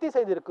நாங்கள் விருத்தி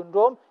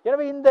செய்திருக்கின்றோம்.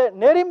 எனவே இந்த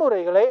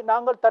நெறிமுறைகளை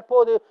நாங்கள்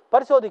தற்போது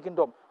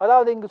பரிசோதிக்கின்றோம்.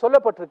 அதாவது இங்கு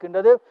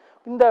சொல்லப்பட்டிருக்கின்றது,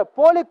 இந்த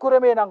போலி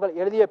குறிமுறையை நாங்கள்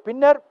எழுதிய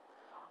பின்னர்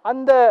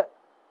அந்த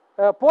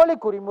போலி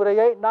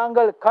குறிமுறையை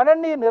நாங்கள்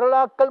கணனி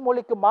நிரலாக்கல்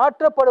மொழிக்கு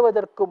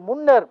மாற்றப்படுவதற்கு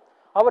முன்னர்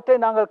அவற்றை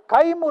நாங்கள்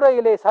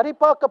கைமுறையிலே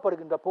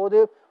சரிபார்க்கப்படுகின்ற போது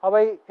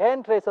அவை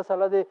ஹேண்ட் ரேசஸ்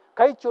அல்லது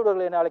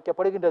கைச்சூடுகள் என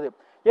அழைக்கப்படுகின்றது.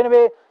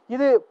 எனவே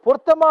இது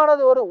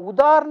பொருத்தமானது ஒரு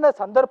உதாரண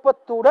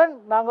சந்தர்ப்பத்துடன்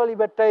நாங்கள்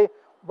இவற்றை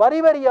வரி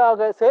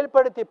வரியாக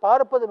செயல்படுத்தி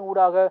பார்ப்பதன்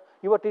ஊடாக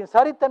இவற்றின்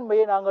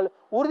சரித்தன்மையை நாங்கள்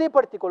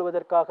உறுதிப்படுத்திக்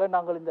கொள்வதற்காக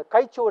நாங்கள் இந்த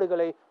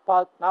கைச்சுவடுகளை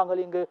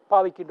நாங்கள் இங்கு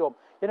பாவிக்கின்றோம்.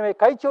 எனவே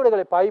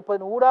கைச்சுவடுகளை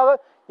பாவிப்பதன் ஊடாக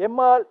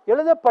எம்மால்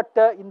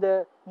எழுதப்பட்ட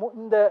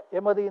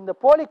இந்த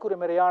போலி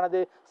குறிமுறையானது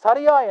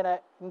சரியா என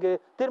இங்கு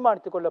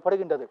தீர்மானித்துக்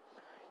கொள்ளப்படுகின்றது.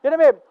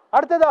 எனவே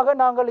அடுத்ததாக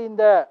நாங்கள்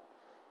இந்த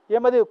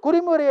எமது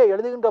குறிமுறையை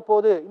எழுதுகின்ற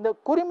போது இந்த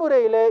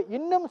குறிமுறையிலே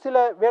இன்னும் சில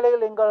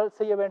வேலைகள் எங்களால்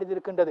செய்ய வேண்டியது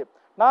இருக்கின்றது.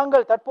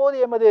 நாங்கள் தற்போது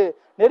எமது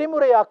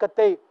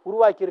நெறிமுறையாக்கத்தை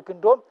உருவாக்கி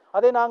இருக்கின்றோம்.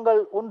 அதை நாங்கள்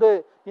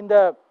இந்த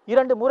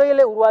 2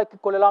 முறையிலே உருவாக்கி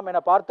கொள்ளலாம்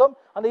என பார்த்தோம்.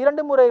 அந்த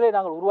 2 முறைகளை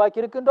நாங்கள்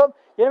உருவாக்கி இருக்கின்றோம்.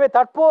 எனவே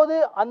தற்போது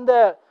அந்த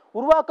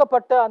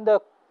உருவாக்கப்பட்ட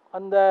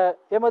அந்த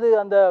எமது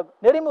அந்த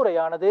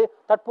நெறிமுறையானது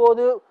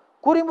தற்போது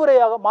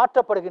குறிமுறையாக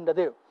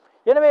மாற்றப்படுகின்றது.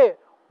 எனவே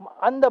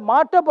அந்த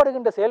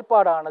மாற்றப்படுகின்ற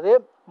செயல்பாடானது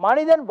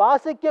மனிதன்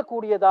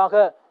வாசிக்கக்கூடியதாக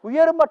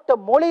உயர்மட்ட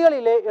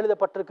மொழிகளிலே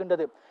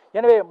எழுதப்பட்டிருக்கின்றது.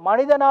 எனவே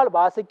மனிதனால்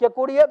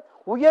வாசிக்கக்கூடிய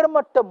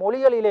உயர்மட்ட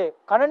மொழிகளிலே,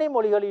 கணனி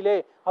மொழிகளிலே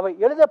அவை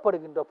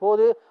எழுதப்படுகின்ற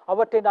போது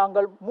அவற்றை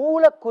நாங்கள்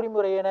மூல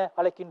குறிமுறை என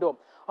அழைக்கின்றோம்.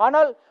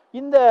 ஆனால்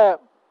இந்த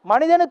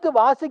மனிதனுக்கு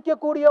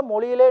வாசிக்கக்கூடிய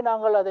மொழியிலே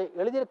நாங்கள் அதை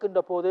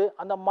எழுதியிருக்கின்ற போது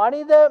அந்த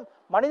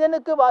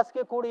மனிதனுக்கு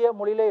வாசிக்கக்கூடிய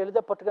மொழியிலே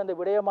எழுதப்பட்டிருக்கிற அந்த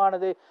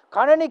விடயமானது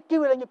கணனிக்கு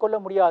விளங்கிக் கொள்ள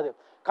முடியாது.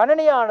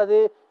 கணனியானது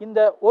இந்த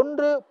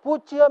 1,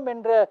 0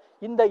 என்ற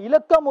இந்த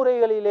இலக்க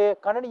முறைகளிலே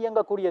கணனி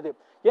இயங்கக்கூடியது.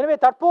 எனவே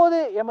தற்போது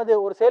எமது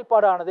ஒரு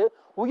செயல்பாடானது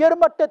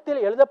உயர்மட்டத்தில்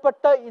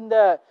எழுதப்பட்ட இந்த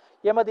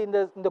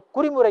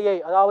குறிமுறையை,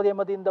 அதாவது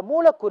எமது இந்த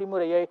மூல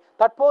குறிமுறையை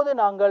தற்போது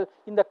நாங்கள்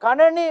இந்த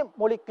கணனி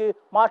மொழிக்கு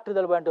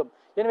மாற்றுதல் வேண்டும்.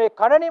 எனவே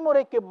கணனி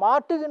முறைக்கு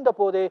மாற்றுகின்ற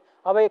போதே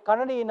அவை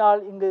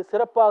கணனியினால் இங்கு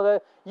சிறப்பாக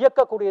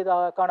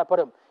இயக்கக்கூடியதாக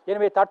காணப்படும்.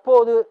 எனவே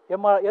தற்போது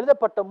எம்மால்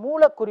எழுதப்பட்ட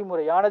மூல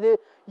குறிமுறையானது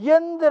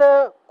இயந்திர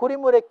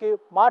குறிமுறைக்கு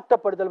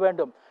மாற்றப்படுதல்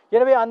வேண்டும்.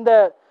 எனவே அந்த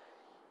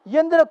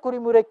இயந்திர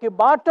குறிமுறைக்கு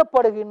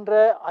மாற்றப்படுகின்ற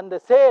அந்த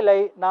செயலை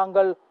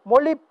நாங்கள்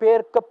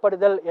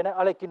மொழிபெயர்க்கப்படுதல் என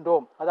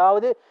அழைக்கின்றோம்.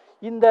 அதாவது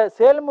இந்த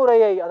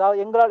செயல்முறையை,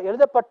 அதாவது எங்களால்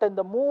எழுதப்பட்ட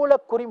இந்த மூல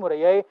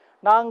குறிமுறையை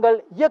நாங்கள்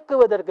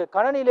இயக்குவதற்கு,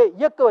 கணனிலே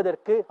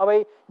இயக்குவதற்கு அவை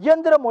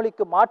இயந்திர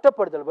மொழிக்கு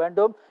மாற்றப்படுதல்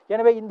வேண்டும்.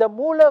 எனவே இந்த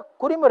மூல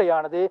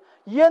குறிமுறையானது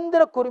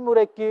இயந்திர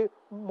குறிமுறைக்கு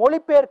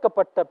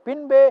மொழிபெயர்க்கப்பட்ட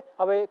பின்பே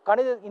அவை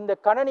இந்த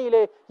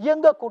கணனியிலே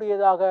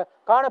இயங்கக்கூடியதாக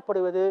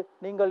காணப்படுவது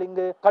நீங்கள்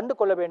இங்கு கண்டு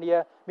கொள்ள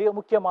வேண்டிய மிக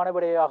முக்கியமான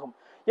விடயமாகும்.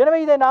 எனவே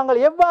இதை நாங்கள்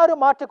எவ்வாறு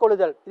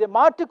மாற்றிக்கொள்ளுதல்? இதை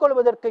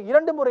மாற்றிக்கொள்வதற்கு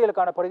 2 முறைகள்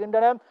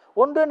காணப்படுகின்றன.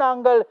 ஒன்று,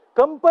 நாங்கள்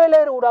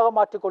கம்பைலர் ஊடாக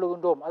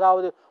மாற்றிக்கொள்கின்றோம்.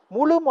 அதாவது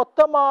முழு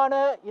மொத்தமான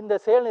இந்த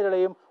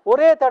செயல்நிரலையும்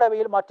ஒரே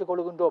தடவையில்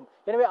மாற்றிக்கொள்கின்றோம்.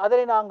 எனவே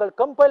அதனை நாங்கள்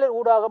கம்பைலர்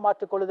ஊடாக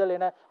மாற்றிக்கொள்ளுதல்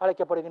என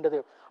அழைக்கப்படுகின்றது.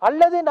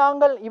 அல்லது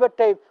நாங்கள்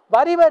இவற்றை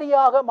வரி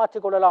வரியாக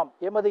மாற்றிக்கொள்ளலாம்.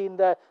 எமது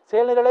இந்த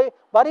செயல்நிரலை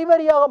வரி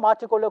வரியாக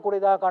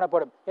மாற்றிக்கொள்ளக்கூடியதாக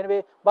காணப்படும். எனவே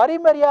வரி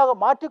வரியாக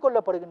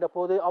மாற்றிக்கொள்ளப்படுகின்ற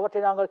போது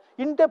அவற்றை நாங்கள்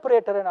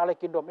இன்டர்பிரேட்டர் என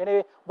அழைக்கின்றோம்.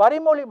 எனவே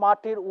வரிமொழி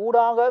மாற்றின்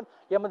ஊடாக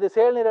எமது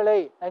செயல்நிரலை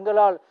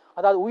எங்களால்,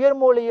 அதாவது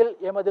உயர்மொழியில்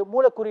எமது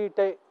மூல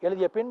குறியீட்டை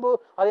எழுதிய பின்பு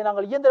அதை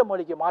நாங்கள் இயந்திர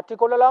மொழிக்கு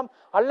மாற்றிக்கொள்ளலாம்.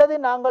 அல்லது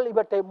நாங்கள்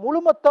இவற்றை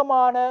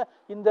முழுமொத்தமான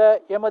இந்த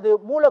எமது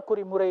மூல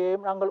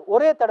குறிமுறையையும் நாங்கள்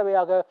ஒரே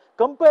தடவையாக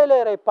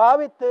கம்பைலரை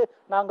பாவித்து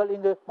நாங்கள்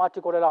இங்கு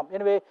மாற்றிக்கொள்ளலாம்.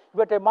 எனவே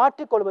இவற்றை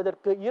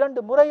மாற்றிக்கொள்வதற்கு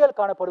 2 முறைகள்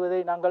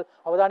காணப்படுவதை நாங்கள்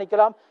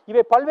அவதானிக்கலாம்.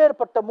 இவை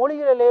பல்வேறுபட்ட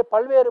மொழிகளிலே,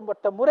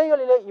 பல்வேறுபட்ட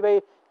முறைகளிலே இவை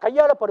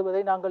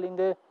கையாளப்படுவதை நாங்கள்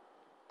இங்கு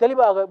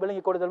தெளிவாக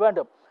விளங்கிக் கொள்ளுதல்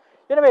வேண்டும்.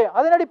 எனவே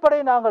அதன்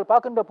அடிப்படையில் நாங்கள்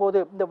பார்க்கின்ற போது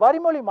இந்த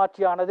வரிமொழி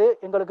மாற்றியானது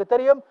எங்களுக்கு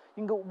தெரியும்,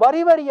 இங்கு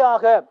வரி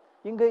வரியாக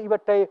இங்கு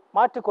இவற்றை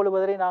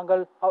மாற்றிக்கொள்வதை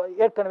நாங்கள்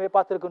ஏற்கனவே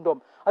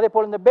பார்த்திருக்கின்றோம். அதே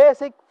போல் இந்த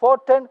பேசிக்,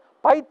 ஃபோர்ட்டன்,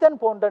 பைத்தன்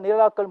போன்ற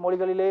நிரலாக்கல்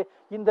மொழிகளிலே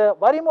இந்த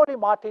வரிமொழி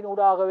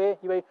மாற்றினூடாகவே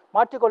இவை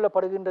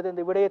மாற்றிக்கொள்ளப்படுகின்றது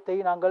என்ற விடயத்தை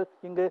நாங்கள்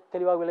இங்கு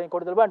தெளிவாக விளங்கிக்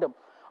கொள்ளுதல் வேண்டும்.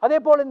 அதே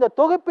போல் இந்த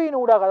தொகுப்பின்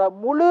ஊடாக, அதாவது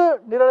முழு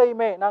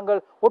நிரலையுமே நாங்கள்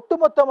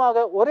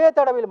ஒட்டுமொத்தமாக ஒரே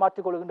தடவையில்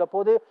மாற்றிக்கொள்கின்ற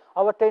போது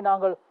அவற்றை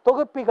நாங்கள்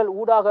தொகுப்பிகள்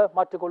ஊடாக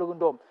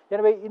மாற்றிக்கொள்கின்றோம்.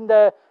 எனவே இந்த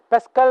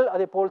பெஸ்கல்,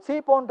 அதே போல் சி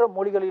போன்ற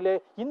மொழிகளிலே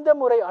இந்த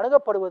முறை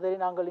அணுகப்படுவதை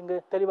நாங்கள் இங்கு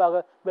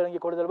தெளிவாக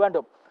விளங்கிக் கொள்ளுதல்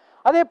வேண்டும்.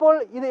 அதே போல்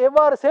இது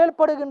எவ்வாறு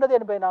செயல்படுகின்றது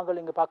என்பதை நாங்கள்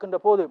இங்கு பார்க்கின்ற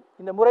போது,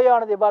 இந்த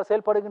முறையானது எவ்வாறு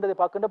செயல்படுகின்றதை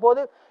பார்க்கின்ற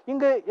போது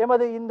இங்கு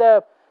எமது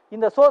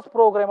இந்த சோர்ஸ்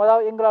ப்ரோக்ராம்,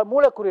 அதாவது எங்களால்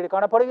மூலக்குறியீடு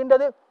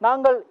காணப்படுகின்றது.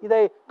 நாங்கள்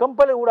இதை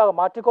கம்பைலர் ஊடாக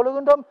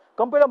மாற்றிக்கொள்கின்றோம்.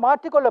 கம்பைலர்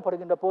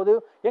மாற்றிக்கொள்ளப்படுகின்ற போது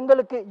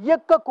எங்களுக்கு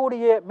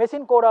இயக்கக்கூடிய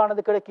மெஷின்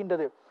கோடானது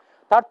கிடைக்கின்றது.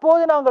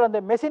 தற்போது நாங்கள் அந்த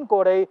மெஷின்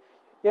கோடை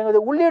எமது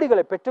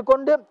உள்ளீடுகளை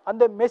பெற்றுக்கொண்டு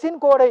அந்த மெஷின்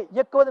கோடை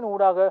இயக்குவதன்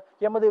ஊடாக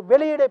எமது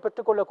வெளியீடை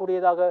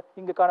பெற்றுக்கொள்ளக்கூடியதாக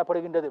இங்கு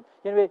காணப்படுகின்றது.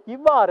 எனவே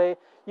இவ்வாறு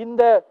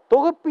இந்த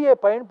தொகுப்பியை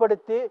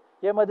பயன்படுத்தி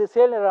எமது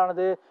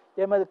செயல்நிலையானது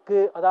எமதுக்கு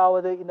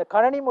அதாவது இந்த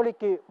கணனி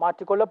மொழிக்கு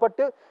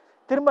மாற்றிக்கொள்ளப்பட்டு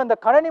திரும்ப அந்த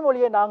கணனி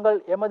மொழியை நாங்கள்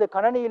எமது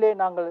கணனியிலே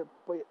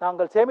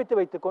நாங்கள் சேமித்து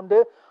வைத்துக் கொண்டு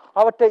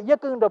அவற்றை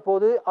இயக்குகின்ற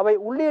போது அவை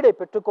உள்ளீடை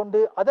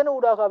பெற்றுக்கொண்டு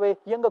அதனூடாக அவை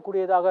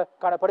இயங்கக்கூடியதாக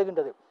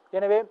காணப்படுகின்றது.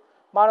 எனவே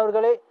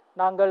மாணவர்களே,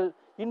 நாங்கள்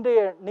இன்றைய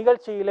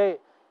நிகழ்ச்சியிலே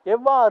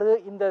எவ்வாறு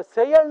இந்த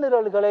செயல்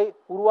நிரல்களை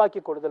உருவாக்கி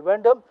கொள்ளுதல்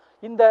வேண்டும்,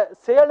 இந்த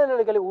செயல்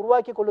நிரல்களை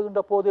உருவாக்கி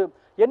கொள்ளுகின்ற போது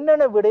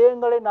என்னென்ன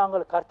விடயங்களை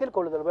நாங்கள் கருத்தில்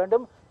கொள்ளுதல்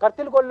வேண்டும்,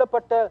 கருத்தில்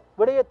கொள்ளப்பட்ட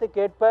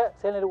விடயத்துக்கேற்ப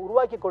செயல்நிலை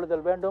உருவாக்கி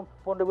கொள்ளுதல் வேண்டும்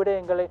போன்ற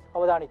விடயங்களை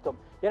அவதானித்தோம்.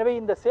 எனவே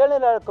இந்த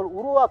செயல்நிலைகள்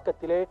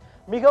உருவாக்கத்திலே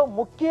மிக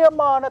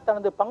முக்கியமான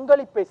தனது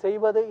பங்களிப்பை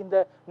செய்வது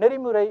இந்த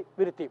நெறிமுறை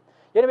விருத்தி.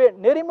 எனவே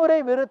நெறிமுறை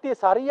விருத்தி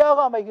சரியாக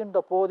அமைகின்ற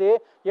போதே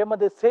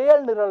எமது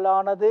செயல்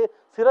நிரலானது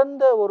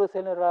சிறந்த ஒரு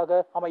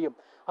செயல்நிரலாக அமையும்.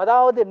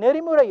 அதாவது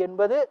நெறிமுறை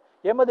என்பது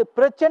எமது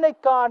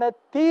பிரச்சனைக்கான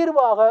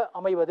தீர்வாக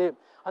அமைவது.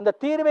 அந்த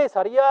தீர்வை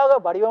சரியாக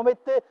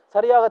வடிவமைத்து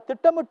சரியாக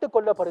திட்டமிட்டு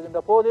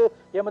கொள்ளப்படுகின்ற போது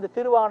எமது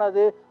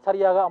தீர்வானது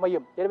சரியாக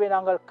அமையும். எனவே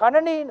நாங்கள்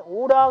கணனியின்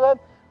ஊடாக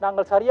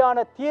நாங்கள் சரியான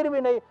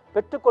தீர்வினை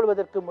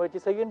பெற்றுக்கொள்வதற்கு முயற்சி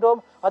செய்கின்றோம்.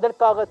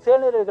 அதற்காக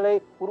செயல்நிரல்களை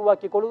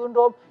உருவாக்கி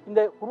கொள்கின்றோம்.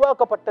 இந்த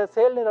உருவாக்கப்பட்ட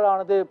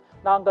செயல்நிரலானது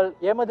நாங்கள்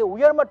எமது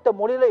உயர்மட்ட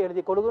மொழியில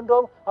எழுதி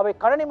கொள்கின்றோம். அவை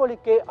கணனி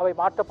மொழிக்கு அவை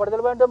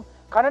மாற்றப்படுதல் வேண்டும்.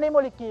 கணனி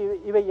மொழிக்கு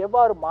இவை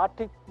எவ்வாறு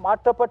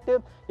மாற்றப்பட்டு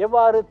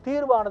எவ்வாறு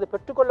தீர்வானது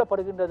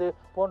பெற்றுக்கொள்ளப்படுகின்றது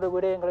போன்ற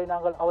விடயங்களை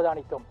நாங்கள்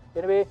அவதானித்தோம்.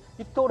 எனவே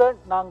இத்துடன்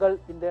நாங்கள்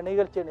இந்த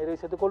நிகழ்ச்சியை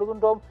நிறைவு செய்து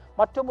கொள்கின்றோம்.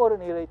 மற்றும் ஒரு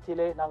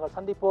நிகழ்ச்சியிலே நாங்கள்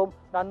சந்திப்போம்.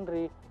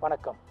 நன்றி,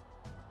 வணக்கம்.